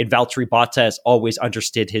 and Valtteri Bottas has always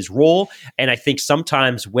understood his role. And I think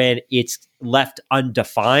sometimes when it's left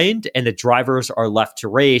undefined and the drivers are left to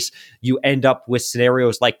race, you end up with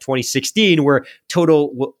scenarios like 2016 where Toto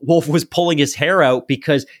Wolff was pulling his hair out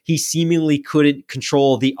because he seemingly couldn't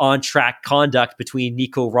control the on-track conduct between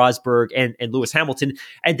Nico Rosberg and Lewis Hamilton.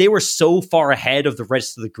 And they were so far ahead of the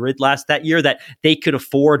rest of the grid that year that they could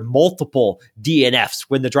afford multiple DNFs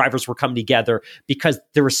when the drivers were coming together because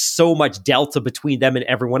there was so much delta between them and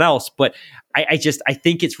everyone else. But I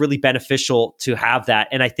think it's really beneficial to have that.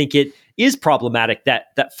 And I think it is problematic that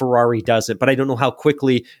Ferrari doesn't, but I don't know how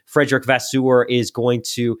quickly Frederick Vasseur is going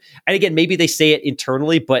to, and again, maybe they say it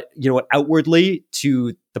internally, but you know what, outwardly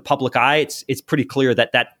to the public eye, it's pretty clear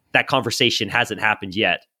that conversation hasn't happened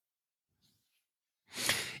yet.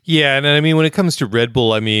 Yeah, and I mean, when it comes to Red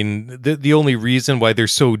Bull, I mean, the only reason why they're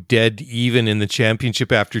so dead even in the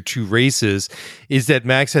championship after 2 races is that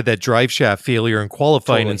Max had that drive shaft failure in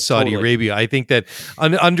qualifying in Saudi Arabia. I think that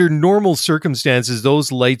under normal circumstances,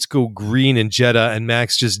 those lights go green in Jeddah and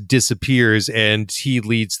Max just disappears and he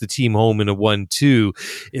leads the team home in a 1-2.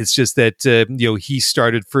 It's just that, he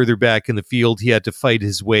started further back in the field. He had to fight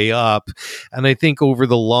his way up. And I think over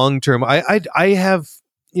the long term,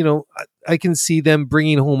 I can see them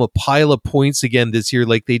bringing home a pile of points again this year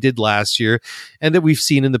like they did last year, and that we've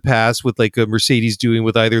seen in the past with like a Mercedes doing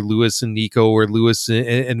with either Lewis and Nico or Lewis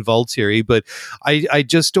and Valtteri. But I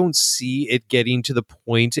just don't see it getting to the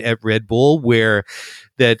point at Red Bull where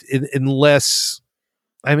that unless...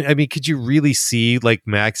 I mean, could you really see like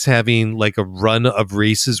Max having like a run of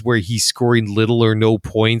races where he's scoring little or no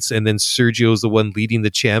points and then Sergio's the one leading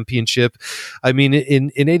the championship? I mean,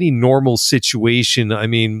 in any normal situation, I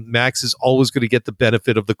mean, Max is always going to get the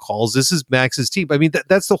benefit of the calls. This is Max's team. I mean,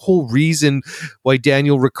 that's the whole reason why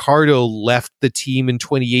Daniel Ricciardo left the team in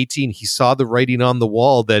 2018. He saw the writing on the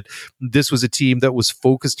wall that this was a team that was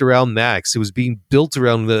focused around Max. It was being built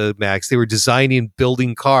around the Max. They were designing,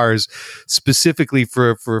 building cars specifically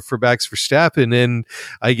for Max Verstappen, and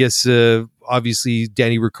I guess obviously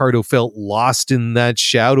Danny Ricciardo felt lost in that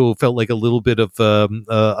shadow, felt like a little bit of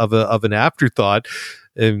an afterthought,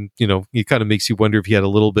 and it kind of makes you wonder if he had a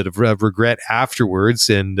little bit of regret afterwards.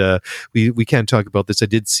 And we can't talk about this. I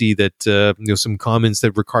did see that some comments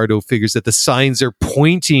that Ricciardo figures that the signs are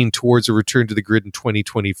pointing towards a return to the grid in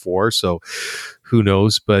 2024. So who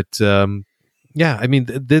knows? But yeah, I mean,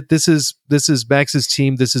 this is Max's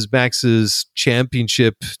team. This is Max's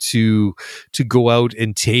championship to go out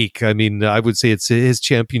and take. I mean, I would say it's his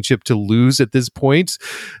championship to lose at this point,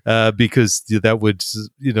 because that would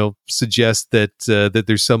suggest that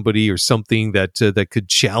there's somebody or something that could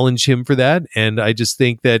challenge him for that. And I just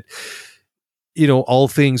think that all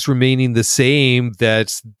things remaining the same,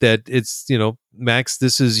 that it's Max,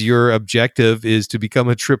 this is your objective, is to become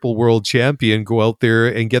a triple world champion. Go out there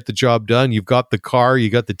and get the job done. You've got the car, you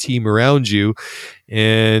got the team around you.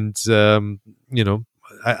 And,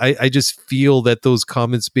 I just feel that those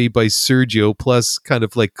comments made by Sergio, plus kind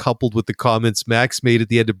of like coupled with the comments Max made at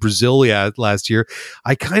the end of Brazil last year,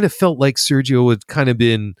 I kind of felt like Sergio had kind of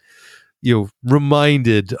been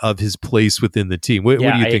reminded of his place within the team. What do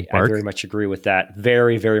you think, Mark? I very much agree with that.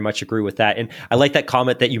 Very, very much agree with that. And I like that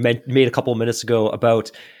comment that you made a couple of minutes ago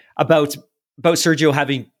about Sergio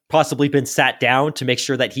having possibly been sat down to make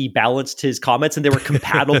sure that he balanced his comments and they were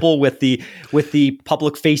compatible with the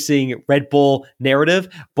public facing Red Bull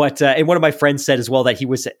narrative. But and one of my friends said as well that he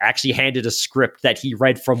was actually handed a script that he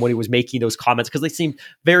read from when he was making those comments, because they seem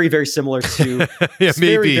very, very similar to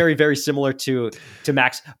very, very, very similar to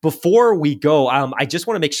Max. Before we go, I just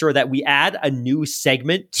want to make sure that we add a new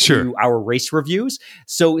segment to our race reviews.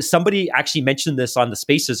 So somebody actually mentioned this on the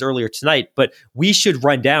Spaces earlier tonight, but we should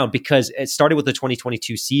run down, because it started with the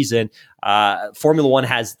 2022 season. Formula One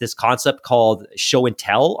has this concept called show and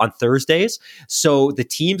tell on Thursdays. So the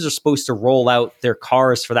teams are supposed to roll out their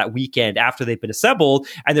cars for that weekend after they've been assembled,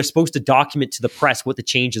 and they're supposed to document to the press what the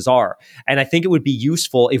changes are. And I think it would be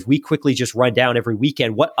useful if we quickly just run down every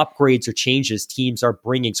weekend what upgrades or changes teams are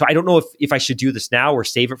bringing. So I don't know if I should do this now or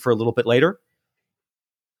save it for a little bit later.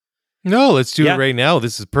 No, let's do it right now.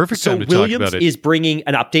 This is perfect time to Williams talk about it. Is bringing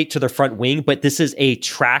an update to their front wing, but this is a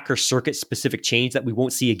track or circuit specific change that we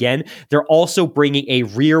won't see again. They're also bringing a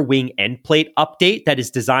rear wing end plate update that is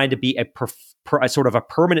designed to be a sort of a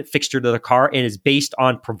permanent fixture to the car and is based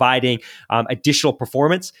on providing additional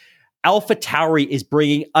performance. AlphaTauri is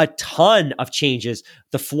bringing a ton of changes.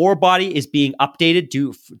 The floor body is being updated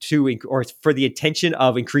for the intention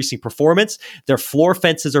of increasing performance. Their floor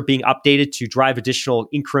fences are being updated to drive additional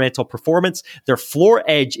incremental performance. Their floor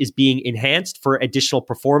edge is being enhanced for additional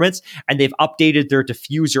performance, and they've updated their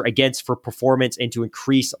diffuser for performance and to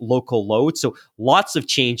increase local load. So lots of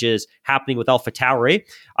changes happening with AlphaTauri.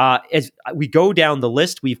 As we go down the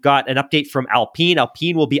list, we've got an update from Alpine.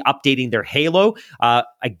 Alpine will be updating their Halo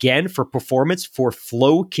again for performance, for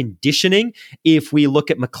flow conditioning. If we look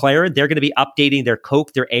at McLaren, they're going to be updating their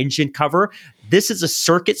coke, their engine cover. This is a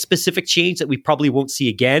circuit-specific change that we probably won't see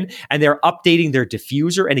again, and they're updating their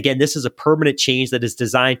diffuser. And again, this is a permanent change that is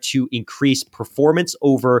designed to increase performance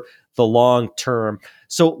over the long term.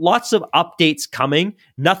 So lots of updates coming,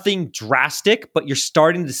 nothing drastic, but you're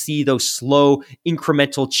starting to see those slow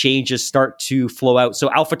incremental changes start to flow out. So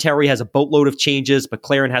AlphaTauri has a boatload of changes,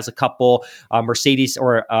 McLaren has a couple, Mercedes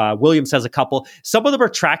or Williams has a couple. Some of them are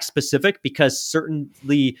track specific because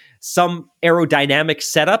certainly some aerodynamic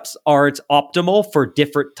setups aren't optimal for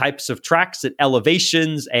different types of tracks and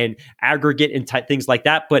elevations and aggregate and things like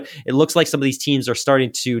that. But it looks like some of these teams are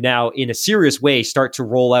starting to now, in a serious way, start to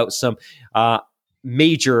roll out some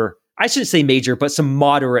major, I shouldn't say major, but some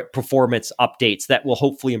moderate performance updates that will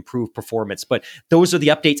hopefully improve performance. But those are the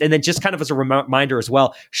updates. And then just kind of as a reminder as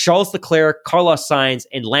well, Charles Leclerc, Carlos Sainz,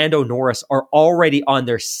 and Lando Norris are already on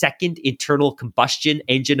their second internal combustion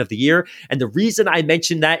engine of the year. And the reason I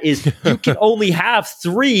mentioned that is you can only have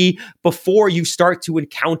 3 before you start to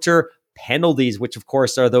encounter penalties, which of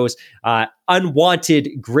course are those unwanted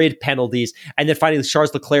grid penalties. And then finally,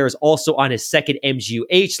 Charles Leclerc is also on his second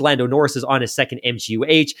MGU-H. Lando Norris is on his second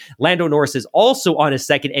MGU-H. Lando Norris is also on his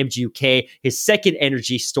second MGU-K, his second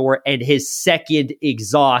energy store, and his second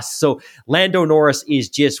exhaust. So Lando Norris is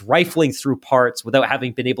just rifling through parts without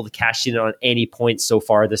having been able to cash in on any points so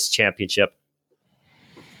far this championship.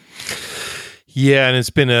 Yeah, and it's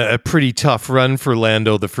been a pretty tough run for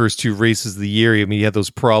Lando the first 2 races of the year. I mean, he had those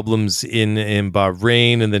problems in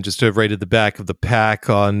Bahrain, and then just right at the back of the pack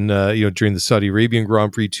on during the Saudi Arabian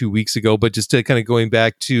Grand Prix 2 weeks ago. But just to kind of going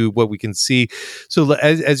back to what we can see, so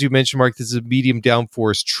as you mentioned, Mark, this is a medium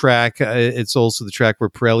downforce track. It's also the track where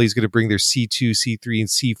Pirelli is going to bring their C2, C3, and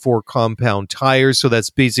C4 compound tires. So that's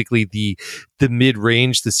basically the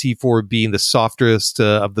mid-range, the C4 being the softest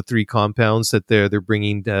of the 3 compounds that they're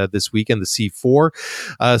bringing this weekend, the C4.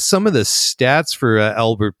 Some of the stats for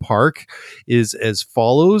Albert Park is as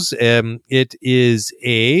follows. It is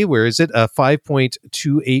a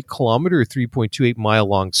 5.28 kilometer, 3.28 mile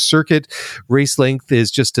long circuit. Race length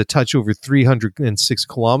is just a touch over 306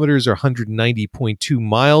 kilometers or 190.2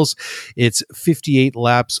 miles. It's 58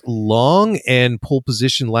 laps long, and pole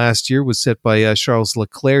position last year was set by Charles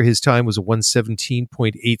Leclerc. His time was a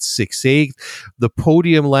 117.868. The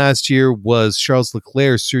podium last year was Charles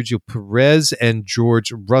Leclerc, Sergio Perez, and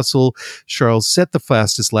George Russell. Charles set the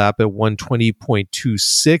fastest lap at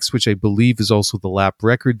 120.26, which I believe is also the lap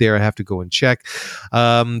record there. I have to go and check.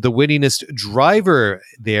 The winningest driver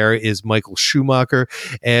there is Michael Schumacher.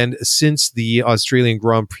 And since the Australian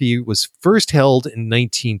Grand Prix was first held in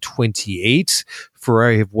 1928,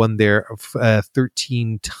 Ferrari have won there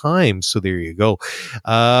 13 times. So there you go.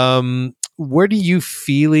 What are you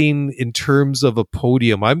feeling in terms of a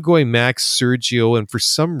podium? I'm going Max, Sergio, and for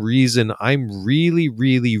some reason, I'm really,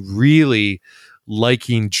 really, really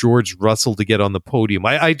liking George Russell to get on the podium.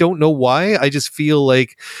 I don't know why. I just feel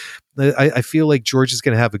like I feel like George is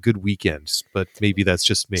going to have a good weekend, but maybe that's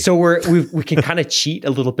just me. So we can kind of cheat a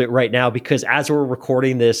little bit right now because as we're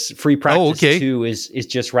recording this, free practice 2 is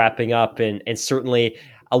just wrapping up, and certainly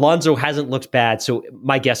Alonso hasn't looked bad. So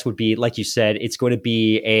my guess would be, like you said, it's going to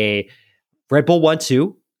be a Red Bull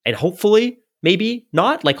 1-2, and hopefully, maybe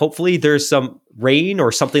not. Like, hopefully there's some rain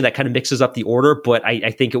or something that kind of mixes up the order, but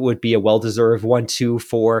I think it would be a well-deserved 1-2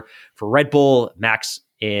 for Red Bull, Max,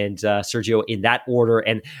 and Sergio in that order.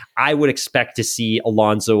 And I would expect to see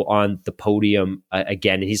Alonso on the podium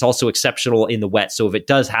again. And he's also exceptional in the wet. So if it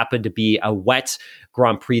does happen to be a wet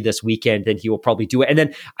Grand Prix this weekend, then he will probably do it. And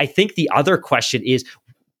then I think the other question is,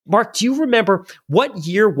 Mark, do you remember what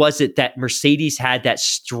year was it that Mercedes had that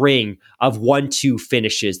string of 1-2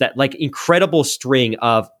 finishes, that like incredible string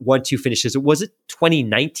of 1-2 finishes? Was it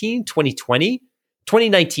 2019, 2020?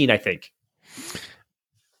 2019, I think.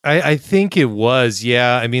 I think it was,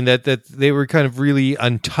 yeah. I mean that they were kind of really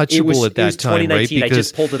untouchable at that time, right? Because I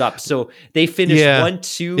just pulled it up. So they finished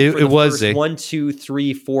 1-2 for the first 1, 2,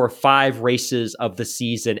 3, 4, 5 races of the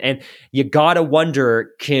season, and you gotta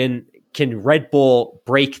wonder, can Red Bull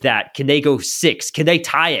break that? Can they go 6? Can they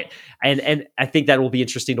tie it? And I think that will be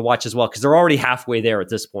interesting to watch as well, because they're already halfway there at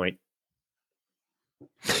this point.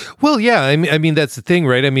 Well, yeah, I mean that's the thing,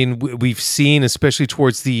 right? I mean, we've seen, especially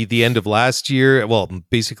towards the end of last year, well,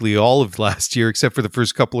 basically all of last year, except for the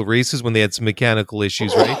first couple of races when they had some mechanical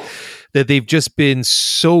issues, right? That they've just been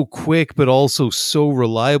so quick, but also so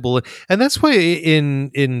reliable. And that's why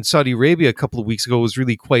in Saudi Arabia a couple of weeks ago, it was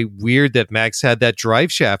really quite weird that Max had that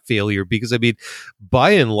drive shaft failure, because I mean,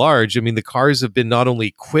 by and large, I mean, the cars have been not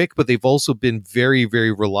only quick, but they've also been very,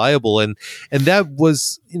 very reliable. And that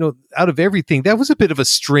was, out of everything, that was a bit of a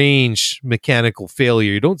strange mechanical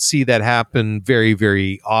failure. You don't see that happen very,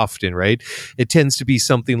 very often, right? It tends to be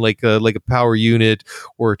something like a power unit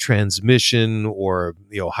or a transmission or,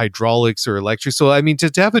 hydraulics or electric. So, I mean,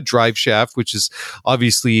 to have a drive shaft, which is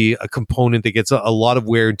obviously a component that gets a lot of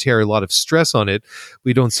wear and tear, a lot of stress on it,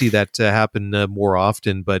 we don't see that happen more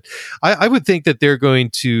often. But I would think that they're going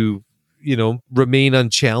to remain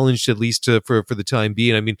unchallenged, at least for the time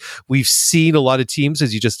being. I mean, we've seen a lot of teams,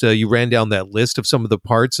 as you just you ran down that list of some of the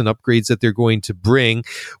parts and upgrades that they're going to bring.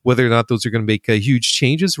 Whether or not those are going to make huge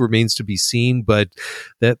changes remains to be seen. But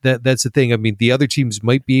that's the thing. I mean, the other teams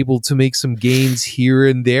might be able to make some gains here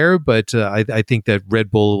and there, but I think that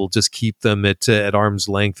Red Bull will just keep them at arm's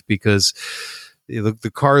length, because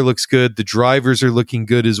the car looks good, the drivers are looking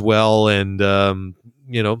good as well, and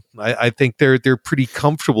I think they're pretty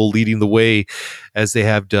comfortable leading the way, as they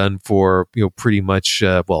have done for pretty much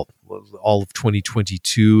all of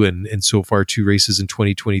 2022 and so far 2 races in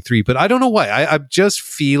 2023. But I don't know why. I'm just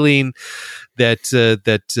feeling that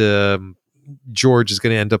George is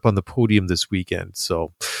going to end up on the podium this weekend.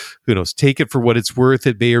 So who knows? Take it for what it's worth.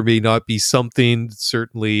 It may or may not be something.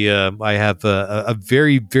 Certainly, I have a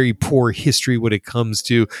very, very poor history when it comes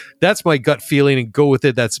to, that's my gut feeling, and go with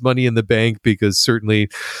it. That's money in the bank, because certainly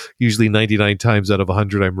usually 99 times out of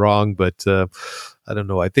 100 I'm wrong. But I don't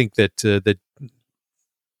know. I think that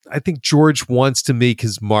I think George wants to make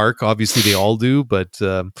his mark. Obviously, they all do, but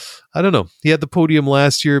I don't know. He had the podium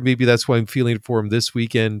last year. Maybe that's why I'm feeling it for him this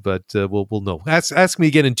weekend. But we'll know. Ask me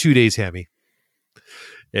again in 2 days, Hammy.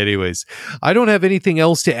 Anyways, I don't have anything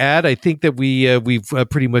else to add. I think that we've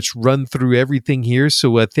pretty much run through everything here.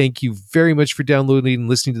 So thank you very much for downloading and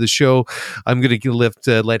listening to the show. I'm going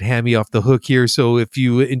to let Hammy off the hook here. So if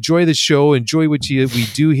you enjoy the show, enjoy what we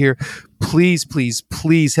do here, please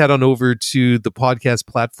head on over to the podcast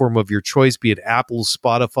platform of your choice, be it Apple,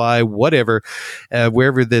 Spotify, whatever,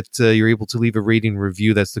 wherever that you're able to leave a rating and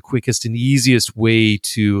review. That's the quickest and easiest way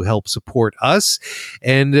to help support us.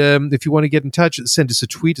 And if you want to get in touch, send us a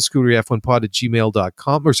tweet at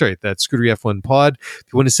scooteryf1pod@gmail.com. Or sorry, that's scooteryf1pod.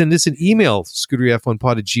 If you want to send us an email,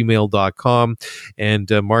 scooteryf1pod@gmail.com.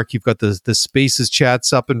 And Mark, you've got the Spaces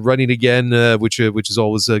chats up and running again, which is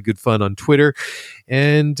always good fun on Twitter.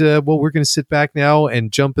 And we're going to sit back now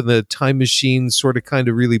and jump in the time machine, sort of, kind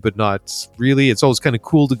of, really, but not really. It's always kind of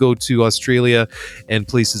cool to go to Australia and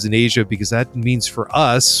places in Asia, because that means for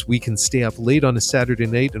us, we can stay up late on a Saturday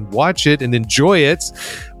night and watch it and enjoy it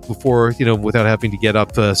before, without having to get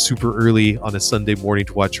up super early on a Sunday morning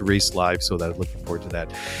to watch a race live. So I'm looking forward to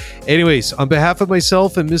that. Anyways, on behalf of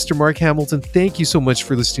myself and Mr. Mark Hamilton, thank you so much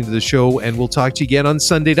for listening to the show, and we'll talk to you again on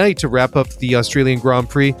Sunday night to wrap up the Australian Grand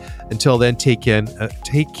Prix. Until then, take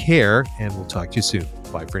care, and we'll talk to you soon.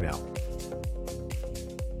 Bye for now.